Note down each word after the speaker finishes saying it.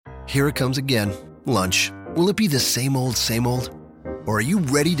Here it comes again. Lunch. Will it be the same old, same old? Or are you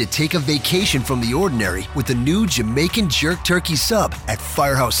ready to take a vacation from the ordinary with the new Jamaican Jerk Turkey Sub at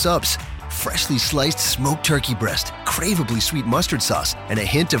Firehouse Subs? Freshly sliced smoked turkey breast, craveably sweet mustard sauce, and a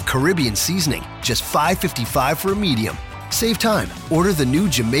hint of Caribbean seasoning. Just $5.55 for a medium. Save time. Order the new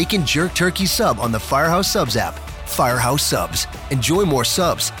Jamaican Jerk Turkey Sub on the Firehouse Subs app. Firehouse Subs. Enjoy more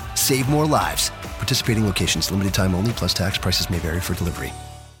subs. Save more lives. Participating locations. Limited time only, plus tax. Prices may vary for delivery.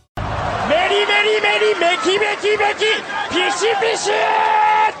 메리 메리 메리 메키 메키 메키 피시 피시.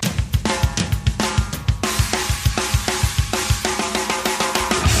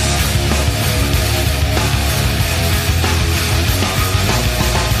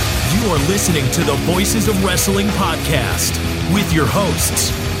 You are listening to the Voices of Wrestling podcast with your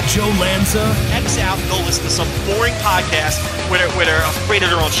hosts, Joe Lanza. X out and go listen to some boring podcast where they're afraid of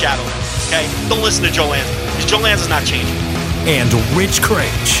their own shadow. Okay? Don't listen to Joe Lanza, because Joe Lanza's not changing. And Rich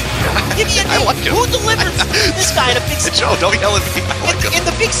Craich. Give me a name. I like him. Who delivers this guy in a big spot? Joe, don't yell at me. I like him. In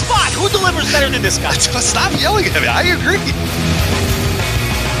the big spot, who delivers better than this guy? Stop yelling at me. I agree.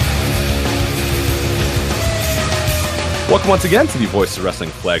 Welcome once again to the Voice of Wrestling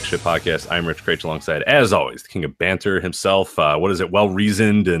Flagship podcast. I'm Rich Craich alongside, as always, the king of banter himself. What is it?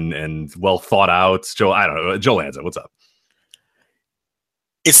 Well-reasoned and well thought out. Joe, I don't know. Joe Lanza, what's up?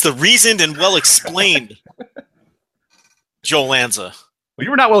 It's the reasoned and well-explained Joe Lanza. Well, you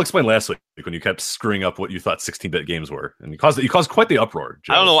were not well explained last week when you kept screwing up what you thought 16-bit games were, and you caused quite the uproar,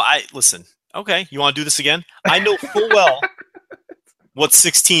 Joe. I don't know. Listen. Okay, you want to do this again? I know full well what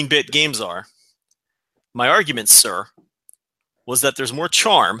 16-bit games are. My argument, sir, was that there's more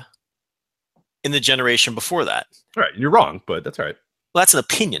charm in the generation before that. All right, you're wrong, but that's all right. Well, that's an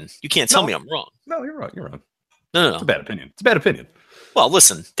opinion. You can't tell me I'm wrong. No, you're wrong. You're wrong. No. It's a bad opinion. It's a bad opinion. Well,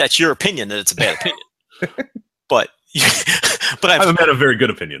 listen, that's your opinion that it's a bad opinion. But I've had a very good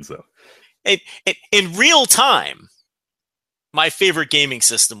opinions, though. In real time, my favorite gaming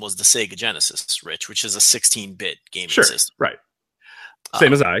system was the Sega Genesis, Rich, which is a 16-bit gaming system. Right.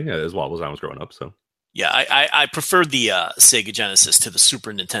 Same as as well as I was growing up. So yeah, I preferred the Sega Genesis to the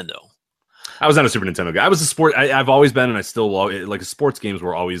Super Nintendo. I was not a Super Nintendo guy. I was a sport. I've always been, and I still like sports games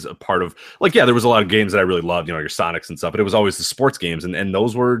were always a part of. Like, yeah, there was a lot of games that I really loved, your Sonics and stuff. But it was always the sports games, and there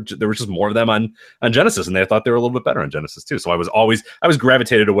was just more of them on Genesis, and I thought they were a little bit better on Genesis too. So I was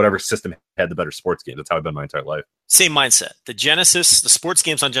gravitated to whatever system had the better sports games. That's how I've been my entire life. Same mindset. The sports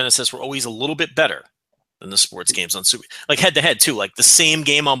games on Genesis were always a little bit better than the sports games on Super, like head to head too, like the same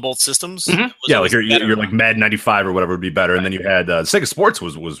game on both systems. Mm-hmm. Yeah, like you're like Madden 95 or whatever would be better, and then you had Sega Sports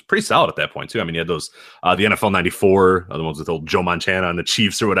was pretty solid at that point too. I mean, you had those the NFL 94, the ones with old Joe Montana and the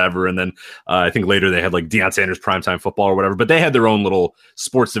Chiefs or whatever, and then I think later they had like Deion Sanders primetime football or whatever. But they had their own little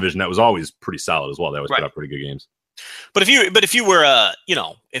sports division that was always pretty solid as well. They always put out pretty good games. But if you were a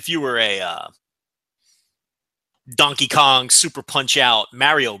Donkey Kong Super Punch Out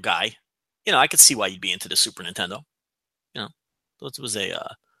Mario guy, I could see why you'd be into the Super Nintendo. It was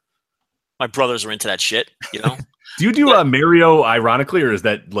my brothers were into that shit. Do you do Mario ironically, or is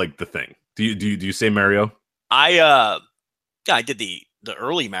that like the thing? Do you say Mario? I did the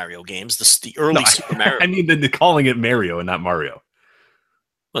early Mario games, the early Super Mario. I mean, the calling it Mario and not Mario.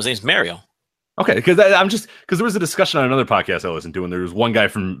 Well, his name's Mario. Okay, because there was a discussion on another podcast I listened to, and there was one guy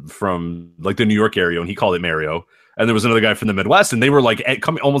from like the New York area, and he called it Mario. And there was another guy from the Midwest, and they were like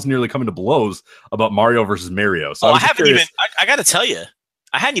almost nearly coming to blows about Mario versus Mario. So I got to tell you,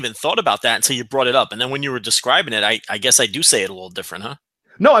 I hadn't even thought about that until you brought it up. And then when you were describing it, I guess I do say it a little different, huh?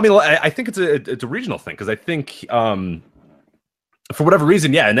 No, I mean, I think it's a regional thing, because I think for whatever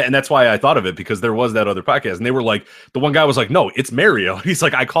reason, yeah, and that's why I thought of it, because there was that other podcast, and they were like, the one guy was like, no, it's Mario. He's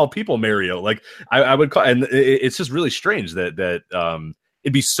like, I call people Mario. Like I would call, and it's just really strange that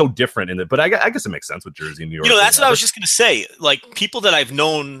it'd be so different in it, but I guess it makes sense with Jersey and New York. That's what I was just going to say. Like, people that I've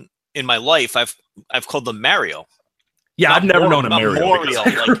known in my life, I've called them Mario. Yeah, I've never known a Mario.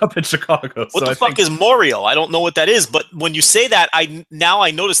 I grew up in Chicago. What the fuck is Mario? I don't know what that is. But when you say that, I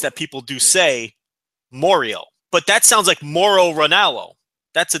notice that people do say Mario, but that sounds like Moro Ronaldo.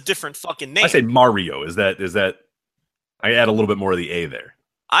 That's a different fucking name. I say Mario. Is that? I add a little bit more of the A there.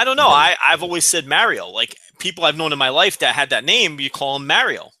 I don't know. I've always said Mario. Like, people I've known in my life that had that name, you call him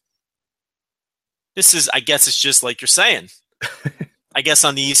Mario. I guess it's just like you're saying. I guess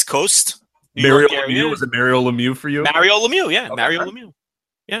on the East Coast. Mario Lemieux? Was it Mario Lemieux for you? Mario Lemieux, yeah. Okay. Mario Lemieux.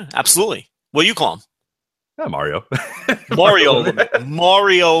 Yeah, absolutely. What do you call him? Yeah, Mario. Mario Lemieux.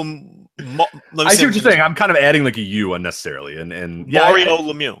 Mario. I see what you're saying. I'm kind of adding like a U unnecessarily. And yeah, Mario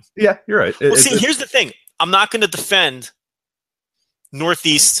Lemieux. Yeah, you're right. Here's the thing. I'm not going to defend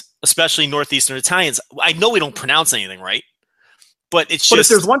Northeast, especially Northeastern Italians. I know we don't pronounce anything right, But it's But if just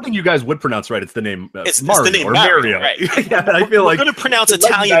there's one thing you guys would pronounce right, it's the name it's Mario the name or Mario, Mario. right? Yeah, I feel we're like going to pronounce let you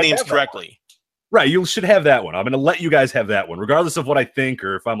Italian guys names have that correctly. right. You should have that one. I'm going to let you guys have that one, regardless of what I think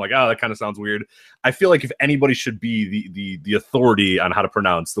or if I'm like, oh, that kind of sounds weird. I feel like if anybody should be the authority on how to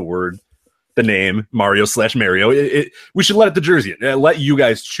pronounce the name Mario/Mario, we should let it the jersey. Let you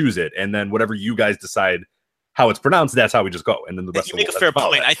guys choose it, and then whatever you guys decide how it's pronounced, that's how we just go. And then the rest You of make a fair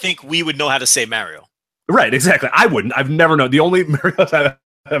point. I think we would know how to say Mario. Right, exactly. I wouldn't. I've never known. The only Marios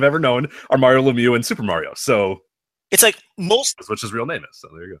I've ever known are Mario Lemieux and Super Mario. So it's like most, that's what his real name is. So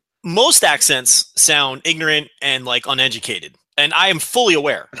there you go. Most accents sound ignorant and like uneducated. And I am fully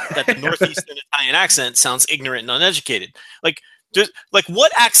aware that the Northeastern Italian accent sounds ignorant and uneducated. Like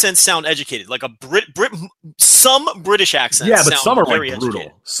what accents sound educated? Like a some British accents. Yeah, but sound some are like very brutal.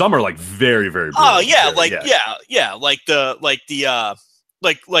 educated. Some are like very, very brutal. Oh yeah,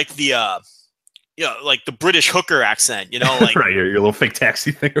 like the British hooker accent, like right, your little fake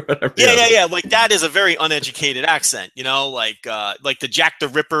taxi thing or whatever. Yeah. Like that is a very uneducated accent, like the Jack the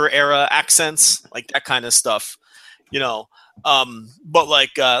Ripper era accents, like that kind of stuff, but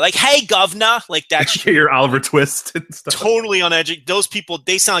like hey governor, like that. Your Oliver Twist and stuff. Totally uneducated. Those people,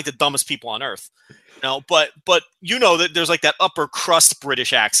 they sound like the dumbest people on earth, But that there's like that upper crust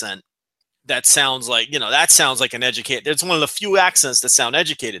British accent that sounds like an educated. It's one of the few accents that sound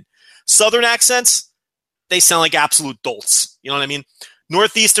educated. Southern accents, they sound like absolute dolts. You know what I mean?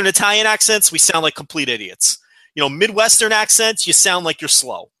 Northeastern Italian accents, we sound like complete idiots. Midwestern accents, you sound like you're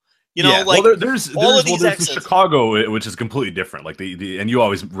slow. There's Chicago, which is completely different. Like and you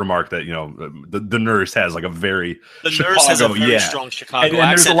always remark that the nurse has like a very strong Chicago and accent.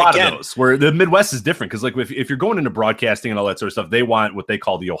 There's a lot of those where the Midwest is different because like if you're going into broadcasting and all that sort of stuff, they want what they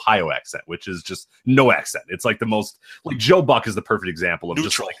call the Ohio accent, which is just no accent. It's like the most like Joe Buck is the perfect example of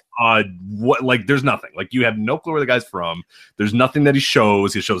neutral. Just like what like there's nothing like you have no clue where the guy's from. There's nothing that he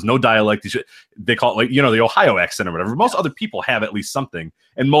shows. He shows no dialect. They call it like the Ohio accent or whatever. Most other people have at least something,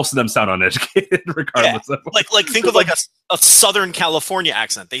 and most of them sound uneducated regardless of like think of like a Southern California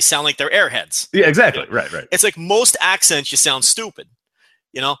accent. They sound like they're airheads. Yeah, exactly. Right. It's like most accents you sound stupid,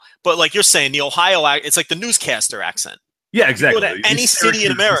 but like you're saying the Ohio it's like the newscaster accent. Yeah, exactly. You go to any city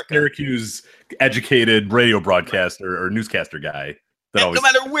in America, Syracuse educated radio broadcaster or newscaster guy. No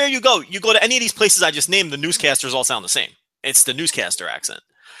matter where you go to any of these places I just named, the newscasters all sound the same. It's the newscaster accent.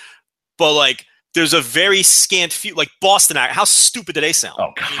 But like there's a very scant few, like Boston accent. How stupid do they sound?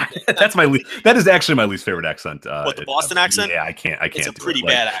 Oh god, that is actually my least favorite accent. What, the Boston accent? Yeah, I can't. It's a pretty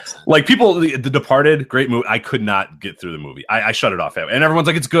bad accent. Like people, The Departed, great movie. I could not get through the movie. I shut it off, and everyone's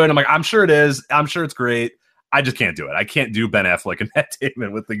like, "It's good." I'm like, "I'm sure it is. I'm sure it's great." I just can't do it. I can't do Ben Affleck and Matt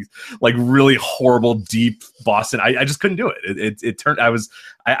Damon with these like really horrible, deep Boston. I just couldn't do it. It turned.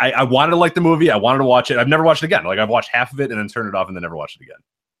 I wanted to like the movie. I wanted to watch it. I've never watched it again. Like I've watched half of it and then turned it off and then never watched it again.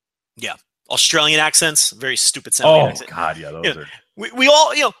 Yeah. Australian accents, very stupid sounding accent. God, yeah, those are. We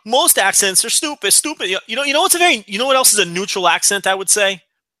all, most accents are stupid. You know what else is a neutral accent? I would say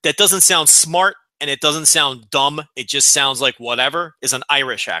that doesn't sound smart and it doesn't sound dumb. It just sounds like whatever. Is an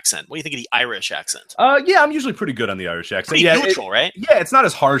Irish accent. What do you think of the Irish accent? Yeah, I'm usually pretty good on the Irish accent. Pretty neutral, right? Yeah, it's not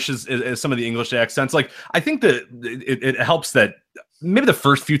as harsh as some of the English accents. Like I think that it helps that. Maybe the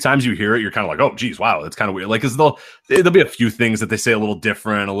first few times you hear it, you're kind of like, oh, geez, wow, that's kind of weird. Like, because there'll be a few things that they say a little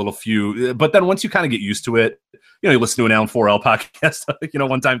different, but then once you kind of get used to it, you listen to an Alan 4L podcast,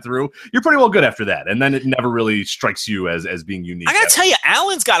 one time through, you're pretty well good after that. And then it never really strikes you as being unique. I got to tell you,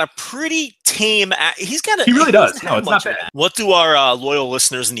 Alan's got a pretty tame, he really does. No, it's not bad. What do our loyal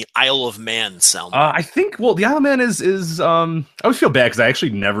listeners in the Isle of Man sound like? I think, the Isle of Man is I always feel bad because I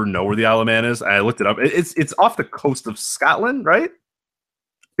actually never know where the Isle of Man is. I looked it up. It's off the coast of Scotland, right?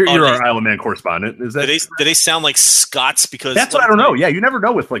 You're our Isle of Man correspondent. Is that? Do they sound like Scots? Because that's what I don't know. Yeah, you never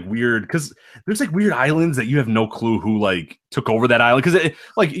know with like weird because there's like weird islands that you have no clue who like took over that island because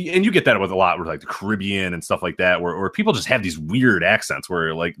and you get that with a lot with like the Caribbean and stuff like that where people just have these weird accents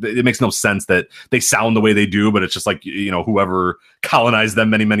where like it makes no sense that they sound the way they do, but it's just like whoever colonized them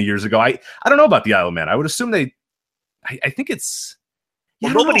many years ago. I don't know about the Isle of Man. I would assume I think it's.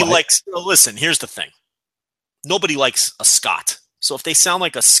 Well, nobody likes. Listen, here's the thing. Nobody likes a Scot. So if they sound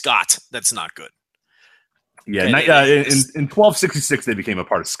like a Scot, that's not good. Yeah, in 1266 they became a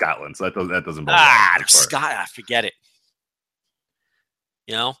part of Scotland, so that doesn't bother Scott, forget it.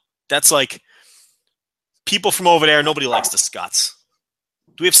 That's like people from over there. Nobody likes the Scots.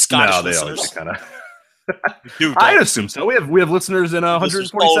 Do we have Scottish listeners? Kind of. I'd assume so. We have listeners in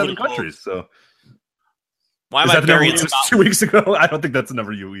 147 countries. So why am I burying 2 weeks ago? I don't think that's the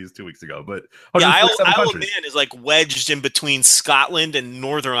number you used 2 weeks ago. But Isle of Man is like wedged in between Scotland and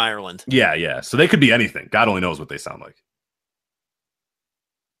Northern Ireland. Yeah. So they could be anything. God only knows what they sound like.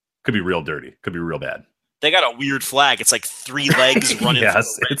 Could be real dirty. Could be real bad. They got a weird flag. It's like 3 legs running.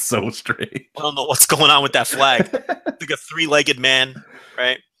 Yes, it's so strange. I don't know what's going on with that flag. Like a 3-legged man,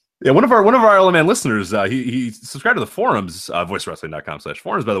 right? Yeah, one of our Isle Man listeners, he subscribed to the forums,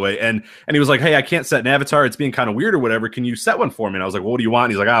 voicewrestling.com/forums, by the way, and he was like, hey, I can't set an avatar. It's being kind of weird or whatever. Can you set one for me? And I was like, well, what do you want?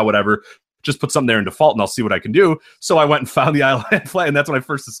 And he's like, whatever. Just put something there in default and I'll see what I can do. So I went and found the Isle of Man flag, and that's when I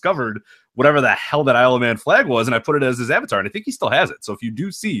first discovered whatever the hell that Isle of Man flag was, and I put it as his avatar, and I think he still has it. So if you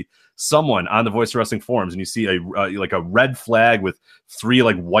do see someone on the Voice of Wrestling forums and you see like a red flag with 3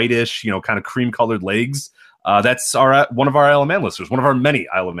 like whitish, kind of cream colored legs, that's one of our Isle of Man listeners, one of our many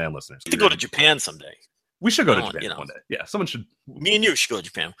Isle of Man listeners. To go to Japan someday. We should go to Japan one day. Yeah, someone should. Me and you should go to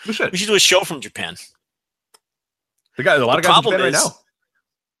Japan. We should do a show from Japan. A lot of guys in Japan right now.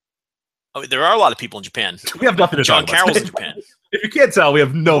 Oh, there are a lot of people in Japan. We have nothing to John talk about. Carroll's in Japan. If you can't tell, we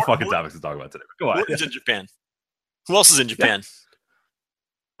have no fucking topics to talk about today. Go on. Who's in Japan? Who else is in Japan?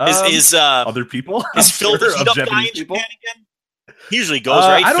 Yeah. Is other people? Is Phil the heat up guy in Japan again? He usually goes,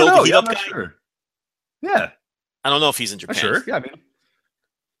 right? I don't Phil know. the heat I'm up not guy? sure. Yeah. I don't know if he's in Japan. Sure. Yeah, I mean.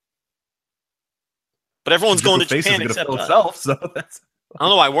 But everyone's going to Japan except itself, so that's. I don't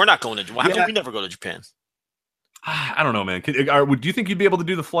know why we're not going to Japan. How come we never go to Japan? I don't know, man. Do you think you'd be able to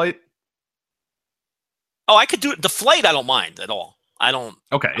do the flight? Oh, I could do it. The flight, I don't mind at all.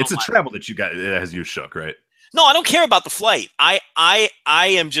 Okay, it's a travel that you got that has you shook, right? No, I don't care about the flight. I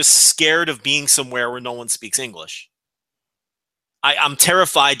am just scared of being somewhere where no one speaks English. I'm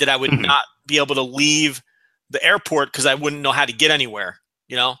terrified that I would not be able to leave the airport because I wouldn't know how to get anywhere.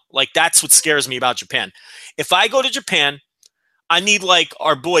 Like that's what scares me about Japan. If I go to Japan, I need like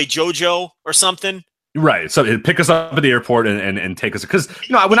our boy JoJo or something. Right. So pick us up at the airport and take us, because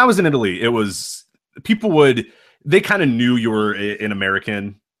when I was in Italy, it was they kind of knew you were an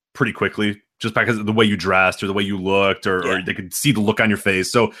American pretty quickly just because of the way you dressed or the way you looked, or they could see the look on your face.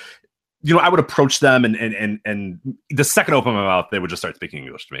 So, I would approach them and the second I open my mouth, they would just start speaking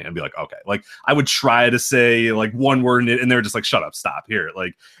English to me and be like, okay, like I would try to say like one word and they were just like, shut up, stop here.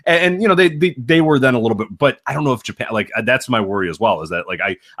 Like, and they were then a little bit, but I don't know if Japan, like that's my worry as well, is that like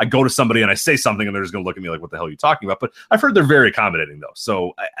I go to somebody and I say something and they're just going to look at me like, what the hell are you talking about? But I've heard they're very accommodating though.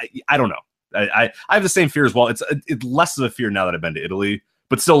 So I don't know. I have the same fear as well. It's less of a fear now that I've been to Italy,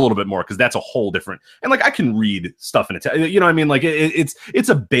 but still a little bit more because that's a whole different. And like I can read stuff in Italian. You know what I mean? Like it's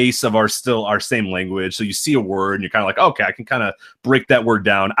a base of our same language. So you see a word and you're kind of like, okay, I can kind of break that word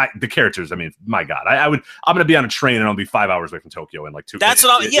down. The characters. I mean, my God, I'm going to be on a train and I'll be 5 hours away from Tokyo in like 2. That's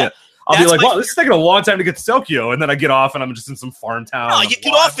what I'm. Yeah. I'll be like, wow, this is taking a long time to get to Tokyo, and then I get off and I'm just in some farm town. No, you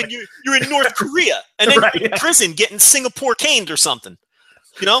get off and you're in North Korea, and then you're in prison getting Singapore caned or something.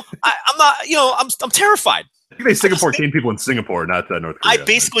 I'm not. I'm terrified. I think they Singapore cane people in Singapore, not North Korea. I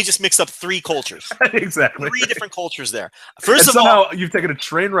basically just mixed up 3 cultures. Exactly. 3 different cultures there. First of all, you've taken a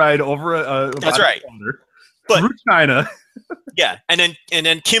train ride over that's right. Through China. Yeah, and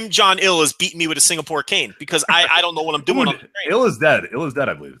then Kim Jong-il is beating me with a Singapore cane because I don't know what I'm doing on the train. Il is dead,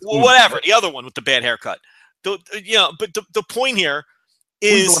 I believe. Well, whatever. The other one with the bad haircut. But the point here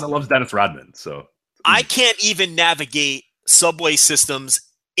is the one that loves Dennis Rodman. So I can't even navigate subway systems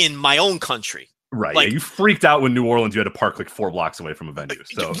in my own country. Right. Like, you freaked out when New Orleans, you had to park like 4 blocks away from a venue.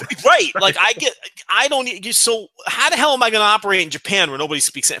 So right. Like so how the hell am I going to operate in Japan where nobody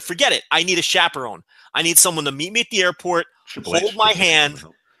speaks it? Forget it. I need a chaperone. I need someone to meet me at the airport, hold my hand,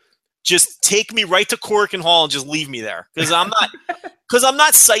 just take me right to Cork and Hall and just leave me there. Because I'm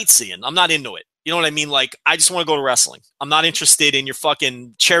not sightseeing. I'm not into it. You know what I mean? Like, I just want to go to wrestling. I'm not interested in your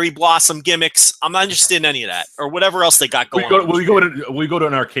fucking cherry blossom gimmicks. I'm not interested in any of that or whatever else they got going on. Will you go to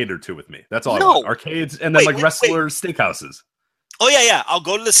an arcade or two with me? That's all I want. Arcades and then wrestler steakhouses. Oh, yeah. I'll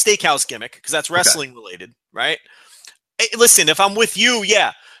go to the steakhouse gimmick because that's wrestling related, right? Hey, listen, if I'm with you,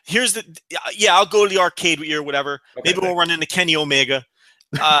 I'll go to the arcade with you or whatever. Okay, maybe we'll run into Kenny Omega.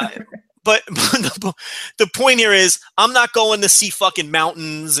 But the point here is I'm not going to see fucking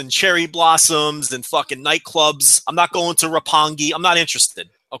mountains and cherry blossoms and fucking nightclubs. I'm not going to Roppongi. I'm not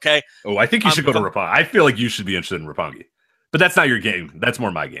interested. Okay. Oh, I think you should go to Roppongi. I feel like you should be interested in Roppongi, but that's not your game. That's more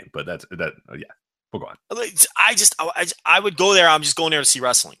my game. But yeah. We'll go on. I would go there. I'm just going there to see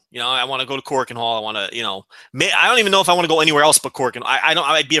wrestling. I want to go to Cork and Hall. I want to, I don't even know if I want to go anywhere else but Cork and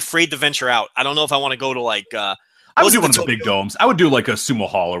I'd be afraid to venture out. I don't know if I want to go to like. I would do one of the big domes. I would do like a sumo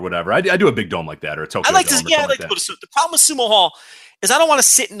hall or whatever. I do a big dome like that or a Tokyo. I like to go to. The problem with sumo hall is I don't want to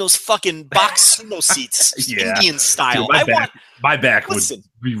sit in those fucking box sumo seats, Indian style. Dude, my back would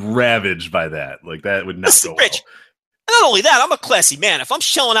be ravaged by that. Like that would not go Rich, well. Not only that, I'm a classy man. If I'm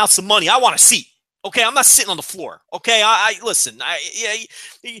shelling out some money, I want a seat. Okay, I'm not sitting on the floor. Okay, I listen.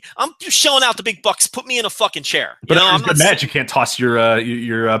 I'm just shelling out the big bucks. Put me in a fucking chair. But I'm after a good match, you can't toss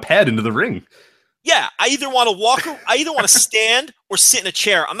your pad into the ring. Yeah, I either want to I either want to stand or sit in a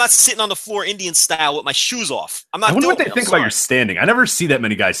chair. I'm not sitting on the floor Indian style with my shoes off. I'm not. I wonder doing what they think about your standing. I never see that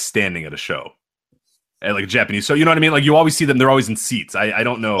many guys standing at a show, at like Japanese. So you know what I mean? Like you always see them; they're always in seats. I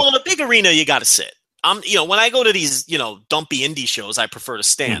don't know. Well, in a big arena, you got to sit. When I go to these, dumpy indie shows, I prefer to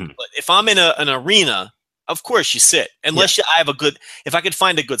stand. Mhm. But if I'm in an arena, of course you sit. Unless I have if I could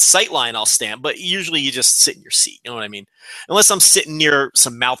find a good sight line, I'll stand. But usually you just sit in your seat. You know what I mean? Unless I'm sitting near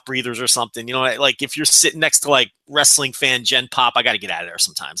some mouth breathers or something. Like if you're sitting next to like wrestling fan Gen Pop, I got to get out of there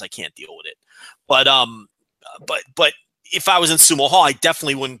sometimes. I can't deal with it. But if I was in Sumo Hall, I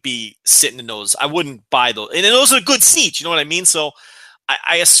definitely wouldn't be sitting in those. I wouldn't buy those. And those are good seats. You know what I mean? So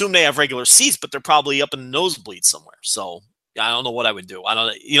I assume they have regular seats, but they're probably up in the nosebleed somewhere. So I don't know what I would do. I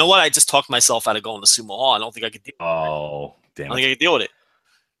don't. You know what? I just talked myself out of going to Sumo Hall. I don't think I could deal with it. Oh, damn! I don't think I could deal with it.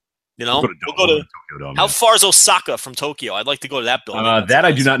 We'll go to Tokyo Dome. How far is Osaka from Tokyo? I'd like to go to that building. That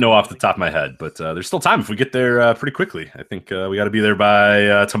I do not know off the top of my head, but there's still time if we get there pretty quickly. I think we got to be there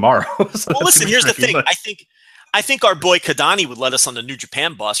by tomorrow. So well, listen. Here's the thing. But I think our boy Kadani would let us on the New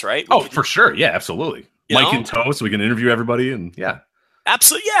Japan bus, right? For sure. Yeah, absolutely. Mike in tow, so we can interview everybody, and yeah.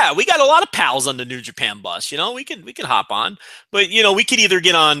 Absolutely, yeah. We got a lot of pals on the New Japan bus. We could hop on, but we could either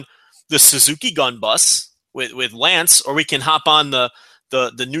get on the Suzuki Gun bus with Lance, or we can hop on the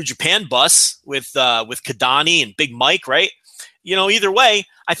New Japan bus with Kadani and Big Mike, right? Either way,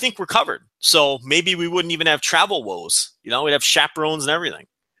 I think we're covered. So maybe we wouldn't even have travel woes. We'd have chaperones and everything.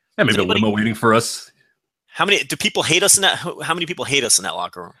 Yeah, maybe a limo waiting for us. How many people hate us in that? How many people hate us in that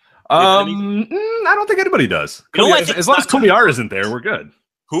locker room? I don't think anybody does. As long as Cody R isn't there, we're good.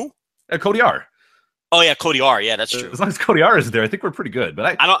 Who? Cody R. Oh yeah, Cody R. Yeah, that's true. As long as Cody R isn't there, I think we're pretty good.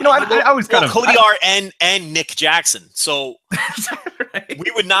 But I always kind of Cody R and Nick Jackson. So right?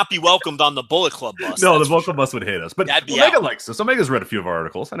 We would not be welcomed on the Bullet Club bus. No, the Bullet Club bus would hate us. But Omega likes us. Omega's read a few of our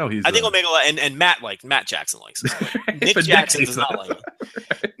articles. I know he's. I think Omega and Matt Jackson likes us. Nick Jackson does not like us.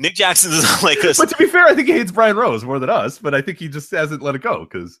 Nick Jackson does not like us. But to be fair, I think he hates Brian Rose more than us. But I think he just hasn't let it go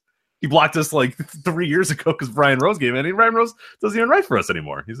because he blocked us like 3 years ago because Brian Rose gave in. And Brian Rose doesn't even write for us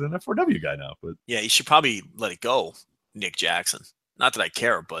anymore. He's an F4W guy now. But yeah, you should probably let it go, Nick Jackson. Not that I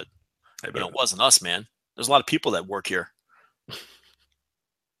care, but it wasn't us, man. There's a lot of people that work here.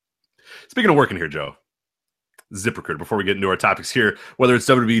 Speaking of working here, Joe, ZipRecruiter. Before we get into our topics here, whether it's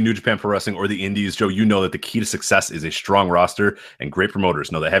WWE, New Japan Pro Wrestling, or the Indies, Joe, you know that the key to success is a strong roster and great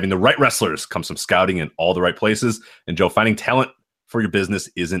promoters. Know that having the right wrestlers comes from scouting in all the right places. And Joe, finding talent for your business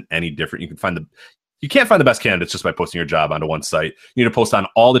isn't any different. You can't find the best candidates just by posting your job onto one site. You need to post on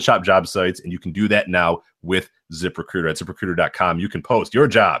all the top job sites, and you can do that now with ZipRecruiter. At ZipRecruiter.com, you can post your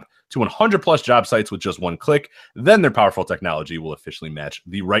job to 100 plus job sites with just one click. Then their powerful technology will officially match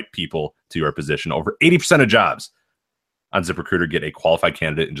the right people to your position. Over 80% of jobs on ZipRecruiter get a qualified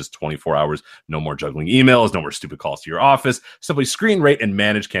candidate in just 24 hours. No more juggling emails, no more stupid calls to your office. Simply screen, rate, and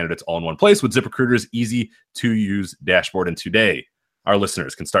manage candidates all in one place with ZipRecruiter's easy-to-use dashboard. And today, our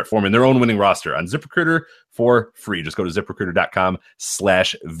listeners can start forming their own winning roster on ZipRecruiter for free. Just go to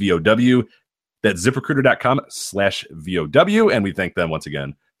ZipRecruiter.com/VOW. That's ZipRecruiter.com/VOW. And we thank them once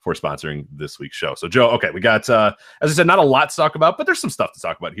again for sponsoring this week's show. So, Joe, okay, we got, as I said, not a lot to talk about, but there's some stuff to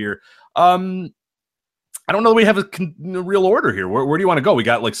talk about here. I don't know that we have a real order here. Where do you want to go? We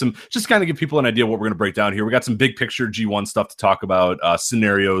got like some, just kind of give people an idea of what we're going to break down here. We got some big picture G1 stuff to talk about,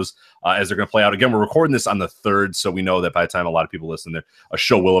 scenarios as they're going to play out. Again, we're recording this on the 3rd, so we know that by the time a lot of people listen, a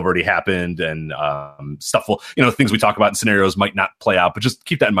show will have already happened, and stuff will, things we talk about in scenarios might not play out, but just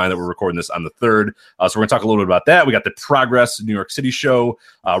keep that in mind that we're recording this on the 3rd. So we're going to talk a little bit about that. We got the Progress New York City show,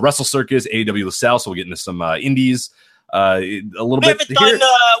 Wrestle Circus, AEW LaSalle, so we'll get into some indies. A little bit.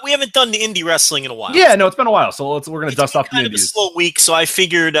 We haven't done the indie wrestling in a while. Yeah, no, it's been a while. So we're gonna dust off the indies. It's a slow week, so I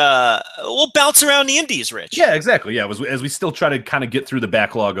figured we'll bounce around the indies, Rich. Yeah, exactly. Yeah, as we still try to kind of get through the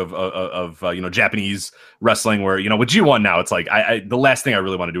backlog of Japanese wrestling, where with G1 now, it's like I the last thing I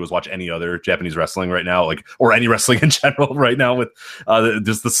really want to do is watch any other Japanese wrestling right now, or any wrestling in general right now with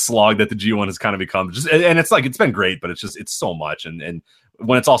just the slog that the G1 has kind of become. And it's like it's been great, but it's so much and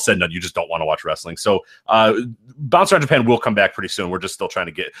when it's all said and done, you just don't want to watch wrestling. So Bounce Around Japan will come back pretty soon. We're just still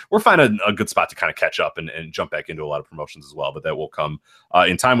trying to we're finding a good spot to kind of catch up and jump back into a lot of promotions as well, but that will come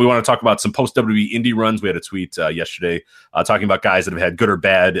in time. We want to talk about some post-WWE indie runs. We had a tweet yesterday talking about guys that have had good or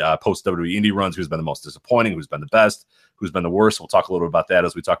bad post-WWE indie runs, who's been the most disappointing, who's been the best, who's been the worst. We'll talk a little bit about that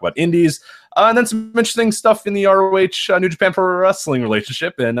as we talk about indies. And then some interesting stuff in the ROH New Japan Pro Wrestling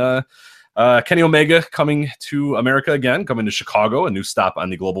relationship. And Kenny Omega coming to America again, coming to Chicago, a new stop on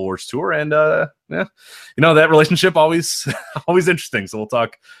the Global Wars Tour. And, that relationship always interesting. So we'll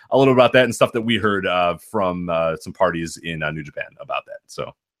talk a little about that and stuff that we heard from some parties in New Japan about that.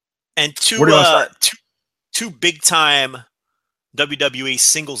 So, and two big time WWE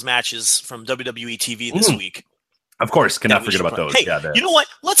singles matches from WWE TV this week. Of course, cannot forget about those. Hey, you know what?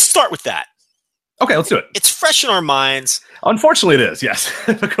 Let's start with that. Okay, let's do it. It's fresh in our minds. Unfortunately, it is, yes.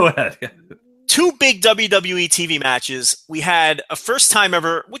 Go ahead. Two big WWE TV matches. We had a first time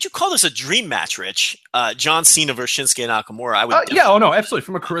ever, would you call this a dream match, Rich? John Cena versus Shinsuke Nakamura. Absolutely.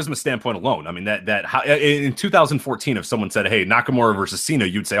 From a charisma standpoint alone. I mean, that in 2014, if someone said, hey, Nakamura versus Cena,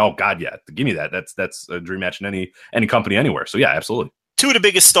 you'd say, oh, God, yeah, give me that. That's a dream match in any company anywhere. So, yeah, absolutely. Two of the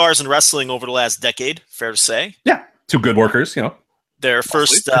biggest stars in wrestling over the last decade, fair to say. Yeah, two good workers, Their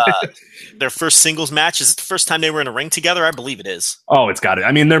first singles match. Is it the first time they were in a ring together? I believe it is. Oh, it's got it.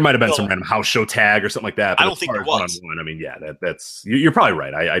 I mean, there might have been some random house show tag or something like that. But I don't think there was. One-on-one, I mean, yeah, that's you're probably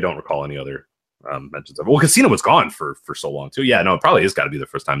right. I don't recall any other mentions of it. Well, because Cena was gone for so long too. Yeah, no, it probably has got to be the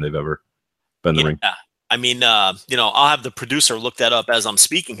first time they've ever been in the ring. Yeah, I mean, I'll have the producer look that up as I'm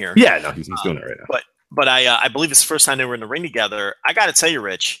speaking here. Yeah, no, he's doing it right now. But I believe it's the first time they were in the ring together. I got to tell you,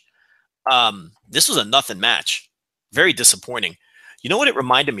 Rich, this was a nothing match. Very disappointing. You know what it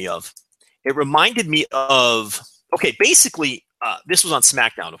reminded me of? It reminded me of, basically, this was on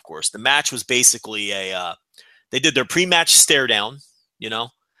SmackDown, of course. The match was basically they did their pre-match stare down,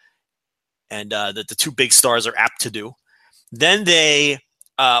 and that the two big stars are apt to do. Then they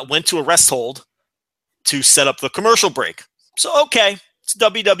went to a rest hold to set up the commercial break. So, it's a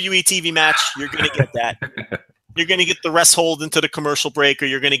WWE TV match. You're going to get that. You're going to get the rest hold into the commercial break, or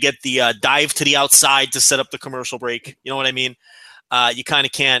you're going to get the dive to the outside to set up the commercial break. You know what I mean? You kind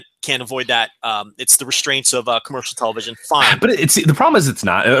of can't avoid that. It's the restraints of commercial television. Fine, but the problem is it's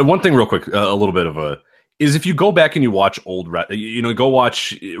not. One thing, real quick, a little bit of is if you go back and you watch go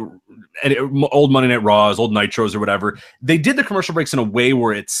watch old Monday Night Raws, old Nitros, or whatever. They did the commercial breaks in a way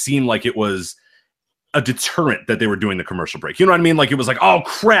where it seemed like it was a deterrent that they were doing the commercial break. You know what I mean? Like it was like, oh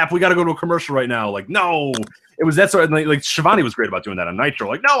crap, we got to go to a commercial right now. Like no. It was that sort of like Shivani was great about doing that on Nitro.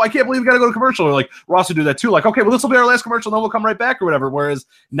 Like, no, I can't believe we got to go to commercial. Or like Ross would do that too. Like, okay, well, this will be our last commercial, then we'll come right back or whatever. Whereas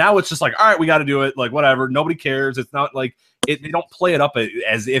now it's just like, all right, we got to do it. Like, whatever. Nobody cares. It's not like they don't play it up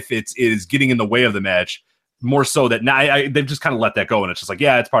as if it is getting in the way of the match. More so that now they've just kind of let that go, and it's just like,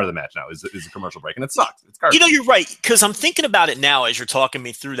 yeah, it's part of the match now. Is a commercial break, and it sucks. It's garbage. You're right, because I'm thinking about it now as you're talking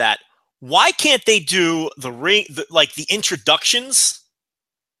me through that. Why can't they do the introductions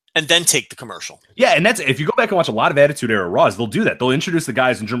and then take the commercial? Yeah, and that's if you go back and watch a lot of Attitude Era Raws, they'll do that. They'll introduce the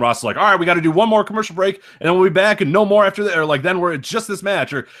guys, and Jim Ross is like, all right, we got to do one more commercial break, and then we'll be back, and no more after that. Or like, then we're just this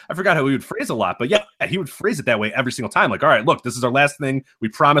match. Or I forgot how he would phrase a lot, but yeah, he would phrase it that way every single time. Like, all right, look, this is our last thing. We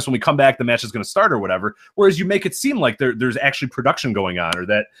promise when we come back, the match is going to start or whatever. Whereas you make it seem like there's actually production going on, or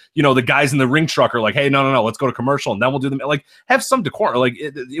that, the guys in the ring truck are like, hey, no, let's go to commercial, and then we'll do them. Like, have some decorum. Like,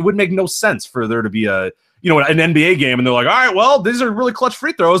 it would make no sense for there to be an NBA game, and they're like, all right, well, these are really clutch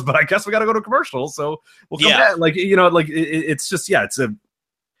free throws, but I guess we got to go to commercial, so we'll come back. Like, it's just,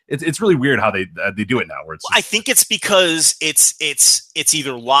 it's really weird how they do it now. Where it's I think it's because it's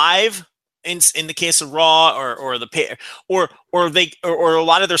either live in the case of Raw or a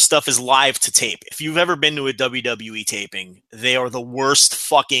lot of their stuff is live to tape. If you've ever been to a WWE taping, they are the worst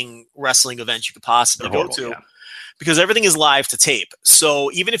fucking wrestling event you could possibly go to. Yeah. Because everything is live to tape.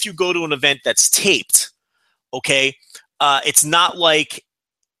 So even if you go to an event that's taped, it's not like,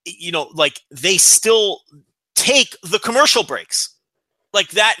 they still take the commercial breaks. Like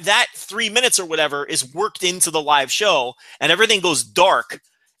that 3 minutes or whatever is worked into the live show, and everything goes dark,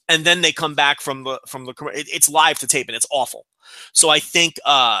 and then they come back from the it's live to tape, and it's awful. So I think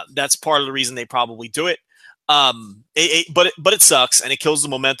that's part of the reason they probably do it. But it sucks, and it kills the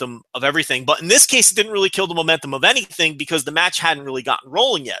momentum of everything. But in this case, it didn't really kill the momentum of anything because the match hadn't really gotten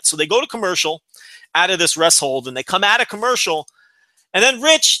rolling yet. So they go to commercial out of this rest hold, and they come out of commercial, and then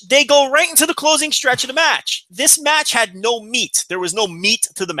Rich, they go right into the closing stretch of the match. This match had no meat. There was no meat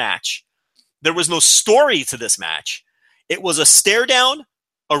to the match. There was no story to this match. It was a stare down,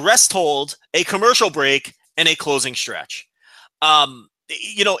 a rest hold, a commercial break, and a closing stretch.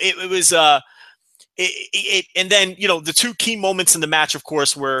 It was and then, the two key moments in the match, of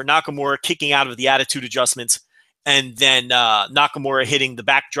course, were Nakamura kicking out of the attitude adjustments, and then Nakamura hitting the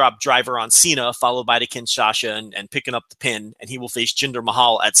backdrop driver on Cena, followed by the Kinshasa and picking up the pin, and he will face Jinder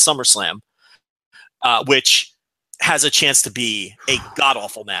Mahal at SummerSlam, which has a chance to be a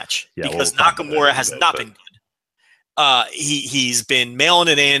god-awful match because Nakamura has not been good. He's been mailing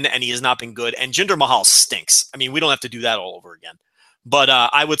it in, and he has not been good, and Jinder Mahal stinks. I mean, we don't have to do that all over again. But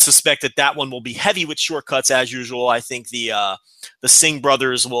I would suspect that one will be heavy with shortcuts as usual. I think the Singh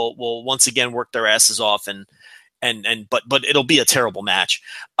brothers will once again work their asses off, but it'll be a terrible match.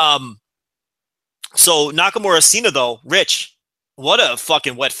 So Nakamura Cena though, Rich, what a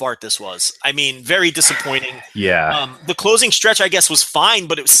fucking wet fart this was. I mean, very disappointing. Yeah. The closing stretch, I guess, was fine,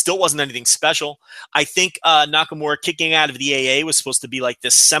 but it still wasn't anything special. I think Nakamura kicking out of the AA was supposed to be like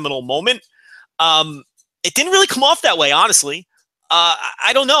this seminal moment. It didn't really come off that way, honestly.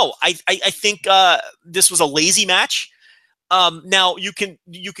 I don't know. I think this was a lazy match. Now you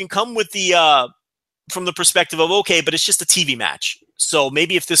can come with the from the perspective of, okay, but it's just a TV match. So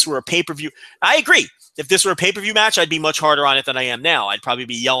maybe if this were a pay-per-view, I agree. If this were a pay-per-view match, I'd be much harder on it than I am now. I'd probably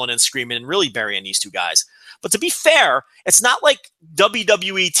be yelling and screaming and really burying these two guys. But to be fair, it's not like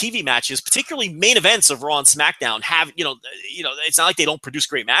WWE TV matches, particularly main events of Raw and SmackDown, have it's not like they don't produce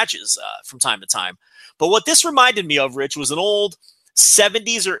great matches from time to time. But what this reminded me of, Rich, was an old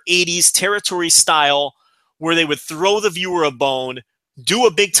 70s or 80s territory style where they would throw the viewer a bone, do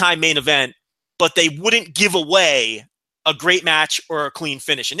a big-time main event, but they wouldn't give away a great match or a clean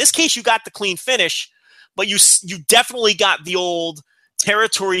finish. In this case, you got the clean finish, but you definitely got the old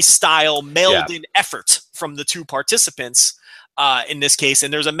territory style mailed-in effort from the two participants in this case.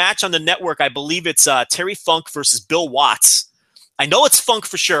 And there's a match on the network. I believe it's Terry Funk versus Bill Watts. I know it's Funk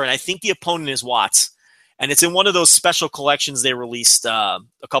for sure, and I think the opponent is Watts. And it's in one of those special collections they released a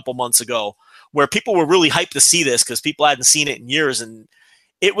couple months ago where people were really hyped to see this because people hadn't seen it in years. And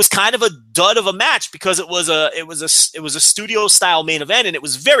it was kind of a dud of a match because it was a studio style main event, and it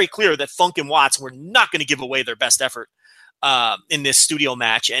was very clear that Funk and Watts were not going to give away their best effort in this studio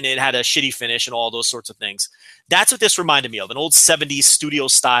match, and it had a shitty finish and all those sorts of things. That's what this reminded me of, an old 70s studio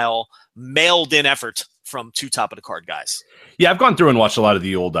style mailed in effort from two top of the card guys. Yeah, I've gone through and watched a lot of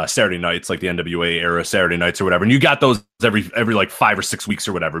the old Saturday nights, like the NWA era Saturday nights or whatever. And you got those every like 5 or 6 weeks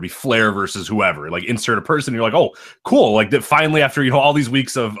or whatever. It'd be Flair versus whoever, like insert a person. And you're like, oh, cool. Like that finally after, all these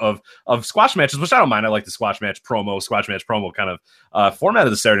weeks of squash matches, which I don't mind. I like the squash match promo kind of format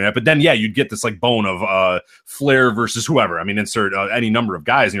of the Saturday night. But then, yeah, you'd get this like bone of Flair versus whoever. I mean, insert any number of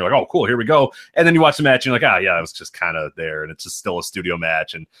guys. And you're like, oh, cool, here we go. And then you watch the match and you're like, yeah, it was just kind of there. And it's just still a studio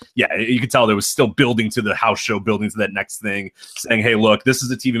match. And yeah, you could tell there was still building to the house show, building to that next thing, saying, hey, look, this is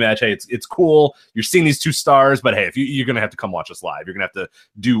a TV match. Hey, it's cool. You're seeing these two stars, but hey, if you're going to have to come watch us live, you're going to have to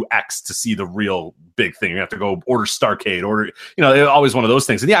do X to see the real big thing. You're going to have to go order Starcade, always one of those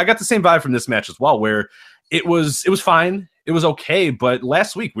things. And yeah, I got the same vibe from this match as well, where it was fine. It was okay. But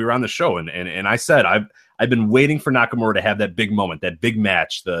last week we were on the show and I said, I've been waiting for Nakamura to have that big moment, that big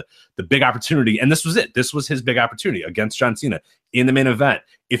match, the big opportunity. And this was it. This was his big opportunity against John Cena in the main event.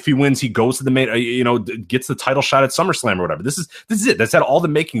 If he wins, he goes to the main, gets the title shot at SummerSlam or whatever. This is it. That's had all the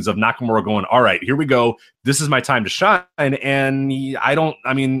makings of Nakamura going, all right, here we go. This is my time to shine. And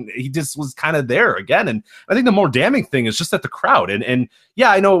he just was kind of there again. And I think the more damning thing is just that the crowd and yeah,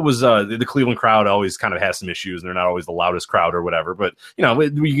 I know it was the Cleveland crowd always kind of has some issues and they're not always the loudest crowd or whatever, but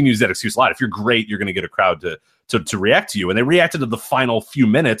you can use that excuse a lot. If you're great, you're going to get a crowd to react to you. And they reacted to the final few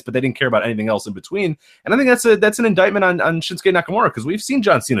minutes, but they didn't care about anything else in between. And I think that's an indictment on Shinsuke Nakamura, because we've seen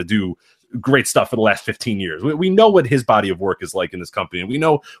John Cena do great stuff for the last 15 years. We know what his body of work is like in this company, and we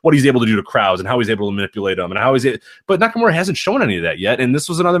know what he's able to do to crowds and how he's able to manipulate them and how he's it. But Nakamura hasn't shown any of that yet. And this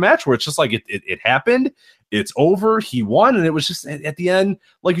was another match where it's just like it happened. It's over. He won, and it was just at the end,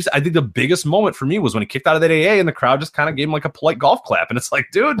 like you said. I think the biggest moment for me was when he kicked out of that AA, and the crowd just kind of gave him like a polite golf clap. And it's like,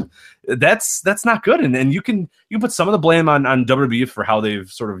 dude, that's not good. And you can put some of the blame on WWE for how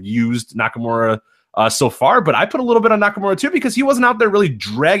they've sort of used Nakamura so far, but I put a little bit on Nakamura too, because he wasn't out there really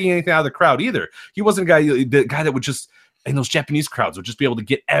dragging anything out of the crowd either. He wasn't the guy that would just, in those Japanese crowds, would just be able to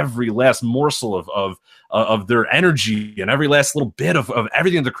get every last morsel of their energy and every last little bit of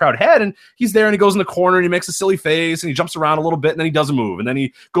everything the crowd had. And he's there and he goes in the corner and he makes a silly face and he jumps around a little bit and then he doesn't move. And then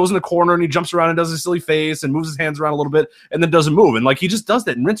he goes in the corner and he jumps around and does a silly face and moves his hands around a little bit and then doesn't move. And like, he just does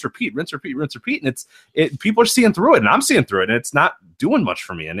that and rinse, repeat. And people are seeing through it, and I'm seeing through it, and it's not doing much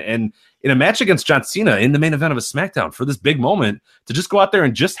for me. And in a match against John Cena in the main event of a SmackDown for this big moment, to just go out there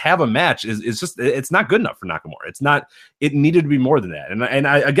and just have a match is just, it's not good enough for Nakamura. It's not, it needed to be more than that. And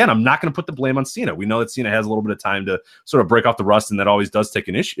I'm not going to put the blame on Cena. We know that Cena has a little bit of time to sort of break off the rust, and that always does take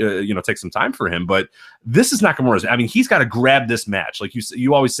an issue, take some time for him. But this is Nakamura's. I mean, he's got to grab this match. Like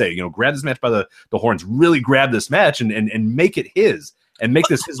you always say, grab this match by the horns, really grab this match and make it his. And make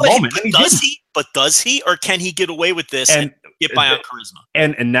this his moment. Does he, or can he get away with this and get by on charisma?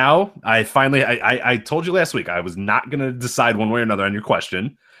 And now I finally, I told you last week I was not going to decide one way or another on your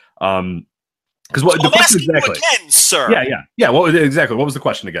question. Because what So the I'm question asking exactly? you again, sir. Yeah. What exactly? What was the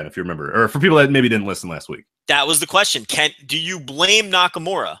question again, if you remember, or for people that maybe didn't listen last week? That was the question. Do you blame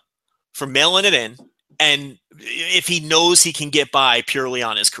Nakamura for mailing it in, and if he knows he can get by purely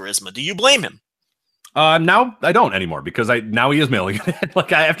on his charisma, do you blame him? Now I don't anymore because now he is mailing it.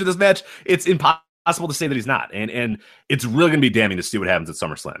 Like after this match, it's impossible to say that he's not, and it's really going to be damning to see what happens at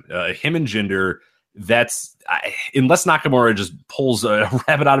SummerSlam. Him and Jinder. Unless Nakamura just pulls a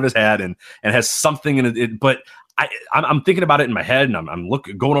rabbit out of his hat and has something in it, but I'm thinking about it in my head and I'm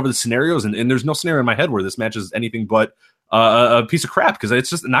going over the scenarios and there's no scenario in my head where this match is anything but a piece of crap because it's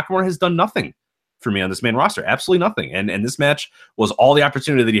just Nakamura has done nothing for me on this main roster, absolutely nothing. And this match was all the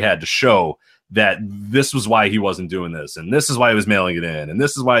opportunity that he had to show that this was why he wasn't doing this, and this is why he was mailing it in, and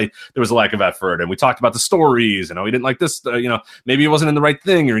this is why there was a lack of effort. And we talked about the stories, and he didn't like this, maybe he wasn't in the right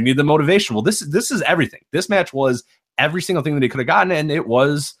thing, or he needed the motivation. Well, this is everything. This match was every single thing that he could have gotten, and it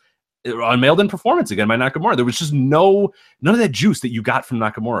was a mailed-in performance again by Nakamura. There was just none of that juice that you got from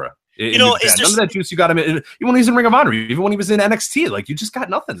Nakamura. None of that juice you got him even when he was in Ring of Honor, even when he was in NXT. Like you just got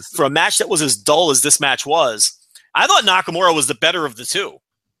nothing for a match that was as dull as this match was. I thought Nakamura was the better of the two.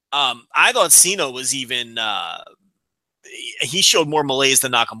 I thought Cena was even he showed more malaise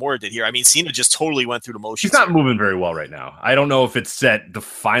than Nakamura did here. I mean, Cena just totally went through the motions. He's not moving very well right now. I don't know if it's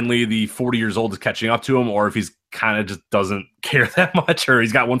finally the 40 years old is catching up to him, or if he's kind of just doesn't care that much, or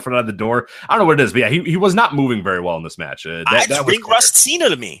he's got one foot out the door. I don't know what it is, but yeah, he was not moving very well in this match. That ring rust Cena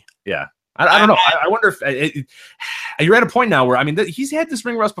to me. Yeah. I don't know. I wonder if you're at a point now where, I mean, he's had this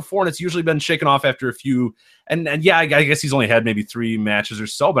ring rust before, and it's usually been shaken off after a few. And yeah, I guess he's only had maybe 3 matches or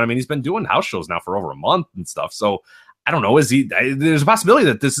so. But I mean, he's been doing house shows now for over a month and stuff. So I don't know. There's a possibility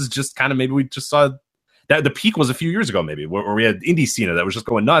that this is just kind of maybe we just saw that the peak was a few years ago, maybe where we had indie Cena that was just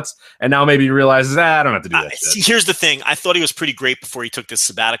going nuts, and now maybe he realizes I don't have to do that. See, here's the thing: I thought he was pretty great before he took this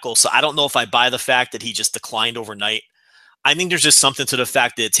sabbatical. So I don't know if I buy the fact that he just declined overnight. I think there's just something to the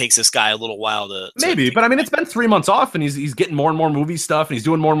fact that it takes this guy a little while to maybe, but I mean, it's been 3 months off, and he's getting more and more movie stuff, and he's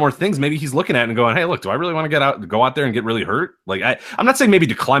doing more and more things. Maybe he's looking at it and going, "Hey, look, do I really want to go out there and get really hurt?" Like, I'm not saying maybe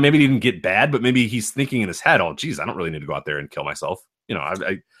decline, maybe he didn't get bad, but maybe he's thinking in his head, "Oh, geez, I don't really need to go out there and kill myself."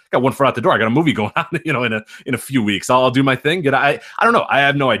 I got one foot out the door. I got a movie going on, in a few weeks. I'll do my thing. I don't know. I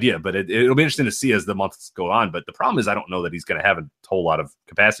have no idea, but it'll be interesting to see as the months go on. But the problem is, I don't know that he's going to have a whole lot of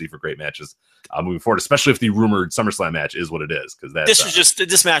capacity for great matches moving forward, especially if the rumored SummerSlam match is what it is. Because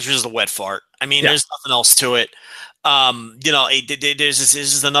this match was just a wet fart. I mean, There's nothing else to it. This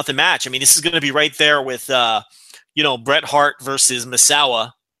is a nothing match. I mean, this is going to be right there with Bret Hart versus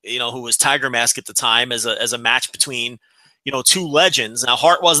Misawa, who was Tiger Mask at the time, as a match between two legends. Now,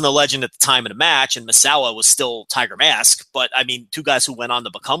 Hart wasn't a legend at the time of the match, and Misawa was still Tiger Mask. But, I mean, 2 guys who went on to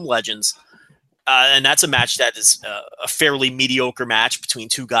become legends. And that's a match that is a fairly mediocre match between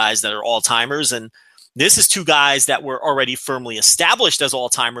 2 guys that are all-timers. And this is 2 guys that were already firmly established as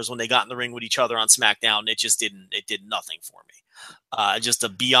all-timers when they got in the ring with each other on SmackDown. It did nothing for me. Just a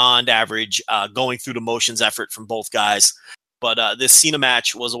beyond average going through the motions effort from both guys. But this Cena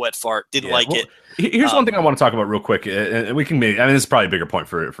match was a wet fart. Didn't like it. Here's one thing I want to talk about real quick, and we can maybe. I mean, this is probably a bigger point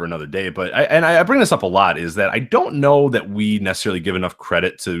for another day. But I bring this up a lot is that I don't know that we necessarily give enough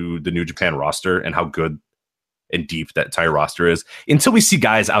credit to the New Japan roster and how good and deep that entire roster is until we see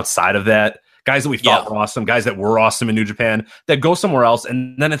guys outside of that. Guys that we thought were awesome, guys that were awesome in New Japan that go somewhere else.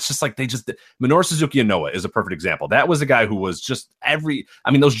 And then it's just like Minoru Suzuki and Noah is a perfect example. That was a guy who was just those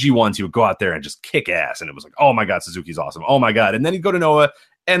G1s, he would go out there and just kick ass. And it was like, oh my God, Suzuki's awesome. Oh my God. And then he'd go to Noah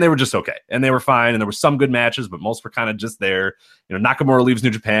and they were just okay. And they were fine. And there were some good matches, but most were kind of just there. Nakamura leaves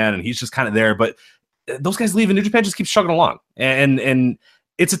New Japan and he's just kind of there. But those guys leave and New Japan just keeps chugging along. And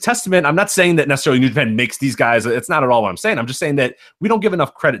it's a testament. I'm not saying that necessarily New Japan makes these guys. It's not at all what I'm saying. I'm just saying that we don't give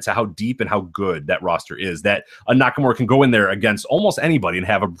enough credit to how deep and how good that roster is, that a Nakamura can go in there against almost anybody and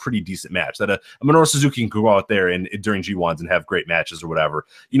have a pretty decent match, that a Minoru Suzuki can go out there and during G1s and have great matches or whatever.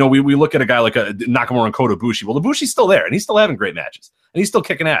 We look at a guy like a Nakamura and Kota Ibushi. Well, Ibushi's still there and he's still having great matches. And he's still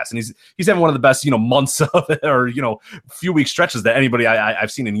kicking ass, and he's having one of the best, months of it, or few week stretches that anybody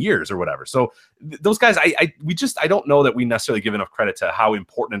I've seen in years or whatever. So those guys, I don't know that we necessarily give enough credit to how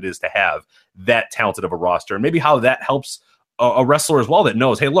important it is to have that talented of a roster, and maybe how that helps a wrestler as well that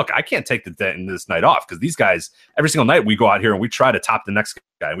knows, hey, look, I can't take this night off because these guys, every single night we go out here and we try to top the next guy.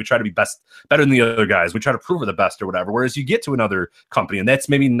 And we try to be better than the other guys. We try to prove we're the best or whatever. Whereas you get to another company and that's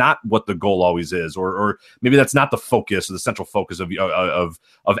maybe not what the goal always is, or maybe that's not the focus or the central focus of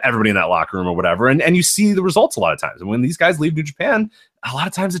everybody in that locker room or whatever. And you see the results a lot of times. And when these guys leave New Japan, a lot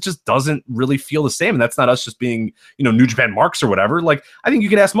of times it just doesn't really feel the same. And that's not us just being, New Japan marks or whatever. Like, I think you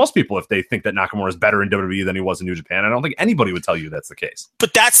could ask most people if they think that Nakamura is better in WWE than he was in New Japan. I don't think anybody would tell you that's the case.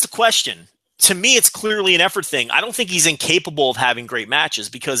 But that's the question. to me, it's clearly an effort thing. I don't think he's incapable of having great matches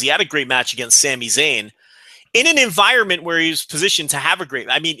because he had a great match against Sami Zayn in an environment where he was positioned to have a great.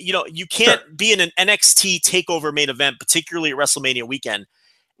 I mean, you can't be in an NXT takeover main event, particularly at WrestleMania weekend,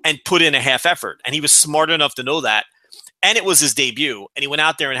 and put in a half effort. And he was smart enough to know that. And it was his debut, and he went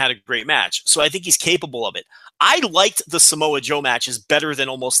out there and had a great match. So I think he's capable of it. I liked the Samoa Joe matches better than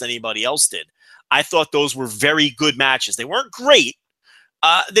almost anybody else did. I thought those were very good matches. They weren't great.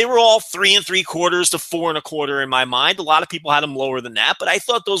 They were all 3 3/4 to 4 1/4 in my mind. A lot of people had them lower than that, but I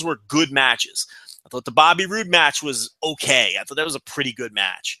thought those were good matches. I thought the Bobby Roode match was okay. I thought that was a pretty good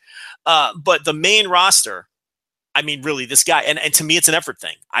match. But the main roster, I mean, really, this guy, and to me, it's an effort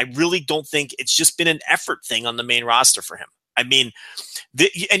thing. I really don't think it's just been an effort thing on the main roster for him. I mean,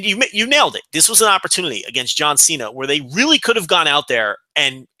 and you nailed it. This was an opportunity against John Cena where they really could have gone out there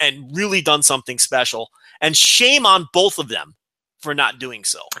and really done something special. And shame on both of them for not doing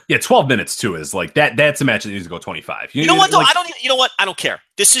so. Yeah, 12 minutes too is like that. That's a match that needs to go 25. You know what? Though I don't. You know what? I don't care.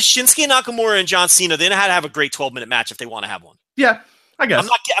 This is Shinsuke Nakamura and John Cena. They know how to have a great 12-minute match if they want to have one. Yeah, I guess.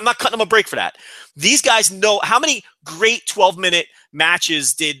 I'm not cutting them a break for that. These guys know how many great 12-minute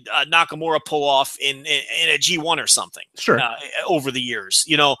matches did Nakamura pull off in a G1 or something. Sure. Over the years,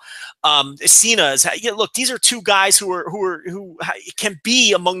 Cena is. Look, these are two guys who can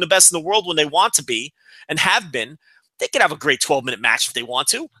be among the best in the world when they want to be and have been. They could have a great 12-minute match if they want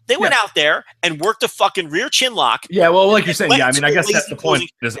to. They went out there and worked a fucking rear chin lock. Yeah, well, like you're saying, I mean, I guess that's the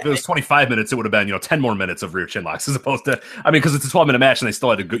point. If it was 25 minutes, it would have been, 10 more minutes of rear chin locks as opposed to, because it's a 12-minute match and they still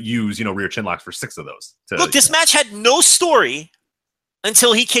had to use, rear chin locks for 6 of those. Look, this match had no story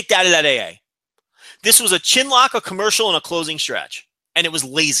until he kicked out of that AA. This was a chin lock, a commercial, and a closing stretch. And it was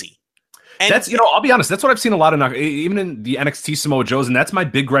lazy. And that's, I'll be honest, that's what I've seen a lot of, even in the NXT Samoa Joes, and that's my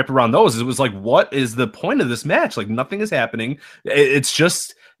big gripe around those. It was like, what is the point of this match? Like, nothing is happening. It's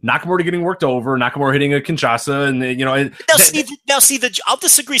just Nakamura getting worked over, Nakamura hitting a Kinshasa, and, I'll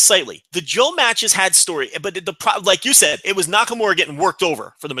disagree slightly. The Joe matches had story, but like you said, it was Nakamura getting worked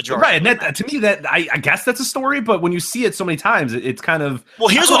over for the majority. Right, and that, to me, that I guess that's a story, but when you see it so many times, it's kind of... Well,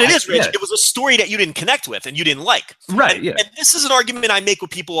 here's what it is, Rich. Yeah. It was a story that you didn't connect with and you didn't like. Right, and this is an argument I make with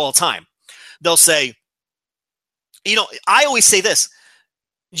people all the time. They'll say, I always say this,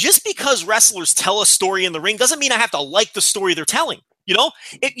 just because wrestlers tell a story in the ring doesn't mean I have to like the story they're telling.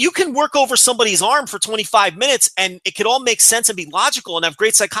 You can work over somebody's arm for 25 minutes and it could all make sense and be logical and have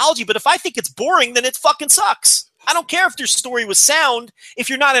great psychology. But if I think it's boring, then it fucking sucks. I don't care if your story was sound if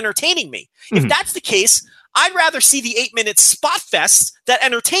you're not entertaining me. Mm-hmm. If that's the case, I'd rather see the 8-minute spot fest that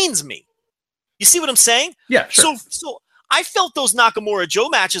entertains me. You see what I'm saying? Yeah, sure. So I felt those Nakamura Joe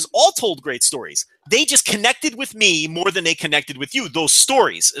matches all told great stories. They just connected with me more than they connected with you. Those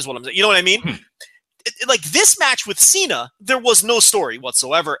stories is what I'm saying. You know what I mean? Like this match with Cena, there was no story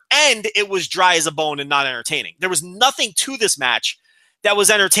whatsoever, and it was dry as a bone and not entertaining. There was nothing to this match that was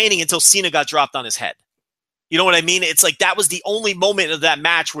entertaining until Cena got dropped on his head. You know what I mean? It's like that was the only moment of that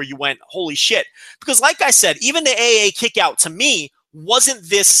match where you went, holy shit. Because like I said, even the AA kick out to me wasn't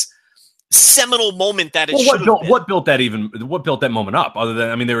this seminal moment that it should have been. What built that moment up other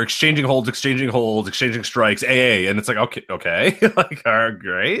than, they were exchanging holds, exchanging strikes, AA, and it's like, okay. Like, all right,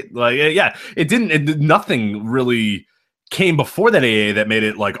 great. Like, yeah, nothing really came before that AA that made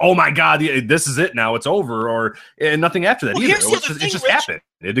it like, oh my God, this is it now, it's over, and nothing after that either. It just happened.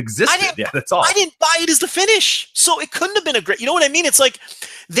 It existed. Yeah, that's all. I didn't buy it as the finish, so it couldn't have been a great, you know what I mean? It's like,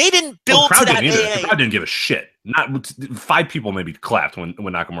 they didn't build to that AA. The crowd didn't give a shit. Not 5 people maybe clapped when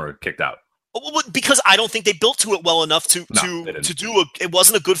Nakamura kicked out. Because I don't think they built to it well enough to do it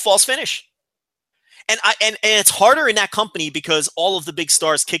wasn't a good false finish. And it's harder in that company because all of the big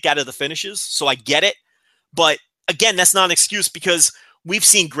stars kick out of the finishes, so I get it. But again, that's not an excuse because we've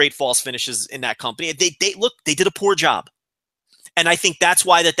seen great false finishes in that company. They did a poor job. And I think that's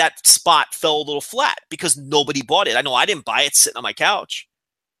why that spot fell a little flat because nobody bought it. I know I didn't buy it sitting on my couch.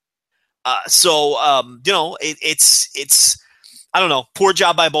 It's I don't know, poor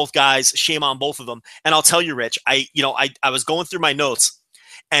job by both guys. Shame on both of them. And I'll tell you, Rich, I was going through my notes,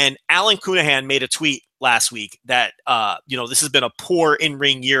 and Alan Cunahan made a tweet last week that this has been a poor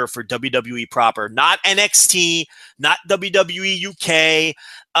in-ring year for WWE proper, not NXT, not WWE UK,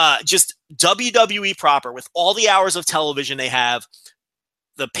 just WWE proper with all the hours of television they have,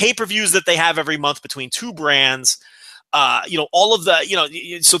 the pay-per-views that they have every month between 2 brands. All of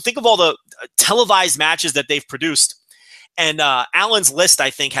the, so think of all the televised matches that they've produced. And Alan's list, I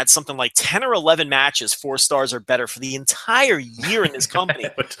think, had something like 10 or 11 matches 4 stars or better for the entire year in this company.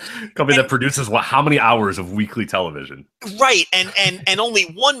 That produces how many hours of weekly television? Right, and only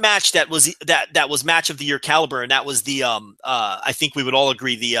one match that was match of the year caliber, and that was the I think we would all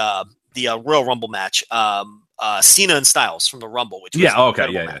agree the Royal Rumble match. Cena and Styles from the Rumble, which was match.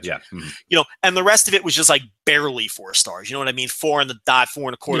 Mm-hmm. You know, and the rest of it was just like barely 4 stars. You know what I mean? 4 on the dot,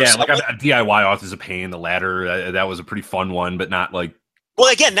 4 1/4. Yeah, like a DIY auth is a pain. The ladder that was a pretty fun one, but not like.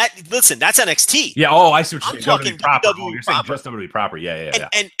 Well, again, that's NXT. Yeah. Oh, I see what you're saying. I'm talking WWE You're proper. saying just WWE proper. Yeah.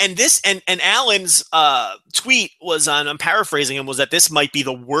 And this and Alan's tweet was on. I'm paraphrasing him. Was that this might be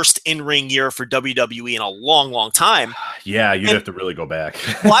the worst in-ring year for WWE in a long, long time? Yeah, you'd have to really go back.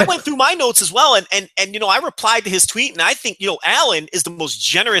 Well, I went through my notes as well, and you know, I replied to his tweet, and I think, you know, Alan is the most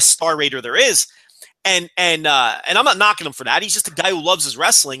generous star rater there is. And I'm not knocking him for that. He's just a guy who loves his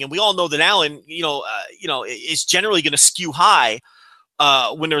wrestling, and we all know that Alan, you know, is generally going to skew high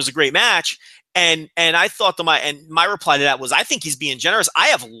when there's a great match. And I thought my reply to that was, I think he's being generous. I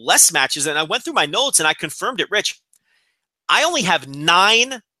have less matches, and I went through my notes and I confirmed it, Rich. I only have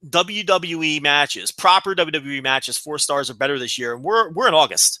 9 WWE matches, proper WWE matches, 4 stars or better this year, and we're in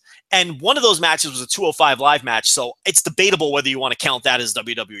August. And one of those matches was a 205 live match, so it's debatable whether you want to count that as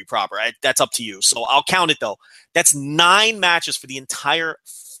WWE proper. That's up to you. So I'll count it though. That's 9 matches for the entire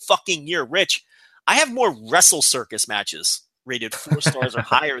fucking year. Rich, I have more Wrestle Circus matches rated 4 stars or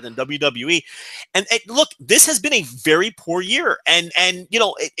higher than WWE. And look, this has been a very poor year. And you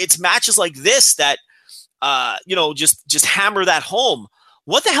know, it's matches like this that you know, just hammer that home.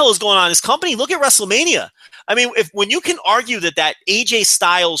 What the hell is going on in this company? Look at WrestleMania. I mean, when you can argue that AJ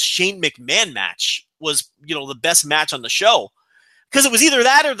Styles Shane McMahon match was, you know, the best match on the show, because it was either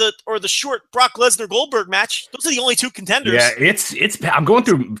that or the short Brock Lesnar Goldberg match. Those are the only 2 contenders. Yeah, it's. I'm going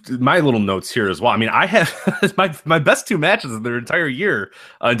through my little notes here as well. I mean, I have my best 2 matches of their entire year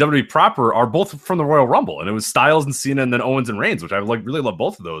in WWE proper are both from the Royal Rumble, and it was Styles and Cena, and then Owens and Reigns, which I really love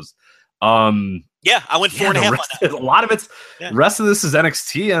both of those. Yeah, I went 4.5 on that. A lot of it's rest of this is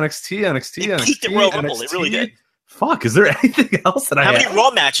NXT. It peaked at Royal Rumble. It really did. Fuck, is there anything else that How many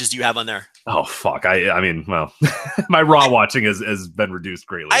Raw matches do you have on there? Oh fuck, I mean, well, my Raw watching has been reduced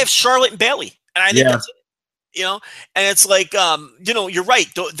greatly. I have Charlotte and Bayley, and I think that's it. You know, and it's like, you know, you're right.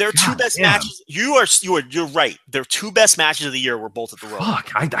 Their 2 best matches. You're right. Their 2 best matches of the year were both at the Royal.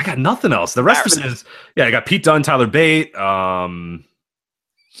 Fuck, I got nothing else. The rest of it is I got Pete Dunne, Tyler Bate.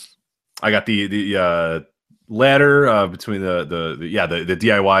 I got the ladder between the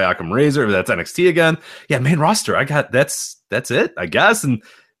DIY Occam Razor. That's NXT again. Yeah, main roster. I got that's it, I guess. And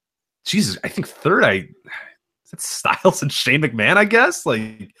Jesus, I think third that's Styles and Shane McMahon, I guess.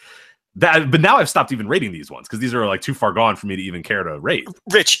 Like that, but now I've stopped even rating these ones because these are like too far gone for me to even care to rate.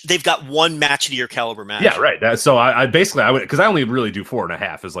 Rich, they've got 1 match of the year caliber match. Yeah, right. So I basically would, because I only really do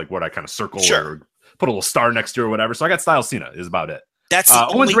 4.5 is like what I kind of circle or put a little star next to or whatever. So I got Styles Cena is about it. That's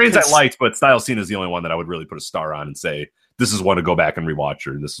Owens Reigns I liked, but Styles Cena is the only one that I would really put a star on and say this is one to go back and rewatch,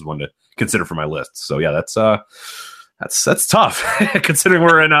 or this is one to consider for my list. So yeah, that's tough considering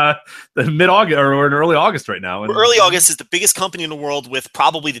we're in the mid-August or we're in early August right now. And early August is the biggest company in the world with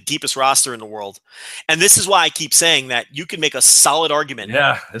probably the deepest roster in the world, and this is why I keep saying that you can make a solid argument.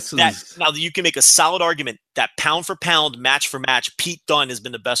 Yeah, now you can make a solid argument that pound for pound, match for match, Pete Dunne has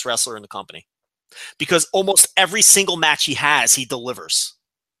been the best wrestler in the company. Because almost every single match he delivers.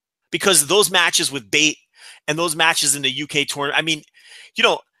 Because those matches with Bate and those matches in the UK tournament, I mean, you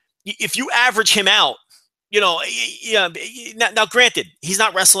know, if you average him out, you know, now granted, he's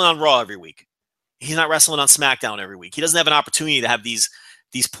not wrestling on Raw every week. He's not wrestling on SmackDown every week. He doesn't have an opportunity to have these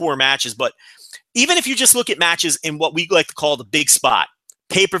poor matches. But even if you just look at matches in what we like to call the big spot,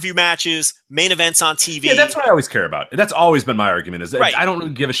 pay-per-view matches, main events on TV. Yeah, that's what I always care about. That's always been my argument. Is I don't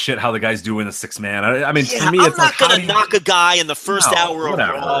really give a shit how the guys do in a 6-man. I mean, for me, I'm it's not going to knock a guy in the first hour of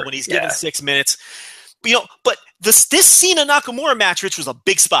Raw when he's given 6 minutes. But, you know, but this Cena Nakamura match, Rich, was a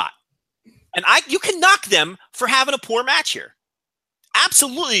big spot, and you can knock them for having a poor match here.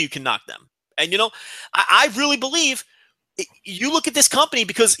 Absolutely, you can knock them. And you know, I really believe. You look at this company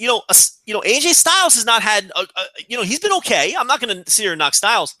because you know AJ Styles has not had he's been okay. I'm not going to sit here and knock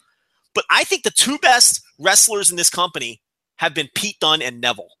Styles, but I think the 2 best wrestlers in this company have been Pete Dunne and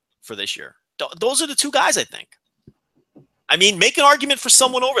Neville for this year. Those are the 2 guys I think. I mean, make an argument for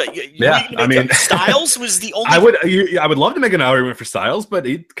someone over it. I mean, Styles was the only. I would love to make an argument for Styles, but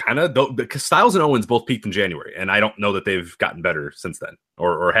it kind of because Styles and Owens both peaked in January, and I don't know that they've gotten better since then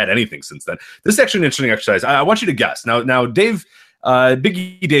or had anything since then. This is actually an interesting exercise. I want you to guess now. Dave,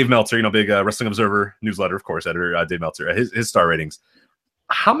 Big Dave Meltzer, big Wrestling Observer newsletter, of course, editor Dave Meltzer. His star ratings.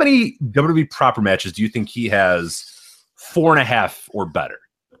 How many WWE proper matches do you think he has 4.5 or better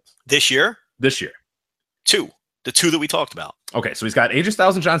this year? 2. The 2 that we talked about. Okay, so he's got AJ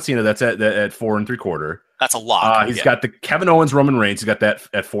Styles and John Cena. That's at 4 3/4. That's a lot. He's got the Kevin Owens, Roman Reigns. He's got that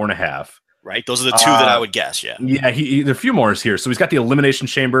at 4.5. right? Those are the two that I would guess. Yeah. Yeah, there are a few more here. So he's got the Elimination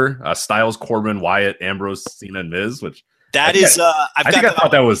Chamber: Styles, Corbin, Wyatt, Ambrose, Cena, and Miz. Which I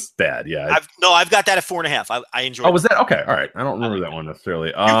thought that was bad. Yeah, I've got that at 4.5. I enjoyed. Oh, was that okay? All right, I don't remember that one necessarily.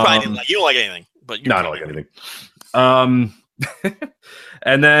 You probably didn't like. You don't like anything, but no, I don't like anything.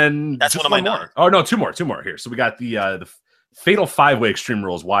 And then that's one of my more. Oh no, two more here. So we got the Fatal 5-Way Extreme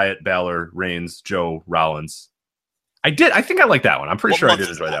Rules: Wyatt, Balor, Reigns, Joe, Rollins. I think I like that one. I'm pretty sure I did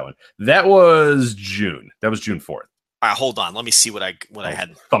enjoy that one. That was June. That was June 4th. All right, hold on. Let me see what I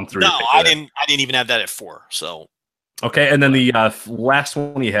had. Thumb through. No, I didn't even have that at 4. So okay, and then the last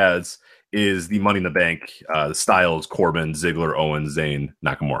one he has is the Money in the Bank: Styles, Corbin, Ziggler, Owens, Zayn,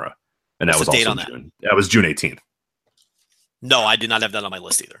 Nakamura, and that was also June. That was June 18th. No, I did not have that on my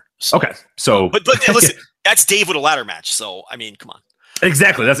list either. So. Okay, so but listen, that's Dave with a ladder match. So I mean, come on.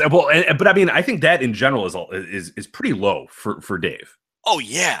 Exactly. That's but I mean, I think that in general is pretty low for Dave. Oh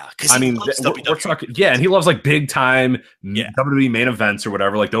yeah, because I mean, we're talking, and he loves like big time WWE main events or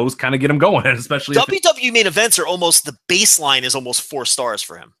whatever. Like those kind of get him going, especially WWE main events are almost the baseline is almost 4 stars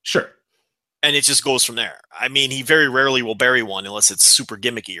for him. Sure, and it just goes from there. I mean, he very rarely will bury one unless it's super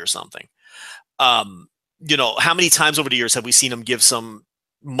gimmicky or something. How many times over the years have we seen him give some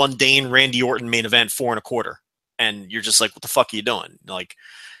mundane Randy Orton main event 4.25? And you're just like, what the fuck are you doing? Like,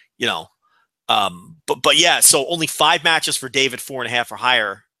 but yeah, so only 5 matches for Dave at 4.5 or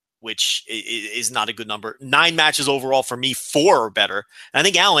higher, which is not a good number. 9 matches overall for me, 4 or better. And I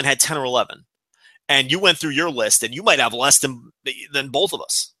think Alan had 10 or 11. And you went through your list, and you might have less than both of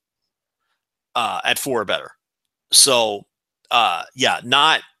us at 4 or better. So,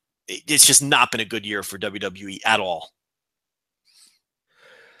 it's just not been a good year for WWE at all.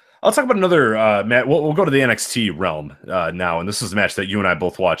 I'll talk about another match. We'll go to the NXT realm now, and this is a match that you and I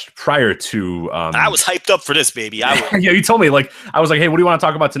both watched prior to. I was hyped up for this, baby. Yeah, you told me I was like, "Hey, what do you want to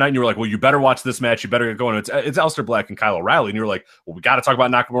talk about tonight?" And you were like, "Well, you better watch this match. You better get going." It's Aleister Black and Kyle O'Reilly, and you were like, "Well, we got to talk about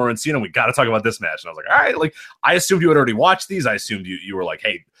Nakamura and Cena. We got to talk about this match." And I was like, "All right." Like, I assumed you had already watched these. I assumed you were like,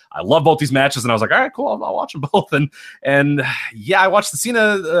 "Hey, I love both these matches," and I was like, "All right, cool. I'll watch them both." And yeah, I watched the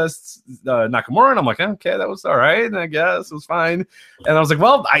Cena Nakamura, and I'm like, "Okay, that was all right. And I guess it was fine." And I was like,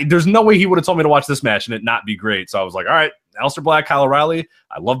 "Well, there's no way he would have told me to watch this match and it not be great." So I was like, "All right, Aleister Black, Kyle O'Reilly.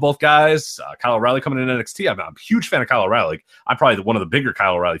 I love both guys. Kyle O'Reilly coming in NXT. I'm a huge fan of Kyle O'Reilly. Like, I'm probably one of the bigger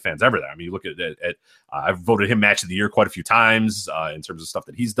Kyle O'Reilly fans ever there. I mean, you look at I've voted him match of the year quite a few times in terms of stuff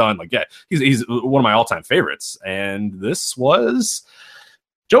that he's done. Like, yeah, he's one of my all-time favorites. And this was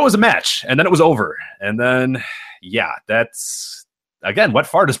a match, and then it was over. And then, yeah, that's... Again, wet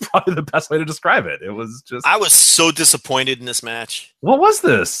fart is probably the best way to describe it. It was just... I was so disappointed in this match. What was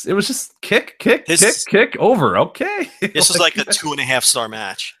this? It was just kick, over. Okay. This was like a 2.5 star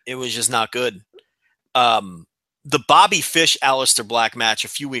match. It was just not good. The Bobby Fish Aleister Black match a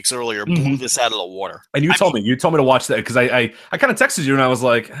few weeks earlier blew this out of the water. And you told me to watch that because I kind of texted you and I was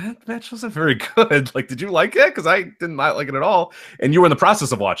like, that match wasn't very good. Like, did you like it? Because I did not like it at all. And you were in the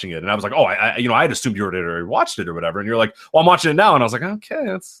process of watching it, and I was like, oh, I had assumed you already watched it or whatever. And you're like, well, I'm watching it now, and I was like,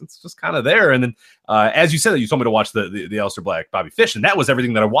 okay, it's just kind of there. And then as you said, you told me to watch the Aleister Black Bobby Fish, and that was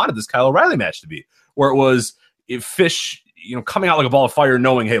everything that I wanted this Kyle O'Reilly match to be, where it was Fish, coming out like a ball of fire,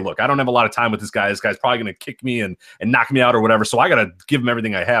 knowing, hey, look, I don't have a lot of time with this guy. This guy's probably going to kick me and knock me out or whatever. So I got to give him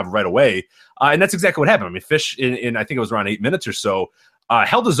everything I have right away. And that's exactly what happened. I mean, Fish in I think it was around 8 minutes or so,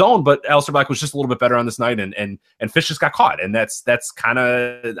 held his own, but Aleister Black was just a little bit better on this night, and Fish just got caught. And that's kind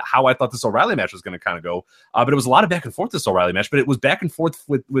of how I thought this O'Reilly match was going to kind of go. But it was a lot of back and forth, this O'Reilly match, but it was back and forth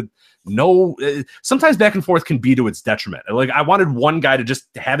with no, sometimes back and forth can be to its detriment. Like, I wanted one guy to just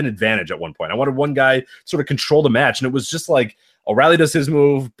have an advantage at one point. I wanted one guy sort of control the match. And it was just like, O'Reilly does his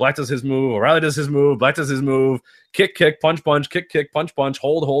move, Black does his move, O'Reilly does his move, Black does his move, kick, punch, kick, punch,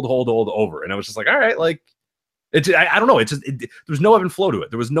 hold, over. And I was just like, all right, like, I don't know. There was no ebb and flow to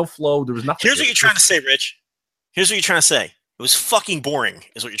it. There was no flow. There was nothing. Here's what you're trying to say, Rich. Here's what you're trying to say. It was fucking boring,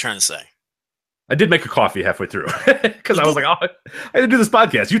 is what you're trying to say. I did make a coffee halfway through because I was like, oh, I had to do this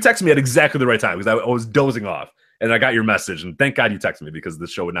podcast. You texted me at exactly the right time because I was dozing off, and I got your message. And thank God you texted me because the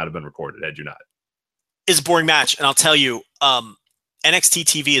show would not have been recorded had you not. It's a boring match, and I'll tell you, NXT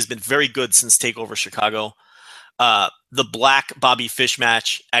TV has been very good since TakeOver Chicago. The Black Bobby Fish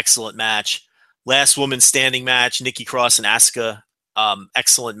match, excellent match. Last Woman Standing match, Nikki Cross and Asuka,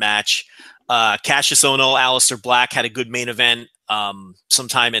 excellent match. Cassius Ohno, Aleister Black had a good main event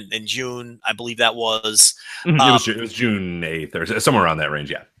sometime in June, I believe that was. It was June 8th or somewhere around that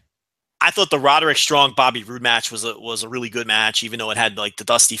range, yeah. I thought the Roderick Strong Bobby Roode match was a really good match, even though it had like the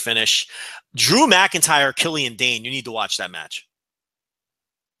dusty finish. Drew McIntyre, Killian Dane, you need to watch that match.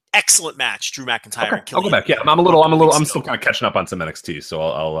 excellent match. Drew McIntyre. Okay, And Killian. I'll go back. Yeah, I'm still kind of catching up on some NXT, so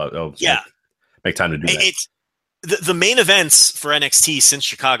I'll make time to do that. It's the main events for NXT since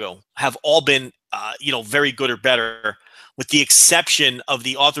Chicago have all been, very good or better, with the exception of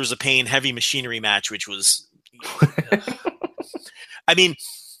the Authors of Pain Heavy Machinery match, which was, I mean,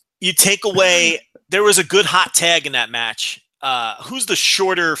 you take away, there was a good hot tag in that match. Who's the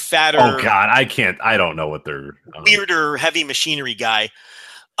shorter, fatter? Oh God, I don't know what they're weirder Heavy Machinery guy.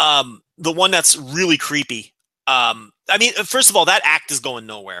 The one that's really creepy. I mean, first of all, that act is going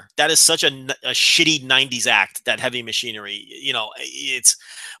nowhere. That is such a shitty 90s act, that Heavy Machinery.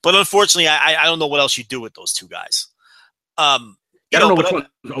 But unfortunately, I don't know what else you do with those two guys. I don't know which one's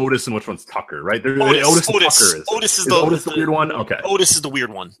Otis and which one's Tucker, right? Otis is the weird one? Okay. Otis is the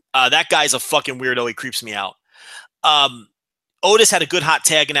weird one. That guy's a fucking weirdo. He creeps me out. Otis had a good hot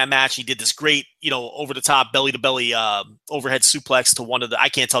tag in that match. He did this great, over the top belly to belly overhead suplex to one of I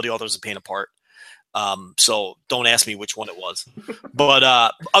can't tell the Authors of Pain apart. So don't ask me which one it was. But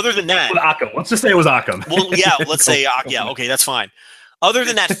other than that, let's just say it was Akam. Well, yeah, let's say okay, that's fine. Other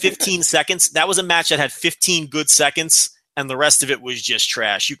than that 15 seconds, that was a match that had 15 good seconds, and the rest of it was just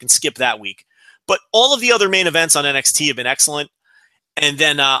trash. You can skip that week. But all of the other main events on NXT have been excellent. And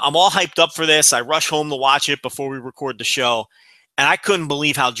then I'm all hyped up for this. I rush home to watch it before we record the show, and I couldn't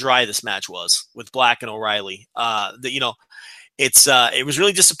believe how dry this match was with Black and O'Reilly. It was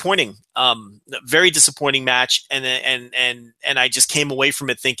really disappointing. Very disappointing match, and I just came away from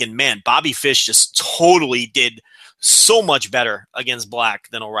it thinking, man, Bobby Fish just totally did so much better against Black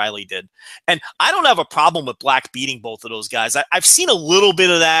than O'Reilly did. And I don't have a problem with Black beating both of those guys. I've seen a little bit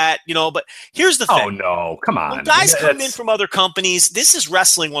of that, but here's the thing. Oh, no. Come on. When guys come in from other companies, this is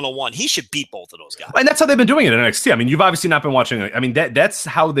Wrestling 101. He should beat both of those guys. And that's how they've been doing it in NXT. I mean, you've obviously not been watching. I mean, that's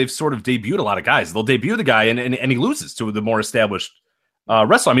how they've sort of debuted a lot of guys. They'll debut the guy, and he loses to the more established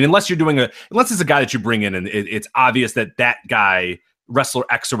wrestler. I mean, unless it's a guy that you bring in, and it's obvious that guy, Wrestler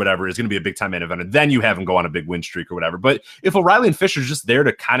X or whatever, is going to be a big time main event, and then you have him go on a big win streak or whatever. But if O'Reilly and Fisher are just there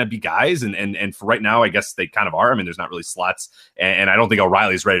to kind of be guys, and for right now, I guess they kind of are. I mean, there's not really slots, and I don't think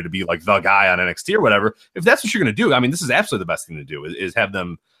O'Reilly's ready to be like the guy on NXT or whatever. If that's what you're going to do, I mean, this is absolutely the best thing to do is have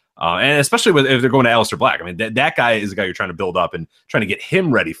them, and especially if they're going to Aleister Black. I mean, that guy is the guy you're trying to build up and trying to get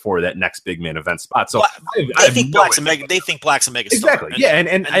him ready for that next big main event spot. So they think Black's a megastar. Exactly.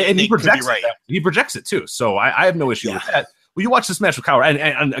 And he projects it. He projects it too. So I have no issue with that. Well, you watch this match with Kyle,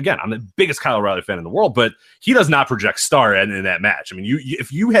 and again, I'm the biggest Kyle O'Reilly fan in the world, but he does not project star in that match. I mean,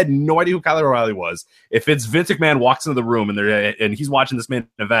 if you had no idea who Kyle O'Reilly was, if it's Vince McMahon walks into the room and he's watching this main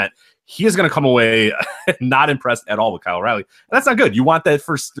event, he is going to come away not impressed at all with Kyle O'Reilly. And that's not good. You want that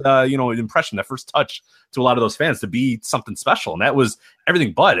first, impression, that first touch to a lot of those fans to be something special, and that was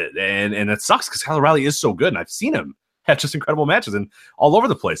everything but it. And it sucks because Kyle O'Reilly is so good, and I've seen him have just incredible matches and all over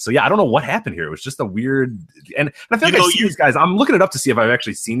the place. So yeah, I don't know what happened here. It was just a weird, and I feel like I've seen these guys. I'm looking it up to see if I've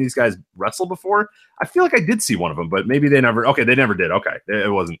actually seen these guys wrestle before. I feel like I did see one of them, but maybe they never did. Okay.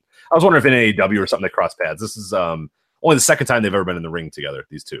 It wasn't. I was wondering if in AEW or something that crossed paths. This is only the second time they've ever been in the ring together,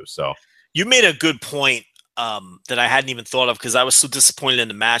 these two. So you made a good point that I hadn't even thought of, because I was so disappointed in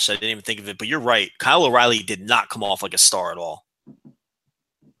the match that I didn't even think of it. But you're right. Kyle O'Reilly did not come off like a star at all.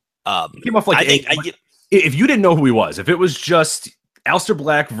 He came off like if you didn't know who he was, if it was just Aleister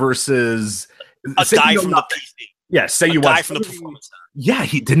Black versus a guy from the PC. Yeah, say you guy watch from the performance. Yeah,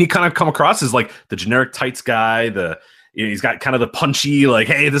 he kind of come across as like the generic tights guy, he's got kind of the punchy, like,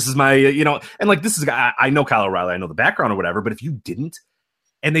 hey, this is my, and like, this is a guy, I know Kyle O'Reilly, I know the background or whatever, but if you didn't,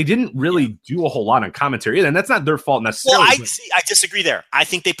 and they didn't really do a whole lot on commentary, and that's not their fault necessarily. Well, I disagree there. I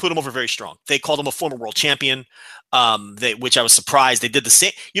think they put him over very strong. They called him a former world champion, which I was surprised. They did the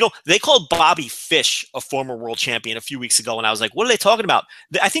same. They called Bobby Fish a former world champion a few weeks ago, and I was like, what are they talking about?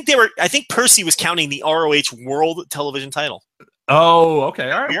 I think Percy was counting the ROH World Television title. Oh,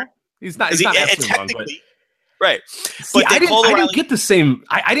 okay, all right. Yeah. He's not wrong, but... Right. See, I didn't get the same.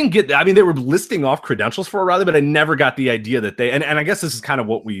 I didn't get. I mean, they were listing off credentials for O'Reilly, but I never got the idea that they. And I guess this is kind of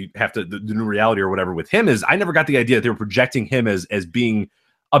what we have to. The new reality or whatever with him is I never got the idea that they were projecting him as being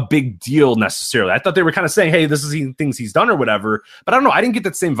a big deal necessarily. I thought they were kind of saying, hey, this is things he's done or whatever. But I don't know. I didn't get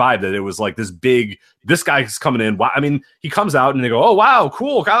that same vibe that it was like this guy's coming in. I mean, he comes out and they go, oh, wow,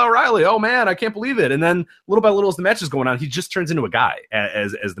 cool, Kyle O'Reilly. Oh, man, I can't believe it. And then little by little as the match is going on, he just turns into a guy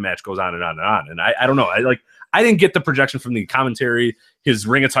as the match goes on and on and on. And I don't know. I didn't get the projection from the commentary, his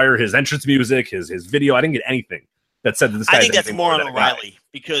ring attire, his entrance music, his video. I didn't get anything that said that this guy. I think that's more on O'Reilly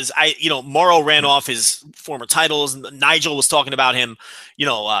because Morrow ran off his former titles. Nigel was talking about him,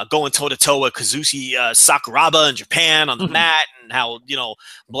 going toe to toe with Kazushi Sakuraba in Japan on the mat, and how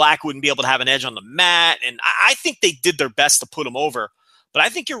Black wouldn't be able to have an edge on the mat. And I think they did their best to put him over. But I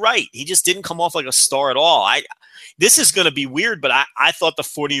think you're right. He just didn't come off like a star at all. This is going to be weird, but I thought the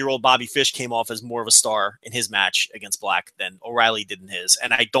 40-year-old Bobby Fish came off as more of a star in his match against Black than O'Reilly did in his.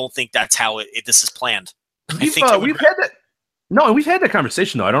 And I don't think that's how this is planned. We've had that. No, and we've had that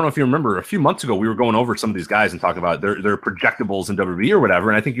conversation, though. I don't know if you remember, a few months ago, we were going over some of these guys and talking about their projectables in WWE or whatever.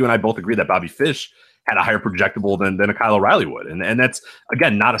 And I think you and I both agree that Bobby Fish had a higher projectable than a Kyle O'Reilly would. And that's,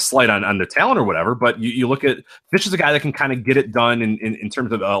 again, not a slight on the talent or whatever, but you look at Fish is a guy that can kind of get it done in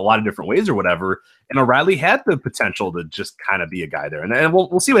terms of a lot of different ways or whatever. And O'Reilly had the potential to just kind of be a guy there. And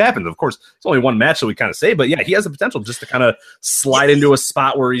we'll see what happens. Of course, it's only one match, so we kind of say, but yeah, he has the potential just to kind of slide into a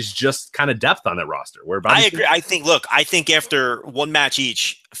spot where he's just kind of depth on that roster. I agree. I think after one match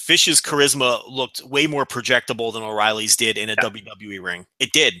each, Fish's charisma looked way more projectable than O'Reilly's did in a WWE ring.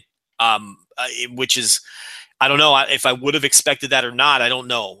 It did. Which is, I don't know if I would have expected that or not. I don't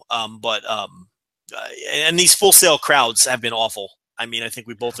know. And these Full Sail crowds have been awful. I mean, I think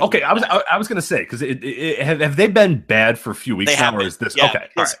we both. Okay, I was going to say, because have they been bad for a few weeks now, or is this okay?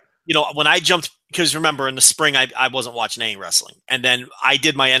 All right. You know, when I jumped, because remember in the spring I wasn't watching any wrestling, and then I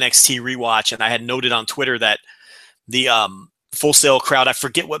did my NXT rewatch, and I had noted on Twitter that the Full Sail crowd, I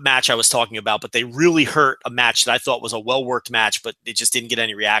forget what match I was talking about, but they really hurt a match that I thought was a well-worked match, but it just didn't get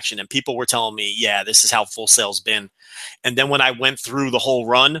any reaction. And people were telling me, yeah, this is how Full Sail's been. And then when I went through the whole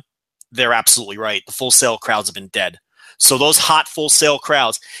run, they're absolutely right. The Full Sail crowds have been dead. So those hot Full Sail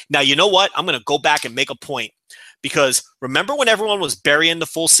crowds. Now, you know what? I'm going to go back and make a point, because remember when everyone was burying the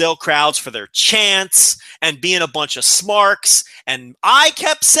Full Sail crowds for their chants and being a bunch of smarks? And I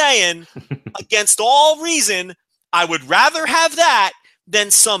kept saying, against all reason, I would rather have that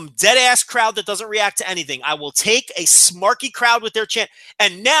than some dead-ass crowd that doesn't react to anything. I will take a smarky crowd with their chant.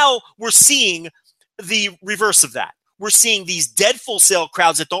 And now we're seeing the reverse of that. We're seeing these dead Full Sail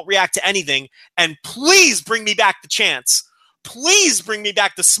crowds that don't react to anything. And please bring me back the chants. Please bring me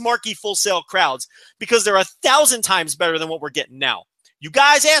back the smarky Full Sail crowds, because they're 1,000 times better than what we're getting now. You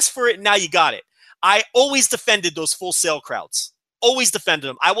guys asked for it, and now you got it. I always defended those Full Sail crowds. Always defended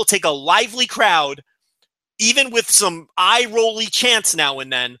them. I will take a lively crowd, even with some eye-rolly chants now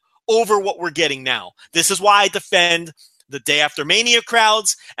and then, over what we're getting now. This is why I defend the Day After Mania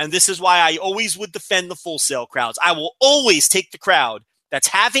crowds, and this is why I always would defend the Full Sail crowds. I will always take the crowd that's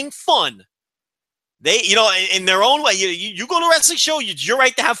having fun. They, you know, in their own way, you go to a wrestling show, you're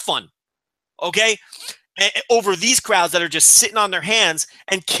right to have fun, okay? Over these crowds that are just sitting on their hands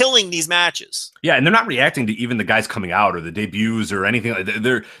and killing these matches. Yeah, and they're not reacting to even the guys coming out or the debuts or anything.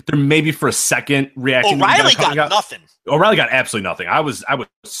 They're maybe for a second reacting. O'Reilly got nothing. O'Reilly got absolutely nothing. I was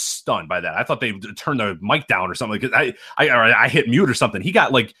stunned by that. I thought they turned the mic down or something. Because I hit mute or something. He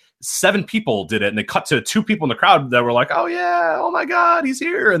got like 7 people did it, and they cut to 2 people in the crowd that were like, "Oh yeah, oh my God, he's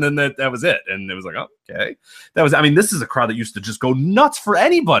here!" And then that was it. And it was like, oh, okay, that was. I mean, this is a crowd that used to just go nuts for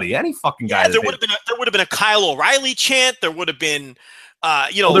anybody, any fucking guy. Yeah, there would have been a Kyle O'Reilly chant. There would have been.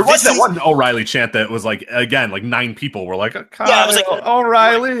 There was that one O'Reilly chant that was like, again, like 9 people were like, Kyle, yeah, it was like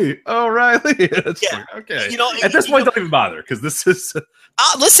O'Reilly. It's yeah. Like, okay. At this point, don't even bother, because this is.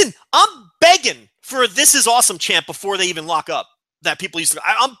 Listen, I'm begging for a "This Is Awesome" chant before they even lock up. That people used to.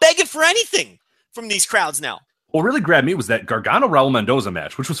 I'm begging for anything from these crowds now. What really grabbed me was that Gargano-Raul Mendoza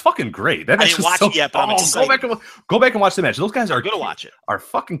match, which was fucking great. That I didn't watch it yet, but I'm excited. Go back and watch the match. Those guys are going to watch it. Are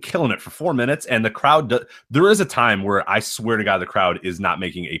fucking killing it for 4 minutes, and the crowd. There is a time where I swear to God, the crowd is not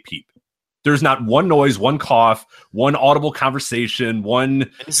making a peep. There's not one noise, one cough, one audible conversation, one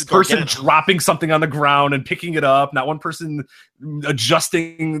person dropping something on the ground and picking it up, not one person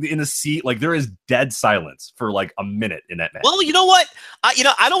adjusting in a seat. Like, there is dead silence for like a minute in that match. Well, you know what? I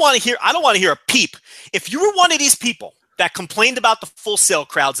don't want to hear a peep. If you were one of these people that complained about the Full Sail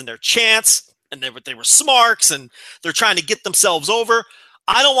crowds and their chants, and they were smarks and they're trying to get themselves over,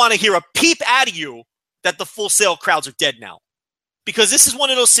 I don't want to hear a peep out of you that the Full Sail crowds are dead now. Because this is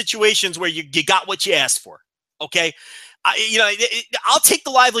one of those situations where you got what you asked for, okay? I'll take the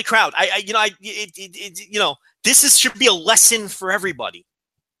lively crowd. This should be a lesson for everybody,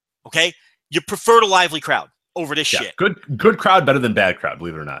 okay? You prefer the lively crowd over this shit. Good crowd better than bad crowd,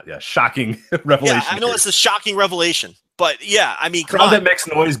 believe it or not. Yeah, shocking revelation. Yeah, I know it's a shocking revelation, but yeah, I mean, crowd that makes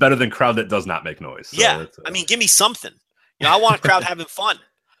noise better than crowd that does not make noise. So yeah, I mean, give me something. I want a crowd having fun.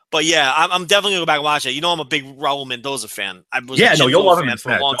 But yeah, I'm definitely gonna go back and watch it. I'm a big Raul Mendoza fan. You'll love him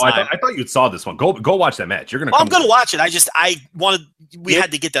for a long time. I thought you saw this one. Go watch that match. You're gonna. I'm gonna watch it. We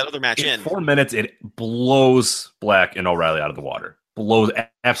had to get that other match in 4 minutes. It blows Black and O'Reilly out of the water.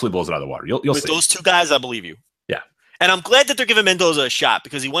 Absolutely blows it out of the water. You'll with see. Those 2 guys, I believe you. Yeah, and I'm glad that they're giving Mendoza a shot,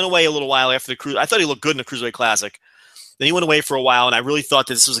 because he went away a little while after the cruise. I thought he looked good in the Cruiserweight Classic. Then he went away for a while, and I really thought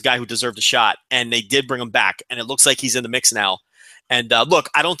that this was a guy who deserved a shot. And they did bring him back, and it looks like he's in the mix now. And look,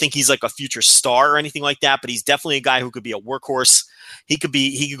 I don't think he's like a future star or anything like that, but he's definitely a guy who could be a workhorse. He could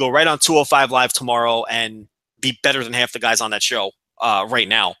go right on 205 Live tomorrow and be better than half the guys on that show right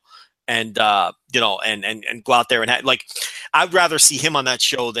now. And and go out there and like, I'd rather see him on that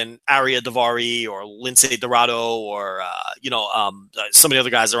show than Arya Daivari or Lindsay Dorado or some of the other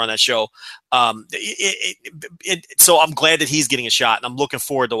guys that are on that show. So I'm glad that he's getting a shot, and I'm looking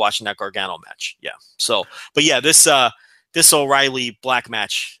forward to watching that Gargano match. Yeah. So, but yeah, this O'Reilly Black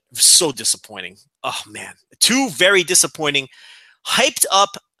match was so disappointing. Oh man, two very disappointing, hyped up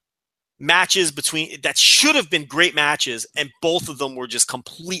matches that should have been great matches, and both of them were just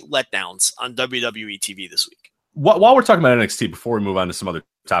complete letdowns on WWE TV this week. While we're talking about NXT, before we move on to some other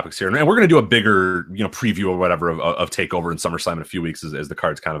topics here, and we're going to do a bigger preview or whatever of Takeover and SummerSlam in a few weeks as the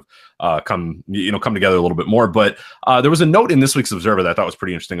cards kind of come together a little bit more. But there was a note in this week's Observer that I thought was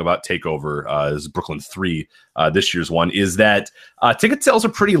pretty interesting about Takeover. Is Brooklyn 3 this year's one, is that ticket sales are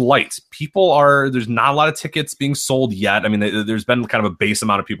pretty light. There's not a lot of tickets being sold yet. I mean, there's been kind of a base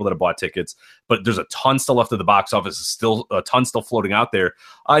amount of people that have bought tickets, but there's a ton still left at the box office. Still a ton still floating out there.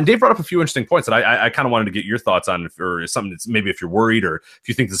 And Dave brought up a few interesting points that I kind of wanted to get your thoughts on, or something that's maybe if you're worried, or if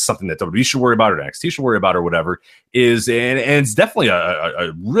you think this is something that WWE should worry about or NXT should worry about or whatever, and it's definitely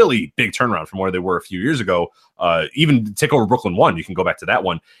a really big turnaround from where they were a few years ago. Even Takeover Brooklyn 1, you can go back to that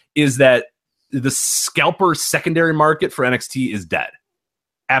one, is that the scalper secondary market for NXT is dead.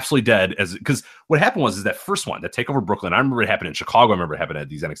 Absolutely dead, because what happened is that first one, that Takeover Brooklyn, I remember it happened in Chicago, I remember it happened at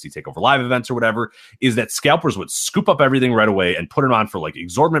these NXT Takeover Live events or whatever, is that scalpers would scoop up everything right away and put it on for like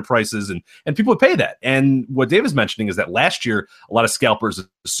exorbitant prices, and people would pay that. And what Dave is mentioning is that last year, a lot of scalpers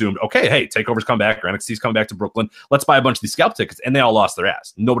assumed, okay, hey, Takeover's come back, or NXT's coming back to Brooklyn, let's buy a bunch of these scalp tickets, and they all lost their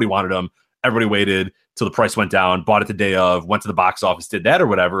ass. Nobody wanted them. Everybody waited till the price went down, bought it the day of, went to the box office, did that or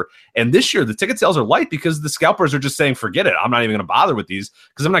whatever. And this year, the ticket sales are light because the scalpers are just saying, forget it. I'm not even going to bother with these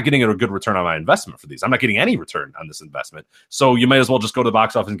because I'm not getting a good return on my investment for these. I'm not getting any return on this investment. So you might as well just go to the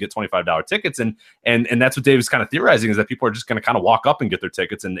box office and get $25 tickets. And that's what Dave is kind of theorizing, is that people are just going to kind of walk up and get their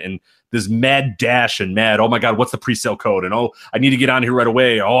tickets, and this mad dash and mad, oh my God, what's the pre-sale code? And oh, I need to get on here right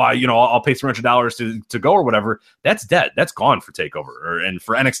away. Oh, I'll pay $300 to go or whatever. That's dead. That's gone for Takeover and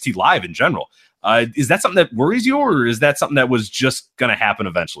for NXT Live in general. Is that something that worries you, or is that something that was just going to happen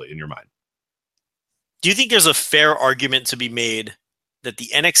eventually in your mind? Do you think there's a fair argument to be made that the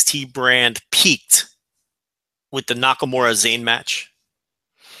NXT brand peaked with the Nakamura Zayn match?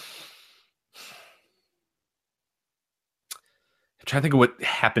 I'm trying to think of what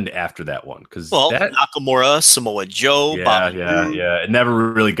happened after that one, because Nakamura, Samoa Joe, Bobby Roode. It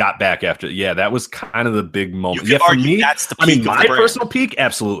never really got back after. Yeah, that was kind of the big moment. You could for argue me, that's the peak my personal peak,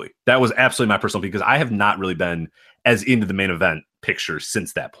 absolutely. That was absolutely my personal peak, because I have not really been as into the main event picture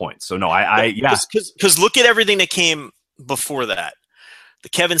since that point. So no, because look at everything that came before that: the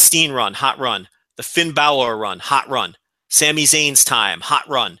Kevin Steen run, hot run; the Finn Balor run, hot run; Sami Zayn's time, hot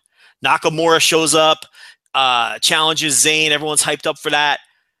run; Nakamura shows up, challenges Zayn. Everyone's hyped up for that.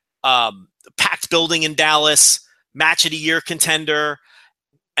 Packed building in Dallas, match of the year contender.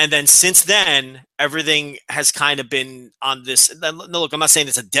 And then since then, everything has kind of been on this. No, look, I'm not saying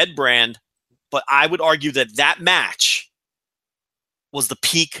it's a dead brand, but I would argue that match was the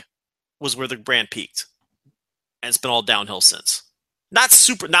peak, was where the brand peaked. And it's been all downhill since.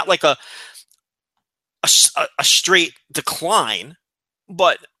 Not like a straight decline,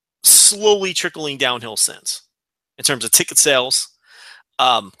 but slowly trickling downhill since, in terms of ticket sales.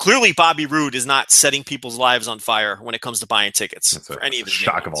 Clearly, Bobby Roode is not setting people's lives on fire when it comes to buying tickets for any of his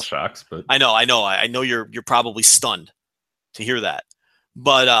shock of all shocks. But I know you're probably stunned to hear that.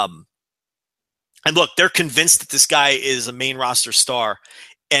 But and look, they're convinced that this guy is a main roster star.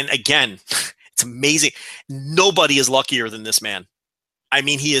 And again, it's amazing. Nobody is luckier than this man. I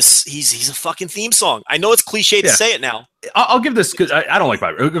mean, he's a fucking theme song. I know it's cliche to say it now. I'll give this, because I don't like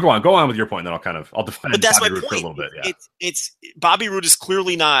Bobby Roode. Go on with your point, then I'll defend but that's Bobby my Roode point. for a little bit. Yeah. It's Bobby Roode is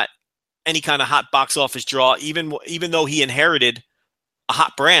clearly not any kind of hot box office draw, even though he inherited a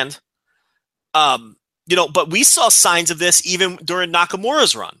hot brand. But we saw signs of this even during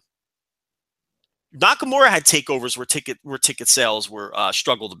Nakamura's run. Nakamura had takeovers where ticket sales were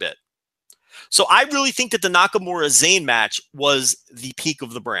struggled a bit. So I really think that the Nakamura Zayn match was the peak